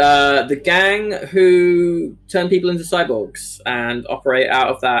 The gang who turn people into cyborgs and operate out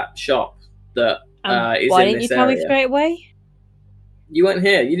of that shop that is why in didn't you this tell me area. straight away? You weren't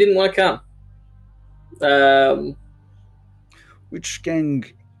here. You didn't want to come. Which gang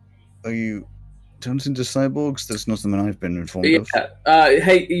are you turned into cyborgs? That's not something I've been informed of.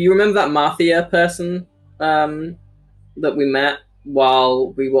 Hey, you remember that mafia person that we met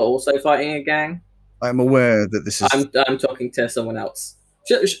while we were also fighting a gang? I'm aware that this is... I'm talking to someone else.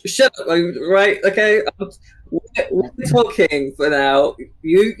 Shut up, right? Okay, we're talking for now.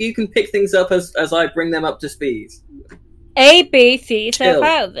 You can pick things up as I bring them up to speed. A, B, C yourself Chill.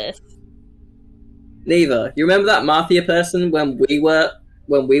 out of this. Neither. You remember that mafia person when we were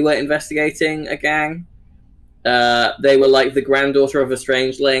investigating a gang? They were like the granddaughter of a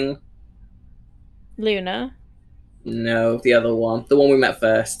strangeling. Luna. No, the other one, the one we met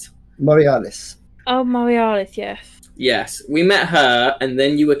first. Morialis. Oh, Morialis, yes. Yes, we met her, and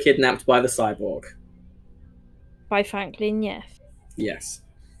then you were kidnapped by the cyborg. By Franklin, yes. Yes.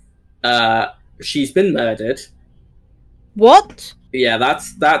 She's been murdered. What? Yeah,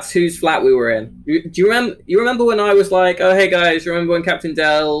 that's whose flat we were in. Do you remember? You remember when I was like, "Oh, hey guys, remember when Captain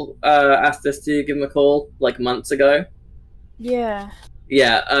Dell asked us to give him a call like months ago?" Yeah.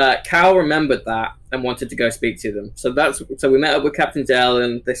 Yeah, Cal remembered that and wanted to go speak to them. So we met up with Captain Dell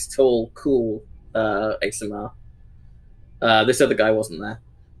and this tall, cool ASMR. This other guy wasn't there.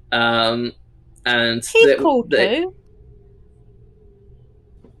 And He's cool too.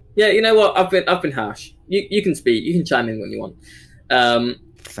 Yeah, you know what? I've been harsh. You can speak. You can chime in when you want.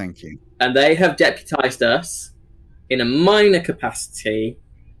 Thank you. And they have deputized us in a minor capacity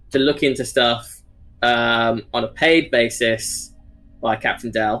to look into stuff on a paid basis by Captain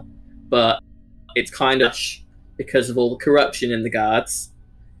Dell, but it's kind of because of all the corruption in the guards.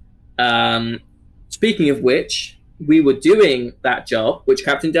 Speaking of which, we were doing that job, which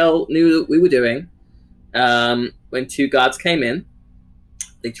Captain Dell knew that we were doing, when two guards came in.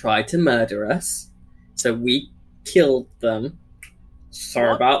 They tried to murder us, so we killed them.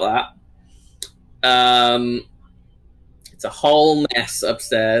 Sorry about that. It's a whole mess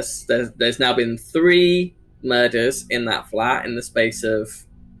upstairs. There's now been 3 murders in that flat in the space of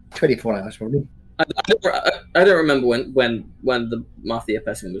 24 hours, probably. I don't remember when the mafia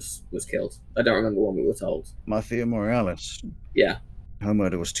person was killed. I don't remember when we were told. Mafia Morales. Yeah. Her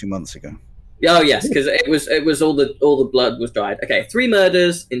murder was 2 months ago. Oh yes, because it was all the blood was dried. Okay, 3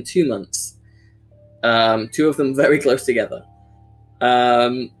 murders in 2 months. 2 of them very close together.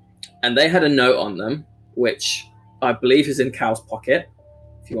 And they had a note on them, which I believe is in Cal's pocket,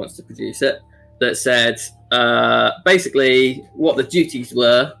 if he wants to produce it, that said basically what the duties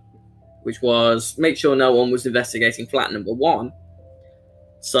were, which was make sure no one was investigating flat number 1.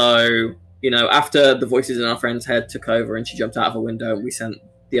 So, after the voices in our friend's head took over and she jumped out of a window, we sent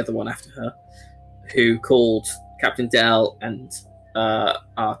the other one after her, who called Captain Dell and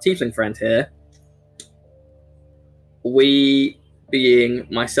our tiefling friend here. We, being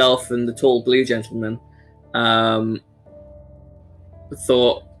myself and the tall blue gentleman,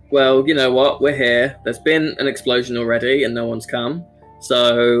 thought, well, you know what, we're here. There's been an explosion already and no one's come.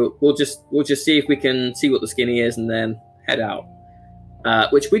 So we'll just see if we can see what the skinny is and then head out.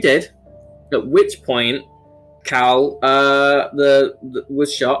 Which we did. At which point, Cal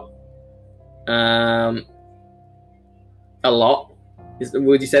was shot. A lot.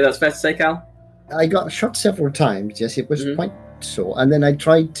 Would you say that's fair to say, Cal? I got shot several times. Yes, it was quite so. And then I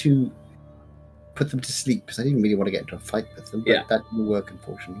tried to put them to sleep because I didn't really want to get into a fight with them. But that didn't work,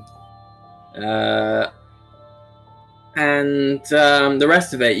 unfortunately. And the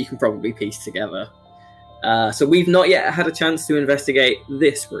rest of it you can probably piece together. So we've not yet had a chance to investigate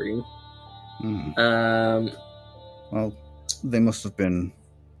this room. Well, they must have been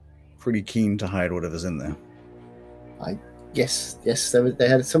pretty keen to hide whatever's in there. Yes. They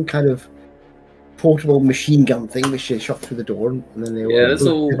had some kind of portable machine gun thing which they shot through the door, and then they were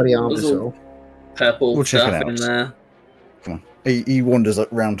everybody armed as well. Purple We'll check stuff it out. in there. Come on. He wanders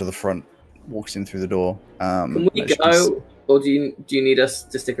round to the front, walks in through the door. Can we go, or do you need us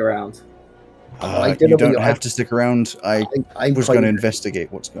to stick around? You don't have to stick around. I was going to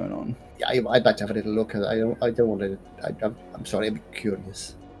investigate what's going on. Yeah, I'd like to have a little look. I don't want to. I'm sorry, I'm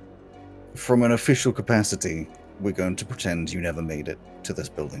curious. From an official capacity, we're going to pretend you never made it to this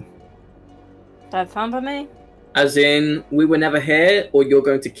building. That's fine by me. As in, we were never here, or you're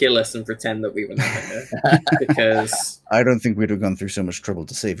going to kill us and pretend that we were never here? Because I don't think we'd have gone through so much trouble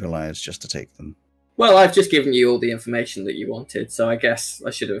to save your lives just to take them. Well, I've just given you all the information that you wanted, so I guess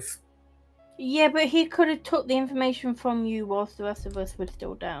I should have. Yeah, but he could have took the information from you whilst the rest of us were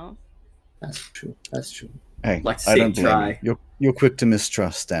still down. That's true. Hey, Like I don't try. blame you. You're quick to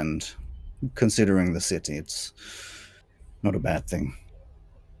mistrust, and considering the city, it's not a bad thing.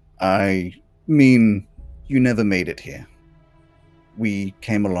 I mean, you never made it here. We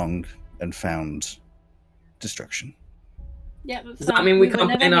came along and found destruction. Yeah, that's Does that mean we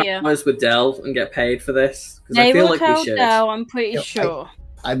can't pay our hours with Dell and get paid for this? Because I feel like we should. Dell, I'm pretty sure.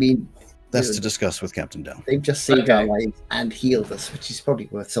 I mean, That's to discuss with Captain Dell. they've just saved our lives and healed us, which is probably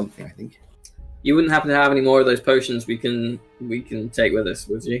worth something, I think. You wouldn't happen to have any more of those potions we can take with us,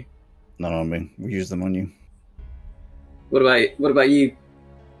 would you? Not on me. We use them on you. What about you,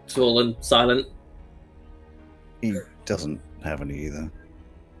 Tall and Silent? He doesn't have any either.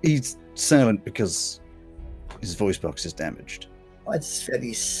 He's silent because his voice box is damaged. Oh, it's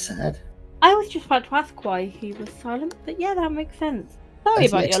very sad. I was just about to ask why he was silent, but yeah, that makes sense. Sorry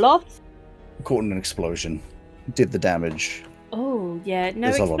That's about it. your loss. Caught in an explosion. Did the damage. Oh, yeah. No,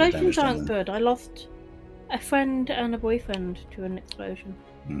 There's a lot of explosions damage down aren't good. I lost a friend and a boyfriend to an explosion.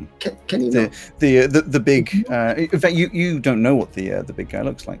 Can you not? The big in fact you don't know what the big guy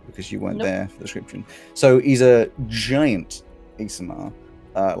looks like because you weren't Nope. there for the description. So he's a giant ASMR,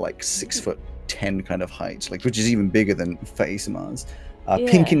 like 6'10" kind of height, like which is even bigger than for ASMRs.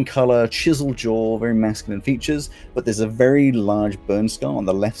 Pink Yeah. in color, chiseled jaw, very masculine features, but there's a very large burn scar on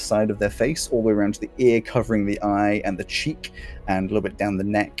the left side of their face, all the way around to the ear, covering the eye and the cheek, and a little bit down the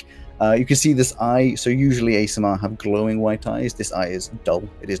neck. You can see this eye. So usually ASMR have glowing white eyes. This eye is dull.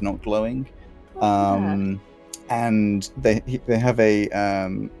 It is not glowing. And they have a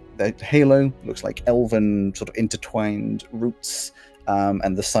their halo looks like elven sort of intertwined roots.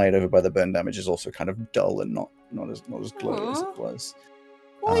 And the side over by the burn damage is also kind of dull and not as glowy as it was.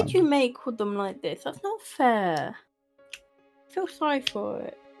 Why'd you make them like this? That's not fair. I feel sorry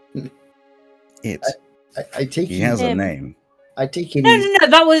for it. I take He has a Him. name. I take it. No,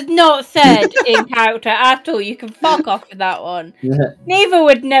 that was not said in character at all. You can fuck off with that one. Neither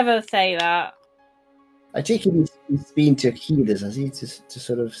would never say that. I take it he's been to healers, has he, to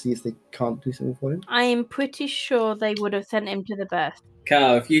sort of see if they can't do something for him? I am pretty sure they would have sent him to the best.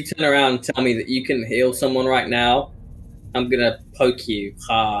 Cal, if you turn around and tell me that you can heal someone right now, I'm gonna poke you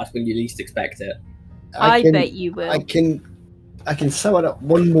hard when you least expect it. I bet you will. I can summon up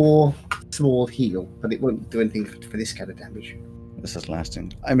one more small heal, but it won't do anything for this kind of damage. This is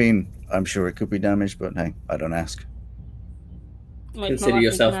lasting. I mean, I'm sure it could be damaged, but hey, I don't ask. Well, it's Consider not like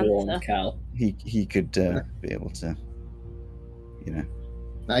yourself you can warned, answer. Cal. He could be able to, you know.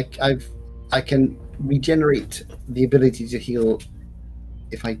 I can regenerate the ability to heal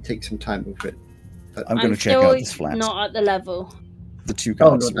if I take some time over it. But I'm going to check still out this flat. Not at the level. The two Oh,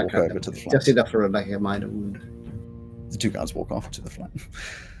 guards no, walk that over kind to the of, flat. just enough for like a minor wound. The two guards walk off to the flat.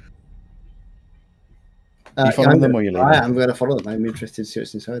 You you following them or you leaving? I'm going to follow them. I'm interested to see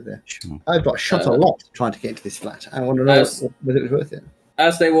what's inside there. Sure. I've got shot a lot trying to get into this flat. I want to know whether it was worth it.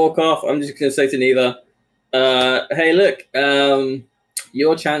 As they walk off, I'm just going to say to neither, hey, look,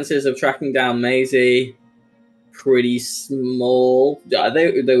 your chances of tracking down Maisie, pretty small.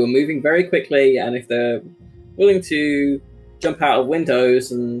 They were moving very quickly, and if they're willing to jump out of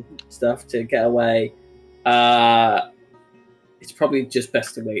windows and stuff to get away, it's probably just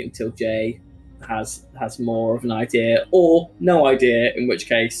best to wait until Jay has more of an idea, or no idea, in which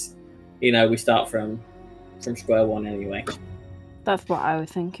case, we start from square one anyway. That's what I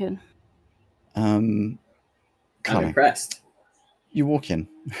was thinking. I'm Connor, impressed. you walk in,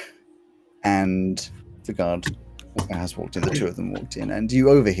 and the guard has walked in. The two of them walked in, and you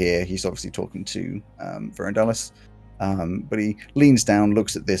overhear. He's obviously talking to Verandalis, but he leans down,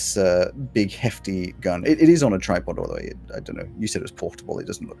 looks at this big, hefty gun. It is on a tripod, although I don't know. You said it was portable. It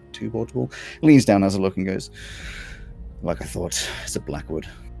doesn't look too portable. Leans down, has a look, and goes, "Like I thought, it's a Blackwood.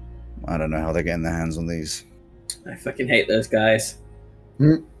 I don't know how they're getting their hands on these." I fucking hate those guys.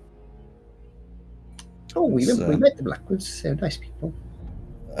 Oh, we met the Blackwoods. They're nice people.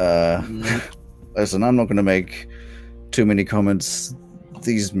 Listen, I'm not going to make too many comments.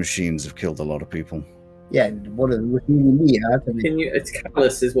 These machines have killed a lot of people. Yeah, one of them was me. It's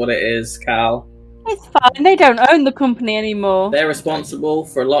callous, is what it is, Cal. It's fine. They don't own the company anymore. They're responsible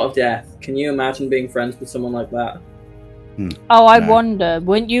for a lot of death. Can you imagine being friends with someone like that? Oh, I No. wonder.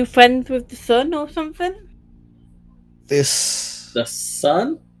 Weren't you friends with the sun or something? The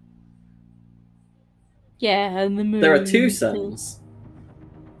sun? Yeah, and the moon. There are two suns.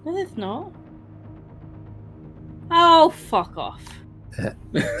 No, there's not. Oh, fuck off.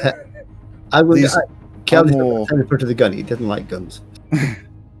 I would. These Calvin's are more- in front of the gun. He doesn't like guns.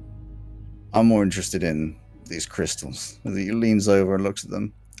 I'm more interested in these crystals. He leans over and looks at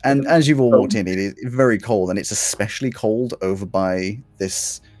them. And as you've all walked in, it is very cold, and it's especially cold over by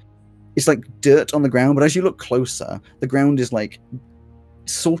this. It's like dirt on the ground, but as you look closer, the ground is like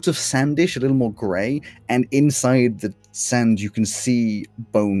sort of sandish, a little more grey, and inside the sand you can see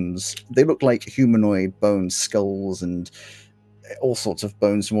bones. They look like humanoid bones, skulls, and all sorts of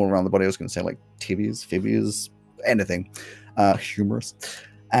bones from all around the body. I was going to say like tibias, fibias, anything. Humerus.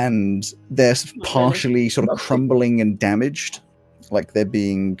 And they're partially sort of crumbling and damaged. like they're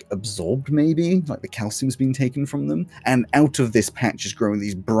being absorbed, maybe like the calcium's being taken from them, and out of this patch is growing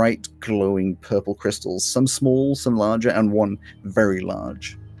these bright glowing purple crystals, some small, some larger, and one very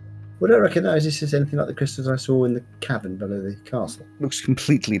large. Would I recognise this as anything like the crystals I saw in the cavern below the castle? Looks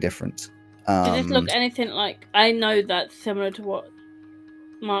completely different. Does this look anything like? I know that's similar to what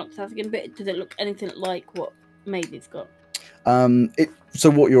Mark's asking, but does it look anything like what Maisie's got? So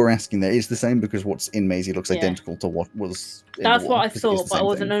what you're asking there is the same, because what's in Maisie looks Yeah. identical to what was in That's the what one, I 'cause it is thought, the but I same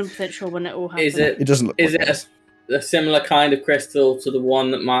wasn't thing. 100% sure when it all happened. It doesn't look Is like it a similar kind of crystal to the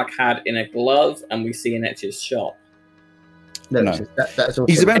one that Mark had in a glove and we see in Etch's shop? No. No. So that's also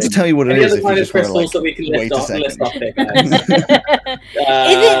He's about to tell you what it Any is other if you kind of just want to crystals like that we can wait list a off second. here, guys?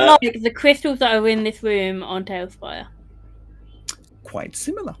 Is it like the crystals that are in this room on Tailspire? Quite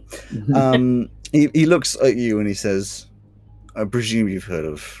similar. Mhm. He looks at you and he says, I presume you've heard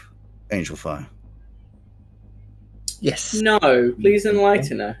of Angel Fire. Yes, No, please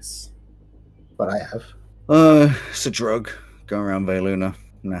enlighten us. but I have. It's a drug going around Veluna.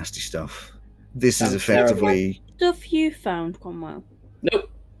 Nasty stuff. This is Sounds effectively Stuff you found, Cromwell. Nope.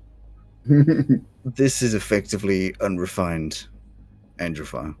 this is effectively unrefined Angel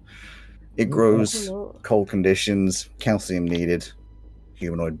Fire. It Oh, grows Oh, Lord. cold conditions, calcium needed,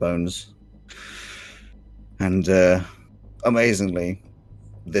 humanoid bones, and amazingly,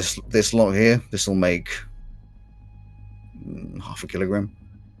 this lot here, this will make half a kilogram.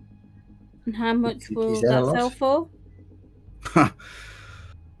 And how much will Is that a that lot? sell for?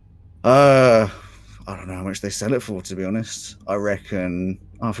 I don't know how much they sell it for, to be honest. I reckon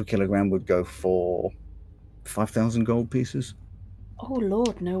half a kilogram would go for 5,000 gold pieces. Oh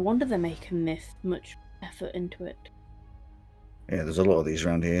Lord, no wonder they're making this much effort into it. Yeah, there's a lot of these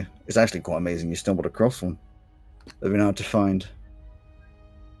around here. It's actually quite amazing you stumbled across one. They've been hard to find.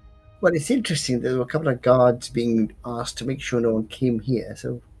 Well, it's interesting that there were a couple of guards being asked to make sure no one came here,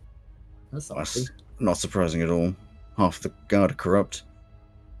 so that's something. That's not surprising at all. Half the guard are corrupt.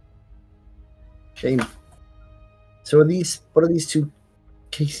 Shame. So what are these two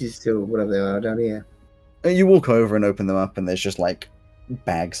cases or whatever they are down here? And you walk over and open them up, and there's just like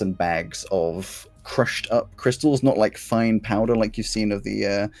bags and bags of crushed up crystals, not like fine powder like you've seen of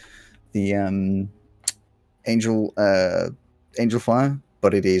the angel fire,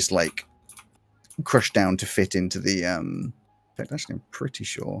 but it is like crushed down to fit into the in fact, actually I'm pretty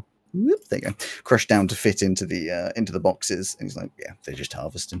sure. Whoop, there you go. Crushed down to fit into the boxes, and he's like, yeah, they're just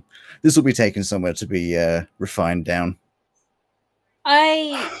harvesting. This will be taken somewhere to be refined down.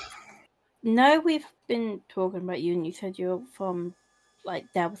 I know we've been talking about you, and you said you're from,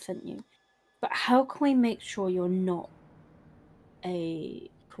 like, Dell sent you. But how can we make sure you're not a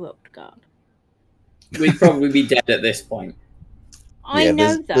corrupt guard? We'd probably be dead at this point. I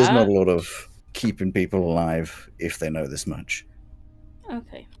know there's not that. a lot of keeping people alive if they know this much.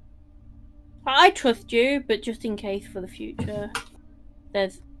 Okay. I trust you, but just in case for the future,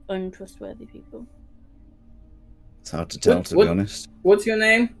 there's untrustworthy people. It's hard to tell, to be honest. What's your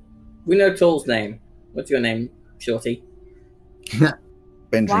name? We know Toll's name. What's your name, Shorty?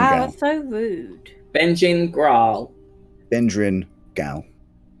 Bendrin Wow, Gal. that's so rude. Benjin Graal. Bendrin Gal.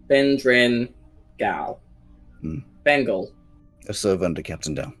 Bendrin Gal. Hmm. Bengal. I serve under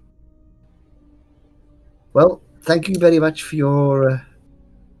Captain Dell. Well, thank you very much for your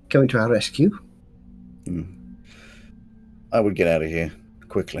coming to our rescue. I would get out of here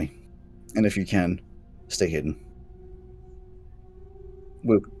quickly. And if you can, stay hidden.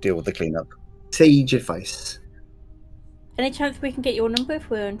 We'll deal with the cleanup. Sage advice. Any chance we can get your number if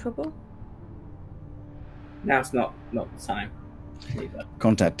we're in trouble? Now's not the time. Either.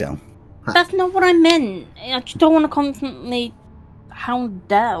 Contact Dell. That's not what I meant. I just don't want to constantly hound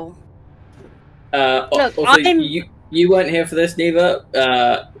Dell. Look, Also, you weren't here for this neither.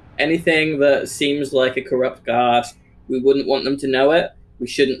 Anything that seems like a corrupt guard, we wouldn't want them to know it. We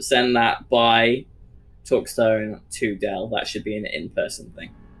shouldn't send that by Talkstone to Dell. That should be an in-person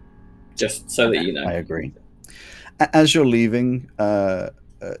thing. Just so that you know. I agree. As you're leaving,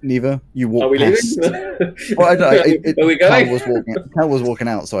 Neva, you walk Are we past... leaving? Well, Are we going? Cal was walking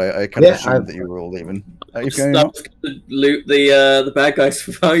out, so I kind of assumed that you were all leaving. Are you going out? To loot the bad guys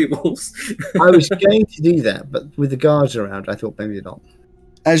for valuables. I was going to do that, but with the guards around, I thought maybe not.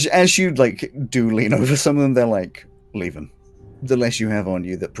 As you like do lean over some of them, they're like, leave them. The less you have on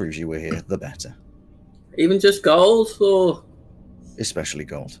you that proves you were here, the better. Even just gold, or Especially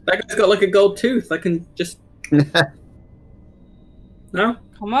gold. that guy's got like a gold tooth. I can just no.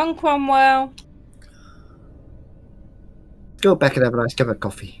 Come on, Cromwell. Go back and have a nice cup of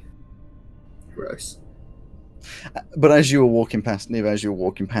coffee. Gross. But as you were walking past, Neva, as you were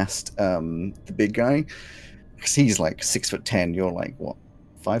walking past the big guy, because he's like 6'10", you're like what,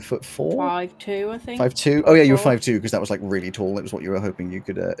 5'4"? 5'2", I think. 5'2". Oh yeah, you were 4. 5'2" because that was like really tall. It was what you were hoping you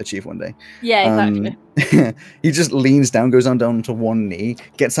could achieve one day. Yeah, exactly. He just leans down, goes on down to one knee,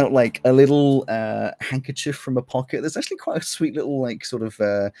 gets out like a little handkerchief from a pocket. There's actually quite a sweet little like sort of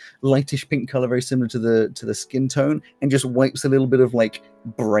lightish pink color, very similar to the skin tone, and just wipes a little bit of like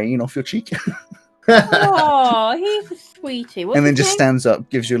brain off your cheek. Oh, he's a sweetie. What's and then his just name? stands up,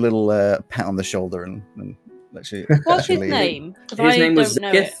 gives you a little pat on the shoulder, and lets you. What's his leave. name? 'Cause His I name was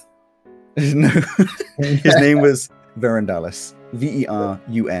don't know it. Zegith. No, his name was Verandalis. Verundalis.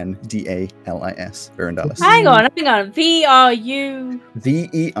 Verandalis. Hang on. VRU.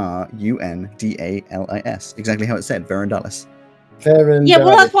 Verundalis. Exactly how it said. Verandalis. Yeah,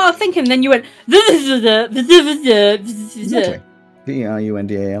 well, that's what I was thinking. Then you went. Exactly.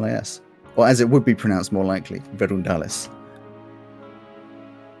 Verundalis. Or as it would be pronounced more likely, Verundalis.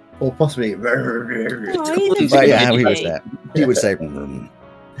 Or possibly. Oh, he's a But yeah, how he would sweetie. say it. He would say.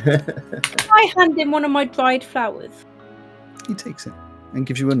 I hand him one of my dried flowers. He takes it and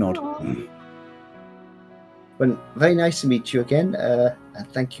gives you a nod. Aw. Well, very nice to meet you again. And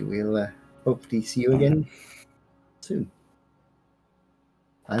thank you. We'll hopefully see you again soon.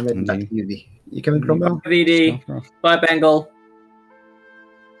 I'm heading back to uni. You coming, Cromwell? VD. Scarf her off. Bye, Bengal.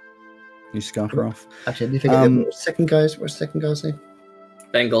 You scarf her off. Actually, I didn't forget what's the second guy's name?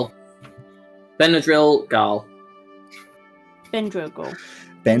 Bengal. Benadryl Gal. Bendrogol.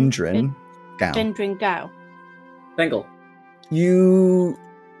 Bendrin. Gal. Bendrin Gal. Bengal. You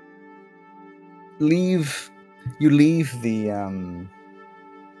leave the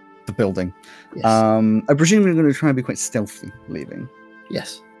building. Yes. I presume you're going to try and be quite stealthy leaving.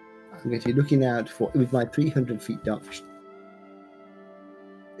 Yes. I'm going to be looking out with my 300 feet dark vision.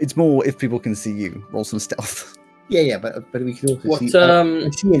 It's more if people can see you. Roll some stealth. Yeah, but we can also What see. If I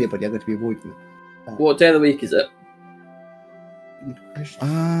see anybody, I'm going to be avoiding them. what day of the week is it?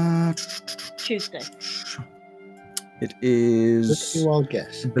 Tuesday. It Let's is, do a wild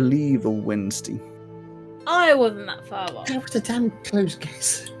guess. I believe, a Wednesday. I wasn't that far off. That was a damn close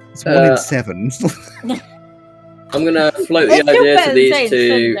guess. It's 1 in 7. I'm gonna float It's the still idea better to than these saying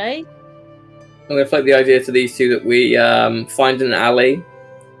two. Sunday. I'm gonna float the idea to these two that we find an alley,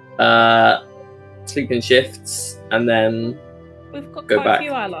 sleep in shifts, and then We've got Go quite back. a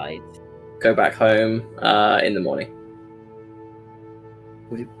few allies. go back home in the morning.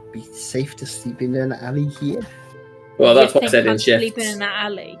 Would it be safe to sleep in an alley here? Well, You that's what I think said in I'm sleeping shifts. in that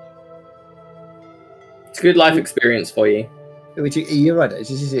alley. It's a good life experience for you. Which, you're right. This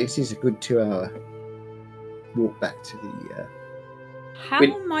is a good 2-hour walk back to the. How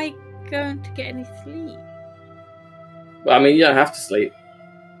We- am I going to get any sleep? Well, I mean, you don't have to sleep.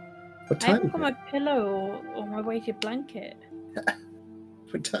 What I time? haven't Is got my pillow or my weighted blanket.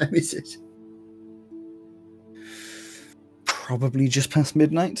 What time is it? Probably just past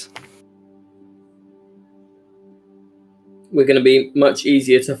midnight. We're going to be much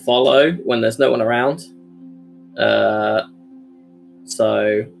easier to follow when there's no one around.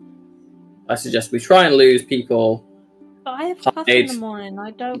 So I suggest we try and lose people. But I have class in the Hide. morning.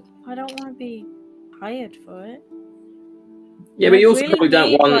 I don't want to be tired for it. Yeah, I but you also really probably don't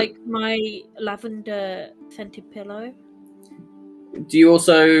need, want. like my lavender scented pillow. Do you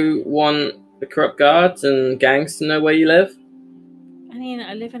also want the corrupt guards and gangs to know where you live? I mean,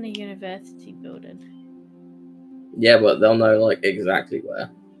 I live in a university building, Yeah, but they'll know like exactly where.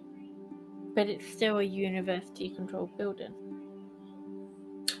 but it's still a university-controlled building.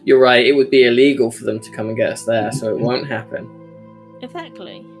 You're right. It would be illegal for them to come and get us there, so it won't happen.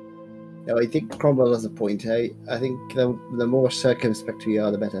 Exactly. No, I think Cromwell has a point. I think the more circumspect we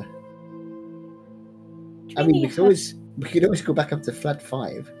are, the better. I mean, we could always go back up to flat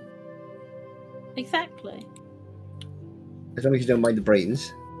 5, Exactly. as long as you don't mind the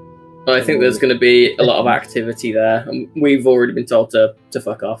brains. I think there's going to be a lot of activity there, and we've already been told to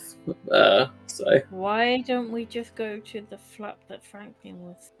fuck off. So Why don't we just go to the flat that Franklin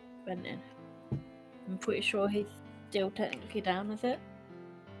was renting? I'm pretty sure he's still technically down with it.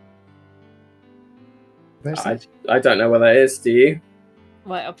 Where's I don't know where that is. Do you?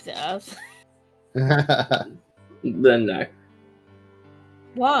 Right opposite us. that? Then no.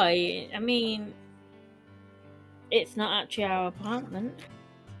 Why? I mean, it's not actually our apartment.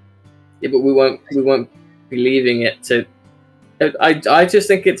 Yeah, but we won't be leaving it to. I just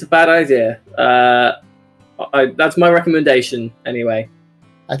think it's a bad idea. That's my recommendation anyway.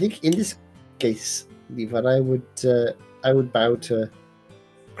 I think in this case, Levi, I would bow to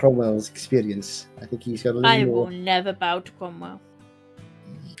Cromwell's experience. I think he's got a little I more. will never bow to Cromwell.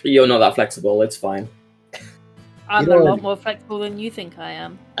 You're not that flexible. It's fine. I'm You a know- lot more flexible than you think I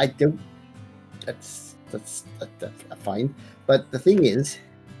am. I don't. That's that's fine. But the thing is,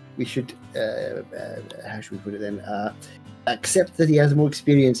 we should how should we put it then? Accept that he has more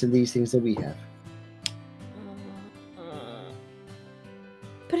experience in these things than we have.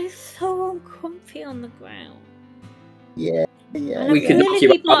 But it's so uncomfy on the ground. Yeah. And I We can really knock you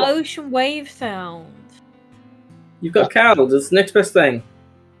need my out. ocean wave sound. You've got Cal. That's the next best thing.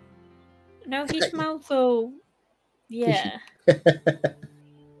 No, he smells so. Yeah. I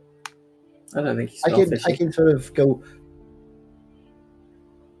don't think he's I can sort of go.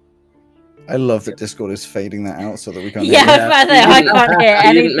 I love that Discord is fading that out so that we can't. Yeah, hear I can't hear You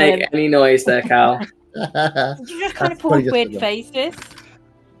anything. didn't make any noise there, Cal. Did you just kind of That's pull probably just weird for them. faces?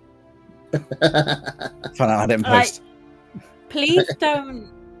 it. Fun out in Like- post. Please don't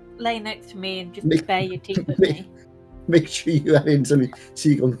lay next to me and just Make- bare your teeth at make- me. Make sure you add in some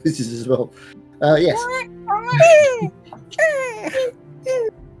seagull noises as well. Yes.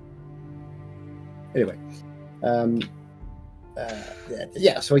 Anyway,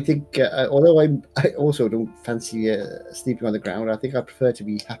 yeah. So I think, although I also don't fancy sleeping on the ground, I think I prefer to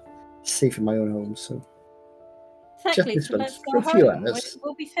be safe in my own home. So Exactly, this so one, let's for go a few home. hours.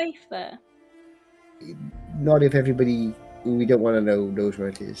 We'll be safe there. not if everybody who we don't want to know knows where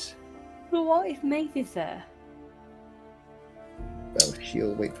it is. But what if Maeve is there? Well,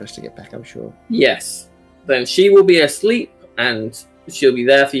 she'll wait for us to get back, I'm sure. Yes. Then she will be asleep, and she'll be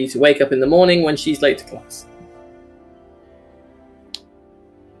there for you to wake up in the morning when she's late to class.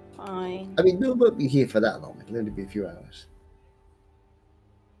 Fine. I mean, we won't be here for that long. It'll only be a few hours.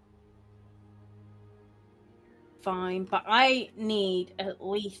 Fine, but I need at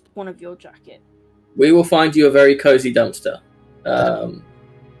least one of your jackets. We will find you a very cozy dumpster. Oh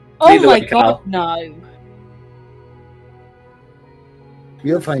Either my way, Cal. god, no.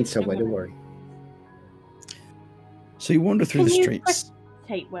 We'll find somewhere, don't worry. So you wander through Can the you streets.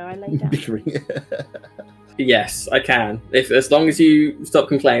 Take where I lay down. Bickering. Yes, I can. As long as you stop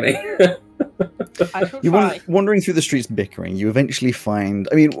complaining. I shall You're try. wandering through the streets bickering. You eventually find...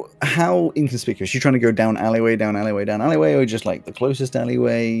 I mean, how inconspicuous? You're trying to go down alleyway, or just like the closest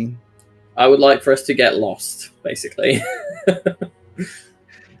alleyway? I would like for us to get lost, basically.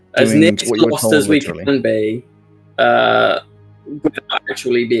 As Doing near what you were lost told, as we literally. can be, without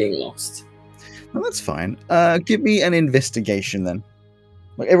actually being lost. Well, that's fine. Give me an investigation then.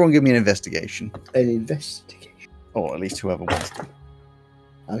 Like, everyone give me an investigation. An investigation. Or at least whoever wants to.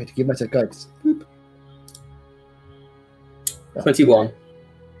 I'm going to give myself guidance. Boop. 21.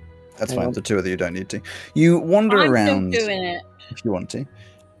 That's Hang fine. on. The two of you don't need to. You wander I'm around still doing it. if you want to.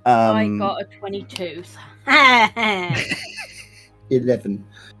 I got a 22. 11.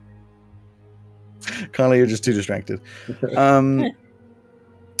 Carly, you're just too distracted.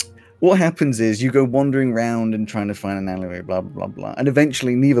 What happens is you go wandering around and trying to find an alleyway, blah, blah, blah, blah. And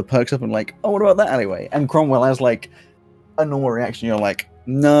eventually Neva perks up and like, oh, what about that alleyway? And Cromwell has like a normal reaction. You're like,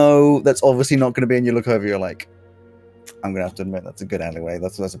 no, that's obviously not going to be. And you look over, you're like, I'm going to have to admit that's a good alleyway.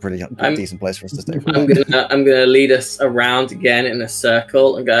 That's a pretty decent place for us to stay for. I'm gonna lead us around again in a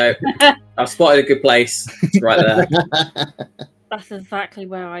circle and go, I've spotted a good place. It's right there. That's exactly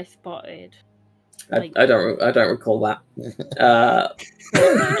where I spotted. I don't recall that.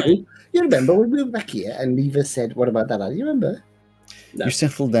 You remember when we were back here and Neva said, what about that? You remember? No. You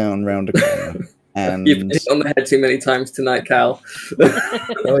settle down round a corner and You've hit on the head too many times tonight, Cal.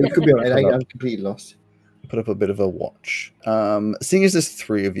 Oh, you could be alright. I'm completely lost. put up a bit of a watch. Seeing as there's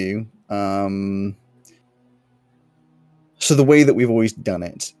three of you, so the way that we've always done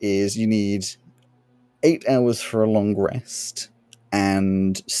it is you need 8 hours for a long rest,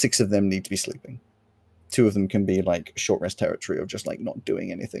 and 6 of them need to be sleeping. 2 of them can be like short rest territory of just like not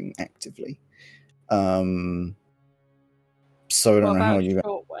doing anything actively. So I don't know how you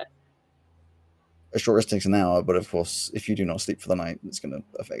got. A short rest takes an hour, but of course, if you do not sleep for the night, it's going to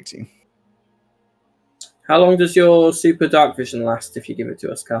affect you. How long does your super dark vision last if you give it to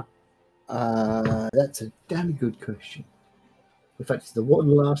us, Cal? That's a damn good question. In fact, it's the one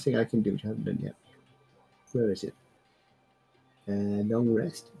last thing I can do, which I haven't done yet. Where is it? Long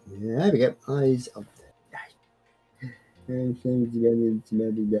rest. There we go. Eyes up there.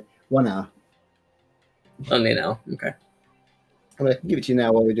 1 hour. Only now. Okay. I mean, I can give it to you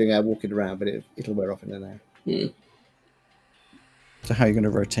now while we're doing our walking around, but it'll wear off in an hour. So how are you going to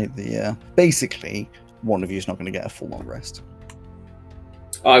rotate the... Basically, one of you is not going to get a full long rest.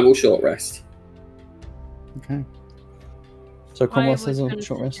 I will short rest. Okay. So I Cromwell was says going a to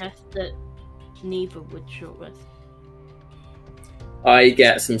short rest. suggest that Neva would short rest. I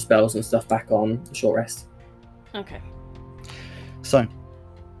get some spells and stuff back on short rest. Okay. So,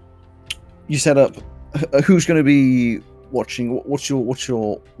 you set up... Who's going to be watching? What's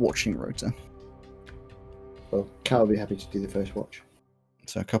your watching rota? Well, Cal will be happy to do the first watch.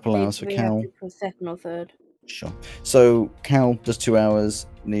 So a couple hours for We Cal. have to for second or third. Sure. So Cal does 2 hours,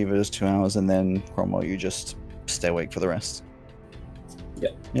 Neva does 2 hours, and then Cromwell, you just stay awake for the rest.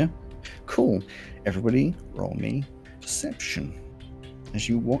 Yeah. Yeah. Cool. Everybody, roll me perception as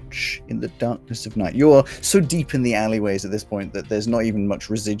you watch in the darkness of night. You're so deep in the alleyways at this point that there's not even much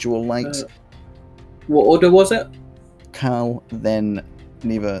residual light. What order was it? Cal, then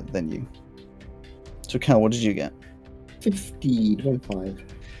Neva, then you. So Cal, what did you get? 15.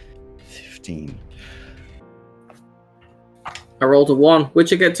 15. I rolled a 1,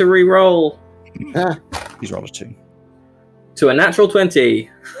 which I get to re-roll He's rolled a 2. to a natural 20.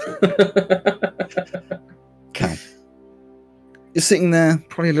 Cal. You're sitting there,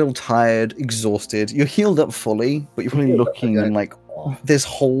 probably a little tired, exhausted. You're healed up fully, but you're probably looking and like there's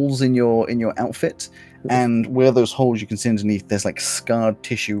holes in your outfit, and where those holes you can see underneath, there's like scarred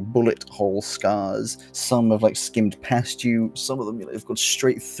tissue, bullet hole scars. Some have like skimmed past you. Some of them have gone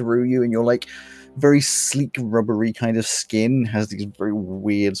straight through you, and you're like very sleek, rubbery kind of skin has these very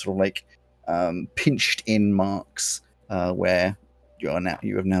weird sort of like pinched in marks where you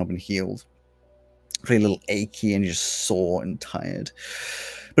have now been healed. Pretty a little achy and just sore and tired.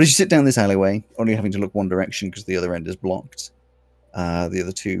 But as you sit down this alleyway, only having to look one direction because the other end is blocked, the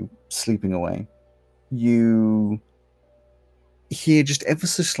other two sleeping away, you hear just ever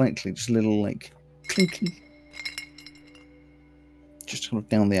so slightly, just a little like clinky, just kind of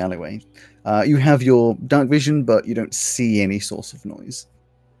down the alleyway. You have your dark vision, but you don't see any source of noise.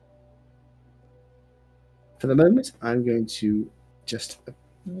 For the moment, I'm going to just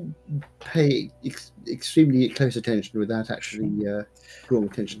pay extremely close attention without actually drawing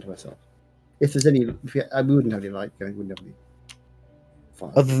attention to myself. If there's any, we wouldn't have any light going, wouldn't have any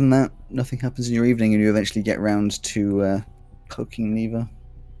fire. Other than that, nothing happens in your evening, and you eventually get round to poking Neva.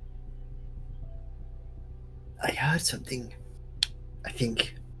 I heard something. I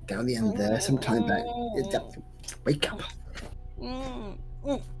think down the end there, some time back. Wake up!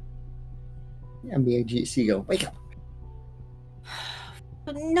 I'm the AG seagull. Wake up!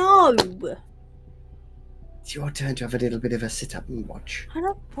 No! It's your turn to have a little bit of a sit up and watch. I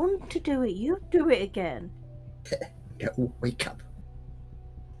don't want to do it. You do it again. No, wake up.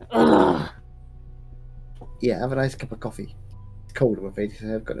 Ugh. Yeah, have a nice cup of coffee. It's cold, I'm afraid, because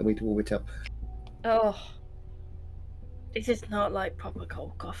I've got no way to warm it up. Oh. This is not like proper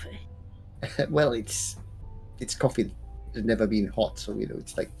cold coffee. Well, it's coffee that's never been hot, so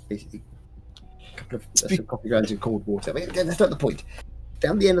it's like basically a couple of some coffee grounds in cold water. But that's not the point.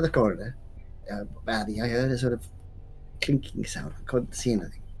 Down the end of the corridor, I heard a sort of clinking sound. I couldn't see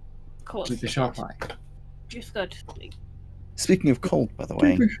anything. Of course. Keep a sharp eye. Just go to sleep. Speaking of cold, by the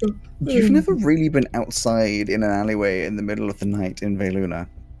way, you've never really been outside in an alleyway in the middle of the night in Veluna.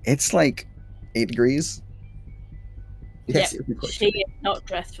 It's like 8 degrees. Yes, Yep, it'd be quite she is not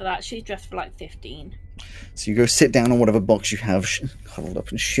dressed for that. She's dressed for like 15. So you go sit down on whatever box you have, huddled up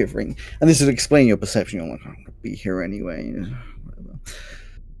and shivering. And this would explain your perception. You're like, I'm going to be here anyway. Whatever.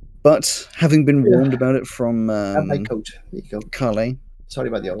 But having been warned about it from have my coat. There you go. Carle, Sorry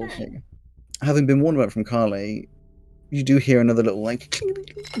about the old. having been warned about it from Carle, you do hear another little like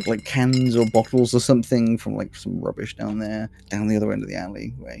cans or bottles or something from like some rubbish down there, down the other end of the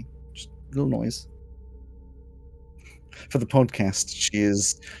alleyway. Just a little noise. For the podcast, she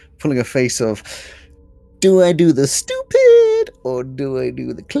is pulling a face of, do I do the stupid or do I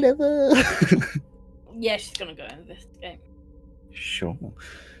do the clever? Yeah, she's gonna go into this game. Sure.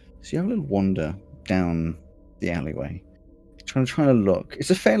 So you have a little wander down the alleyway, trying to look. It's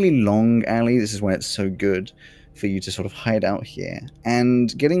a fairly long alley. This is why it's so good for you to sort of hide out here.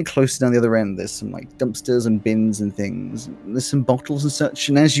 And getting closer down the other end, there's some like dumpsters and bins and things. There's some bottles and such.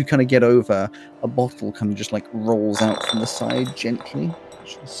 And as you kind of get over, a bottle kind of just like rolls out from the side gently.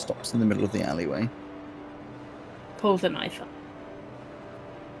 Just stops in the middle of the alleyway. Pulls a knife up.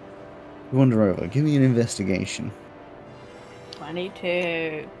 You wander over. Give me an investigation.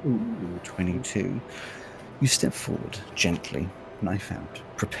 22. Ooh, 22. You step forward gently, knife out,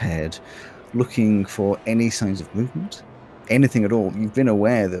 prepared, looking for any signs of movement, anything at all. You've been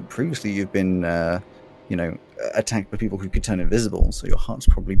aware that previously you've been, attacked by people who could turn invisible, so your heart's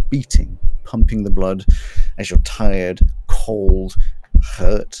probably beating, pumping the blood as you're tired, cold,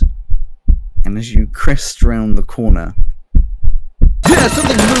 hurt. And as you crest round the corner,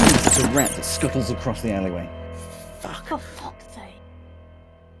 something moves! It's a rat that scuttles across the alleyway. Fuck. For fuck's sake.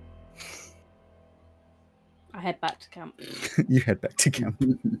 I head back to camp. You head back to camp.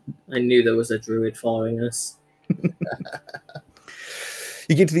 I knew there was a druid following us.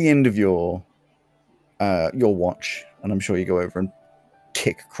 You get to the end of your watch, and I'm sure you go over and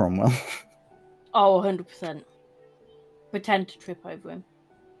kick Cromwell. Oh, 100%. Pretend to trip over him.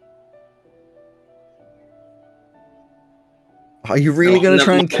 Are you really going to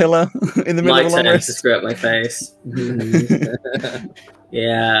try and kill her in the middle My of a long turn to rest? screw up my face.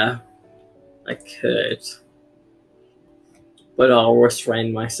 Yeah, I could. But I'll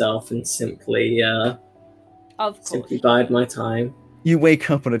restrain myself and simply Of course. simply bide my time. You wake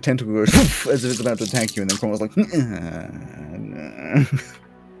up and a tentacle goes as if it's about to attack you, and then Cromwell's like,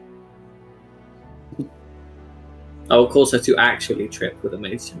 I'll cause her to actually trip with a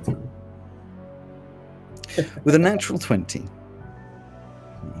mage tentacle. with a natural 20.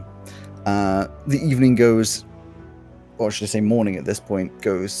 The evening goes, or should I say morning at this point,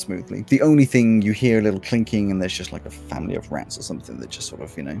 goes smoothly. The only thing you hear a little clinking, and there's just like a family of rats or something that just sort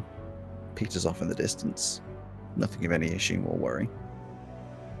of, peters off in the distance. Nothing of any issue or worry.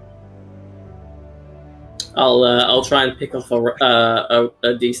 I'll try and pick off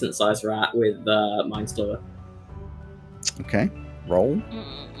a decent sized rat with Mind Slower. Okay, roll.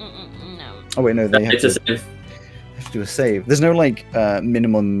 No. Oh wait, no, they have It's a to save. do a save. There's no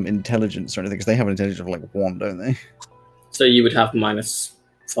minimum intelligence or anything, because they have an intelligence of like 1, don't they? So you would have -5.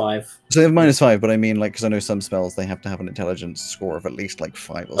 So they have -5, but I mean, because I know some spells they have to have an intelligence score of at least like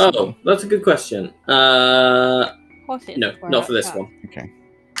 5 or something. Oh, that's a good question. What's it No, not for this one. Okay.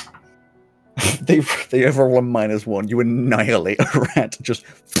 they overroll a -1. You annihilate a rat, just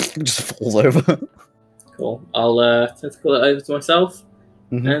falls over. Cool. I'll tentacle it over to myself,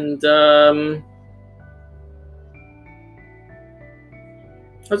 Mhm. and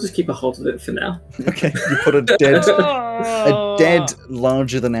I'll just keep a hold of it for now. Okay, you put a dead,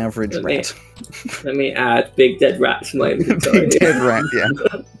 larger than average Let me- rat. Let me add big dead rat to my inventory. Big dead rat, yeah.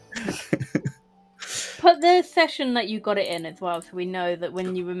 Put the session that you got it in as well, so we know that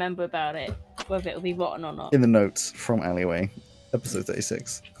when you remember about it, whether it'll be rotten or not. In the notes from Alleyway, episode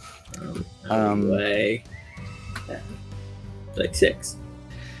 36. Anyway, 6.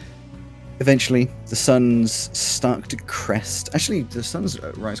 Eventually, the suns start to crest. Actually, the suns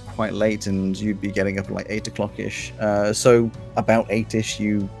rise quite late, and you'd be getting up at like 8 o'clock-ish. So about 8-ish,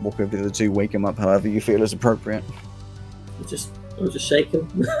 you walk over to the other two, wake them up however you feel is appropriate. I'm just shaking.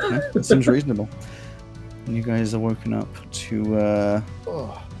 Yeah, that seems reasonable. And you guys are woken up to a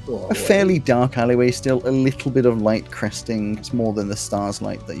fairly dark alleyway still. A little bit of light cresting. It's more than the stars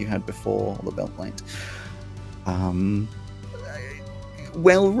light that you had before, or the belt light.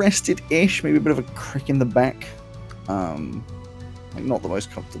 Well rested-ish, maybe a bit of a crick in the back. Like not the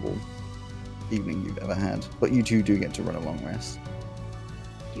most comfortable evening you've ever had, but you two do get to run a long rest.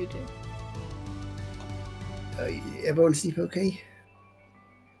 You do. Everyone sleep okay?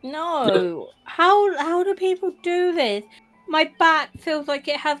 No. How do people do this? My back feels like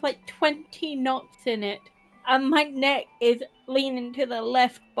it has like 20 knots in it, and my neck is leaning to the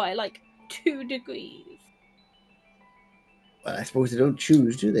left by like 2 degrees. Well, I suppose they don't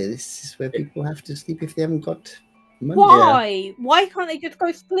choose, do they? This is where people have to sleep if they haven't got money. Why? Why can't they just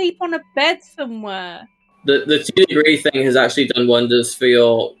go sleep on a bed somewhere? The 2-degree thing has actually done wonders for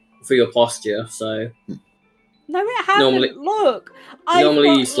your posture. So No, it hasn't. Normally- Look, normally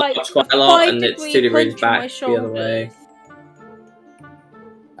you I've got like slouch quite a lot, and 5 it's degree 2 degrees hunch in my back the other way. shoulders.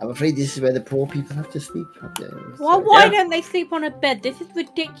 I'm afraid this is where the poor people have to sleep. Well, why Yeah. don't they sleep on a bed? This is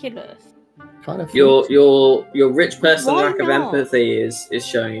ridiculous. Can't afford Your rich person Why lack of not? empathy is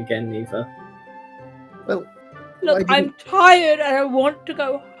showing again, Neva. Well, Look, Why I'm didn't- tired and I want to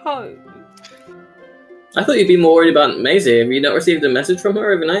go home. I thought you'd be more worried about Maisie. Have you not received a message from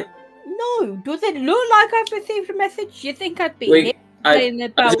her overnight? No, does it look like I've received a message? You think I'd be here I saying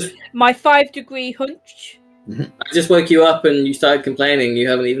about my 5 degree hunch? just woke you up and you started complaining. You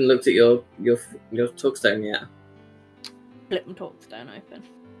haven't even looked at your talkstone yet. Flip and talk stone open.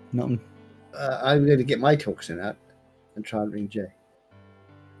 Nothing. I'm going to get my toxin out and try and ring Jay.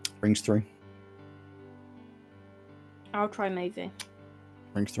 Rings 3. I'll try Maisie.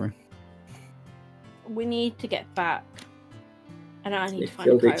 Rings 3. We need to get back. And I need They to find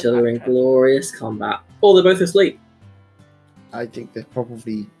a killed each other in chiropractor. glorious combat. Or they're both asleep. I think they're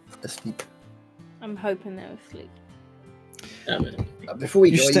probably asleep. I'm hoping they're asleep. Before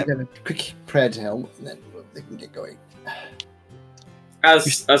we You go, step- you have a quick prayer to Helm, and then they can get going. As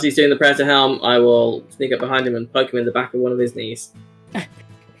he's doing the prayer to Helm, I will sneak up behind him and poke him in the back of one of his knees.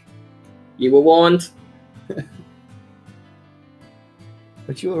 You were warned.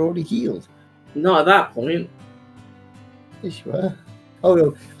 But you are already healed. Not at that point. Yes, you are. Oh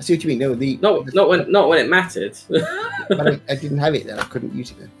no, I see what you mean. No, Not when it mattered. But I didn't have it then. I couldn't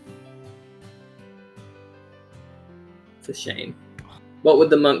use it then. It's a shame. What would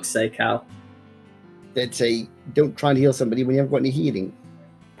the monks say, Cal? They'd say, "Don't try and heal somebody when you haven't got any healing."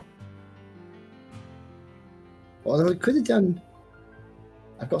 Although I could have done.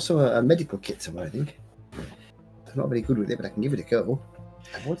 I've got some a medical kit somewhere, I think. I'm not very good with it, but I can give it a go.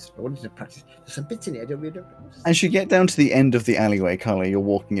 I wanted to practice. There's some bits in it I don't really know. As you get down to the end of the alleyway, Carly, you're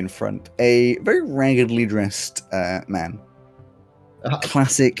walking in front. A very raggedly dressed man.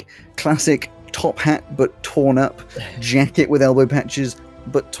 Classic top hat, but torn up. Jacket with elbow patches,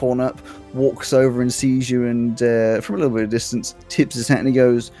 but torn up. Walks over and sees you, and from a little bit of distance, tips his hat and he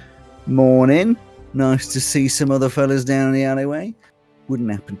goes, "Morning. Nice to see some other fellas down in the alleyway.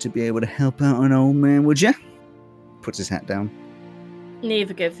 Wouldn't happen to be able to help out an old man, would you?" Puts his hat down.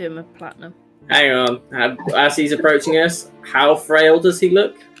 Neither gives him a platinum. Hang on. As he's approaching us, how frail does he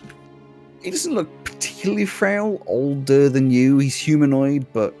look? He doesn't look particularly frail, older than you. He's humanoid,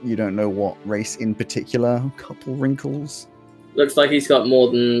 but you don't know what race in particular. A couple wrinkles. Looks like he's got more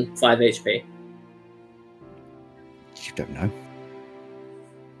than 5 HP. You don't know.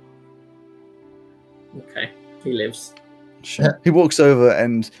 Okay, he lives. Sure. He walks over,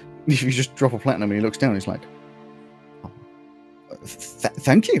 and if you just drop a platinum and he looks down, he's like, oh,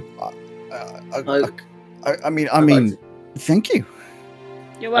 thank you. I mean, thank you.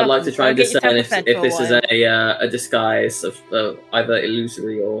 You're I'd welcome. like to try and Go get discern yourself if fed for this is while. a disguise of either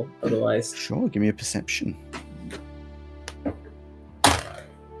illusory or otherwise. Sure, give me a perception.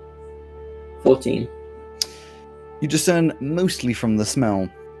 14. You discern mostly from the smell.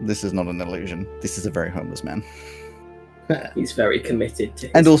 This is not an illusion. This is a very homeless man. He's very committed to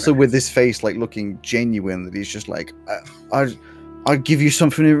his And also craft. with his face like looking genuine, that he's just like, I'll give you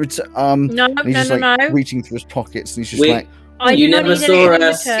something in return. No, And he's just no, like no. reaching through his pockets, and he's just We- like, I You do not never need saw anything in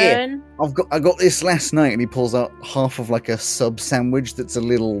us. return. I got this last night, and he pulls out half of like a sub sandwich that's a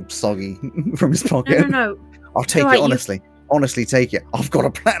little soggy from his pocket. No. I'll take Alright, it, you- honestly. Honestly, take it. I've got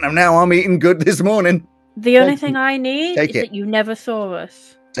a platinum now. I'm eating good this morning. The only Thank thing you. I need Take is it. that you never saw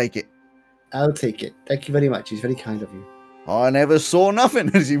us. Take it. I'll take it. Thank you very much. He's very kind of you. I never saw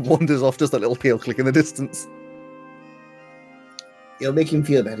nothing. As he wanders off, just that little heel click in the distance. It'll make him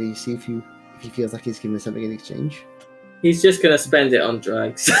feel better. You see if he feels like he's giving us something in exchange. He's just going to spend it on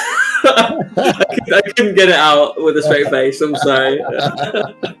drugs. I couldn't get it out with a straight face, I'm sorry.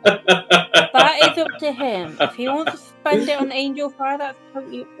 That is up to him. If he wants to spend it on Angel Fire, that's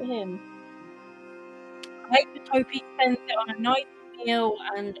totally up to him. I just hope he spends it on a nice meal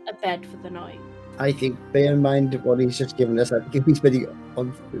and a bed for the night. I think, bear in mind what he's just given us, I think he's spending it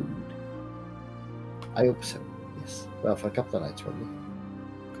on food. I hope so, yes. Well, for a couple of nights, probably.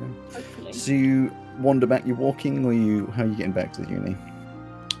 Hopefully. So you wander back. You walking, or how are you getting back to the uni?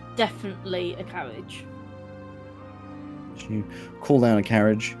 Definitely a carriage. So you call down a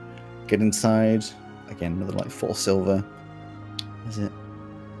carriage, get inside. Again, another like 4 silver. Is it?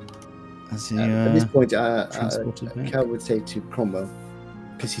 As he, At this point, transported back. Cal would say to Cromwell,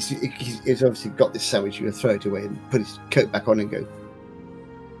 because he's obviously got this sandwich, you would throw it away and put his coat back on and go,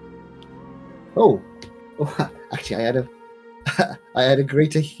 oh, actually, I had a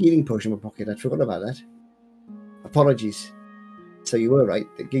greater healing potion in my pocket. I'd forgotten about that. Apologies. So you were right.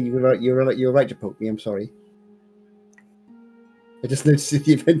 You were right to poke me. I'm sorry. I just noticed in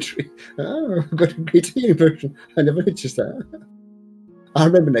the inventory. Oh, I've got a greater healing potion. I never noticed that. I'll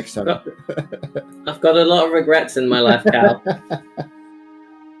remember next time. I've got a lot of regrets in my life, Cal,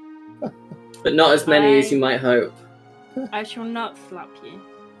 but not as many as you might hope. I shall not slap you.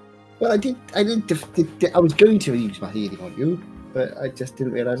 Well, I was going to use my healing on you, but I just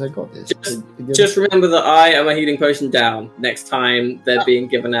didn't realise I got this. Just remember that I am a healing potion down next time they're being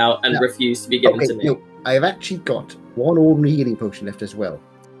given out and refuse to be given to me. No, I have actually got one ordinary healing potion left as well.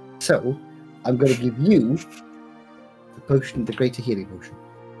 So, I'm going to give you the potion, the greater healing potion.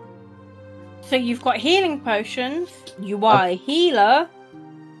 So you've got healing potions, you are a healer,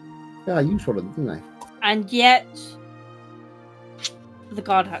 Yeah, I used one of them, didn't and yet the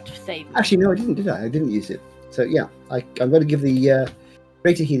god had to save you. I? Actually, no, I didn't, did I? I didn't use it. So, yeah, I'm going to give the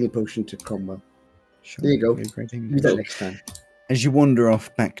greater healing potion to Cromwell. Sure, There you go. be a great thing. Use that next time. As you wander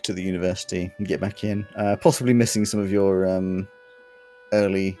off back to the university and get back in, possibly missing some of your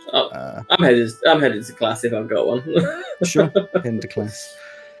early. I'm headed to class if I've got one. Sure, into class.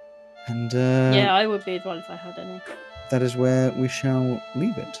 And Yeah, I would be as well if I had any. that is where we shall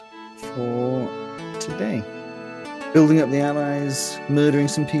leave it for today. Building up the allies, murdering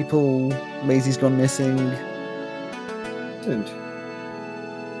some people, Maisie's gone missing. Excellent.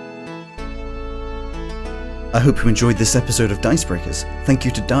 I hope you enjoyed this episode of Dicebreakers. Thank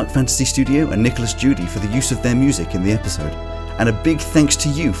you to Dark Fantasy Studio and Nicholas Judy for the use of their music in the episode. And a big thanks to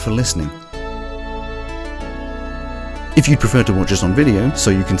you for listening. If you'd prefer to watch us on video, so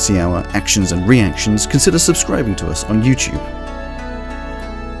you can see our actions and reactions, consider subscribing to us on YouTube.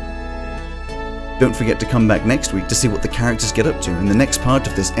 Don't forget to come back next week to see what the characters get up to in the next part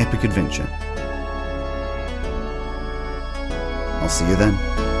of this epic adventure. I'll see you then.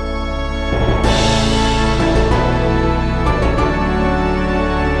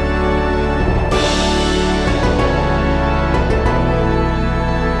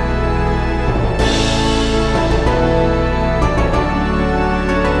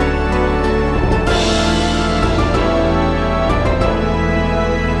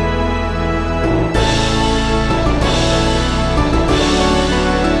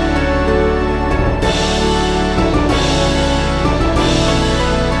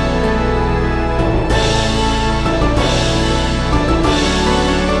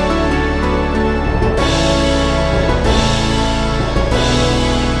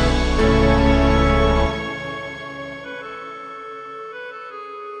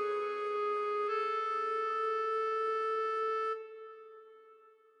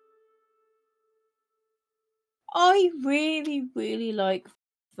 I really, really like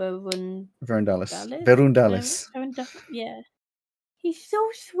Verundalis. Verundalis. Verundalis. Yeah. He's so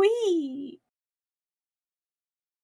sweet.